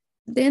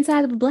 the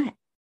inside was black.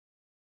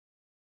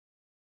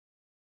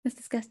 That's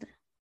disgusting.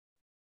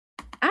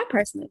 I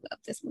personally love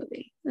this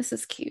movie. This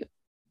is cute.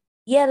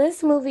 Yeah,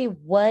 this movie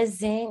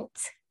wasn't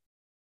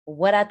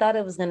what I thought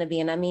it was going to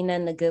be. And I mean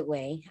that in a good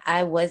way.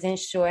 I wasn't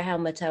sure how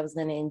much I was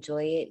going to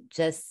enjoy it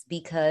just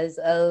because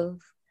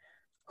of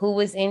who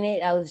was in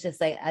it. I was just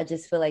like, I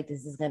just feel like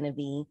this is going to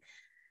be,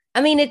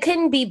 I mean, it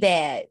couldn't be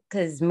bad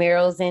because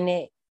Meryl's in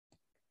it.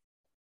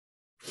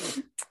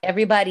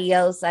 Everybody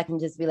else, I can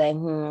just be like,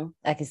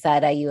 I can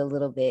side eye you a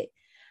little bit.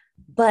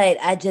 But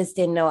I just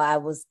didn't know I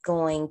was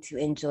going to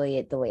enjoy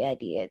it the way I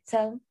did.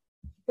 So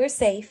we're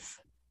safe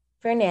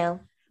for now.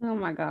 Oh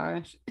my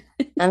gosh.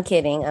 I'm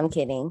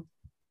kidding.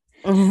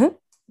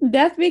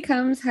 Death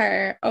Becomes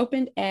Her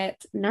opened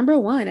at number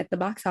 1 at the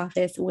box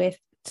office with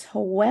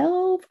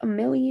 12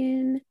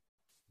 million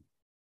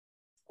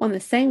on the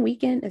same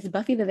weekend as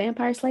Buffy the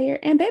Vampire Slayer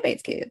and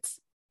Bebe's Kids.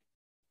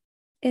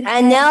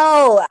 I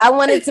know. I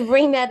wanted to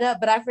bring that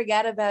up, but I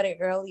forgot about it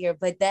earlier.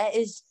 But that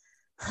is,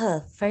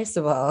 first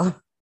of all,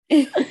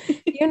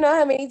 you know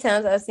how many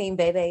times I've seen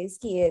Bebe's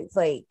Kids?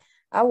 Like,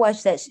 I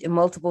watch that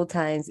multiple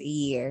times a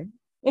year.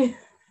 I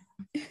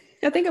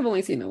think I've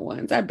only seen it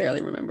once. I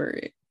barely remember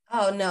it.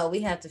 Oh, no,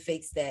 we have to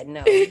fix that.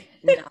 No.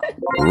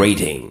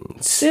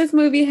 Ratings. This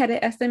movie had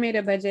an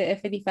estimated budget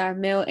of 55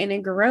 mil and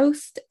it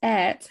grossed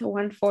at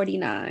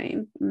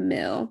 149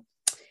 mil.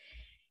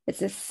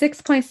 It's a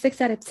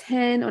 6.6 out of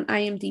 10 on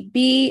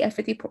IMDb, a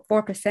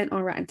 54%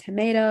 on Rotten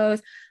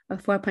Tomatoes, a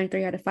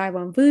 4.3 out of 5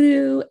 on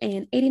Vudu,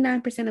 and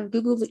 89% of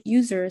Google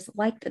users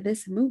liked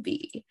this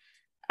movie.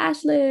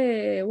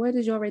 Ashley, what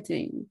is your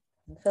rating?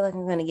 I feel like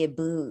I'm going to get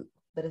booed,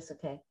 but it's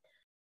okay.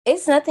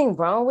 It's nothing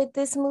wrong with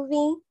this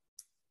movie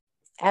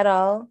at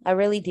all. I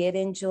really did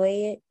enjoy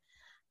it.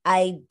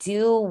 I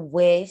do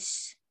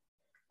wish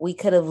we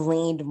could have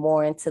leaned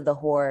more into the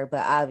horror,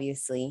 but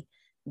obviously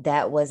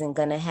that wasn't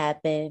going to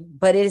happen.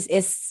 But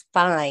it's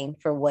fine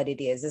for what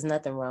it is. There's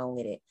nothing wrong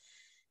with it.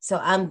 So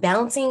I'm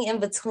bouncing in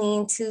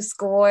between two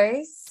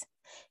scores.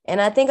 And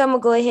I think I'm going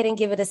to go ahead and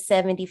give it a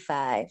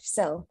 75.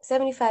 So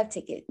 75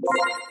 tickets.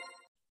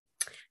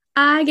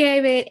 I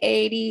gave it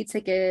 80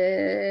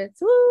 tickets.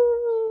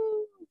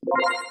 Woo!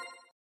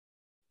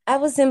 I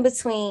was in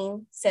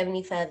between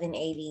 75 and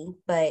 80,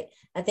 but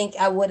I think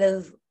I would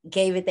have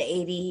gave it the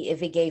 80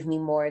 if it gave me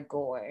more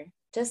gore.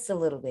 Just a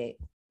little bit.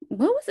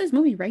 What was this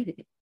movie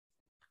rated?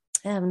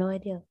 I have no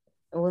idea.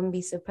 I wouldn't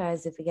be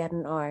surprised if it got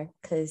an R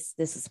because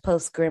this is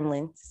post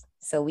Gremlins.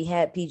 So we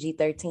had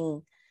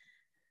PG-13,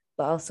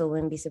 but also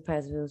wouldn't be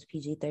surprised if it was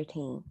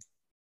PG-13.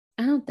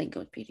 I don't think it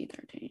was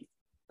PG-13.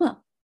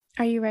 Well,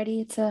 are you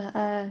ready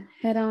to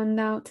head on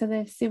out to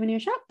the souvenir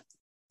shop?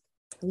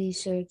 We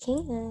sure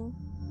can.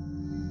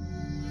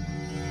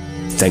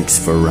 Thanks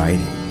for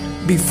riding.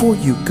 Before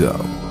you go,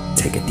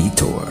 take a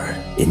detour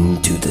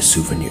into the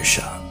souvenir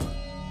shop.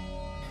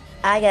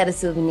 I got a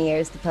souvenir.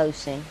 It's the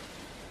potion.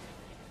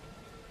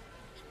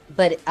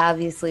 But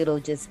obviously it'll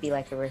just be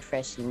like a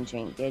refreshing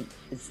drink.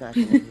 It's not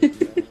going to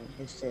be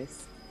it's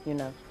just,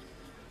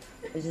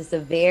 it's just a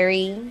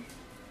very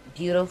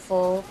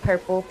beautiful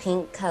purple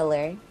pink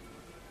color.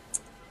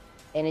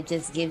 And it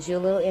just gives you a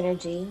little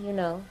energy,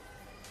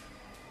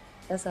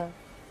 That's all.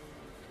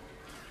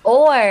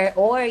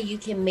 Or you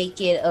can make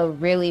it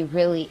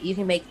you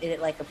can make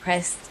it like a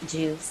pressed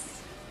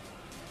juice.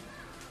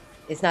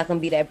 It's not gonna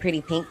be that pretty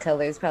pink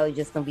color. It's probably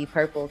just gonna be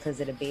purple because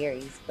of the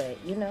berries. But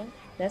you know,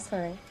 that's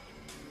fine.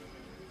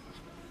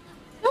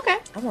 Okay.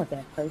 I want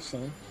that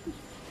potion.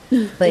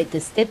 But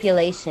the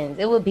stipulations,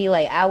 it would be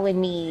like I would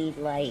need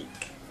like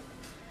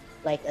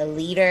a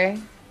liter,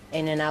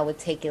 and then I would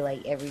take it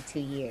like every 2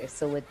 years.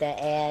 So with that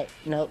add,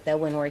 nope, that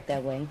wouldn't work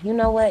that way. You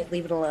know what?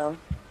 Leave it alone.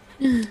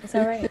 It's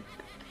all right.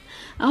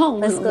 I don't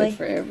want to live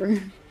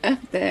forever. I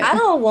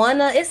don't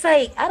wanna. It's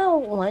like I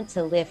don't want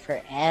to live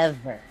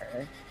forever.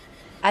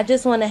 I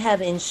just want to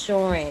have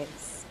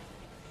insurance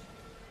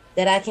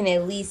that I can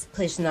at least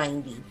push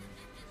 90,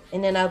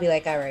 and then I'll be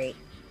like, all right,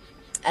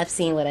 I've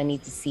seen what I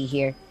need to see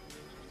here.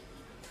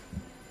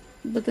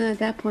 But then at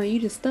that point, you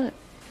just stuck.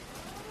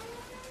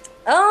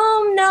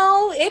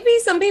 No, it be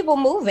some people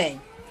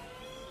moving.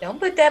 Don't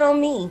put that on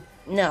me.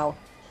 No,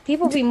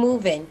 people be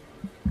moving.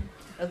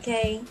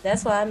 Okay,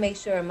 that's why I make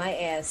sure my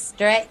ass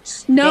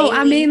stretch. No, daily.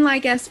 I mean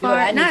like as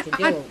far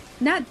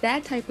not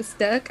that type of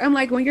stuck. I'm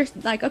like when you're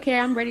like, okay,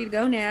 I'm ready to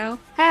go now.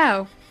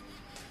 How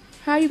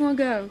you gonna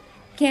go?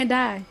 Can't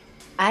die.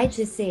 I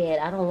just said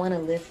I don't want to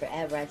live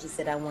forever. I just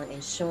said I want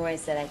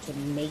insurance that I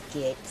can make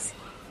it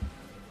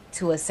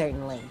to a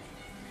certain length.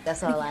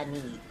 That's all I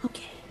need.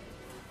 Okay.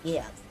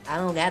 Yeah, I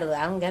don't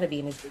gotta be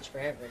in this bitch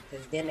forever,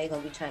 because then they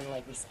gonna be trying to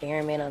like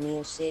experiment on me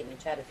and shit and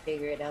try to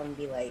figure it out and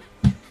be like,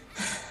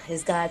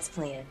 it's God's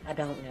plan. I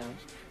don't know.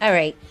 All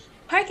right,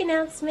 park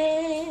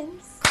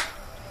announcements.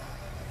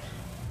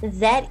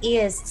 That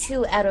is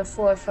 2 out of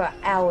 4 for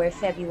our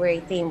February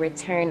theme,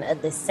 Return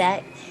of the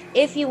Sack.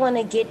 If you want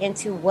to get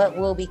into what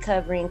we'll be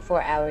covering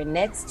for our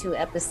next 2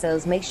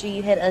 episodes, make sure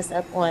you hit us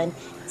up on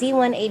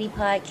D180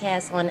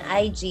 Podcast on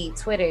IG,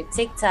 Twitter,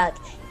 TikTok.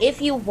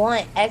 If you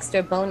want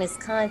extra bonus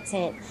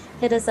content,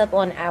 hit us up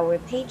on our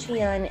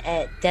Patreon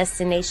at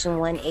Destination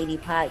 180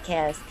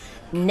 Podcast.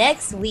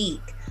 Next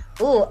week,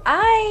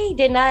 I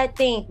did not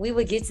think we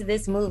would get to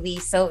this movie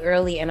so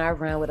early in our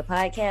run with a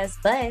podcast,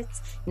 but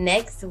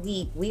next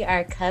week we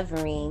are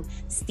covering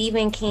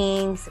Stephen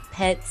King's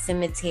Pet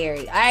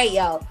Sematary. All right,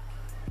 y'all.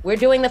 We're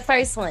doing the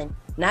first one,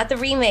 not the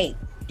remake.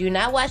 Do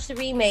not watch the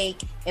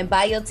remake and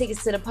buy your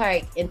tickets to the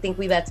park and think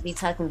we about to be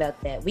talking about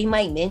that. We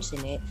might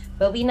mention it,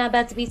 but we're not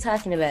about to be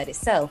talking about it.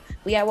 So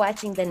we are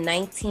watching the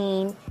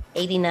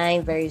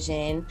 1989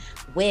 version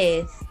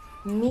with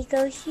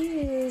Miko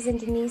Hughes and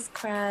Denise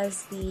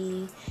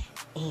Crosby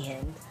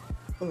and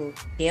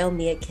Dale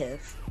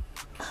Midkiff.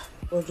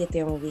 We'll get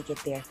there when we get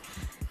there.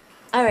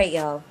 All right,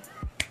 y'all.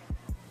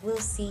 We'll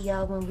see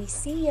y'all when we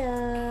see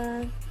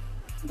ya.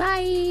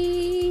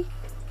 Bye.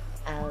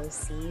 I'll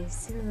see you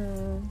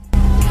soon.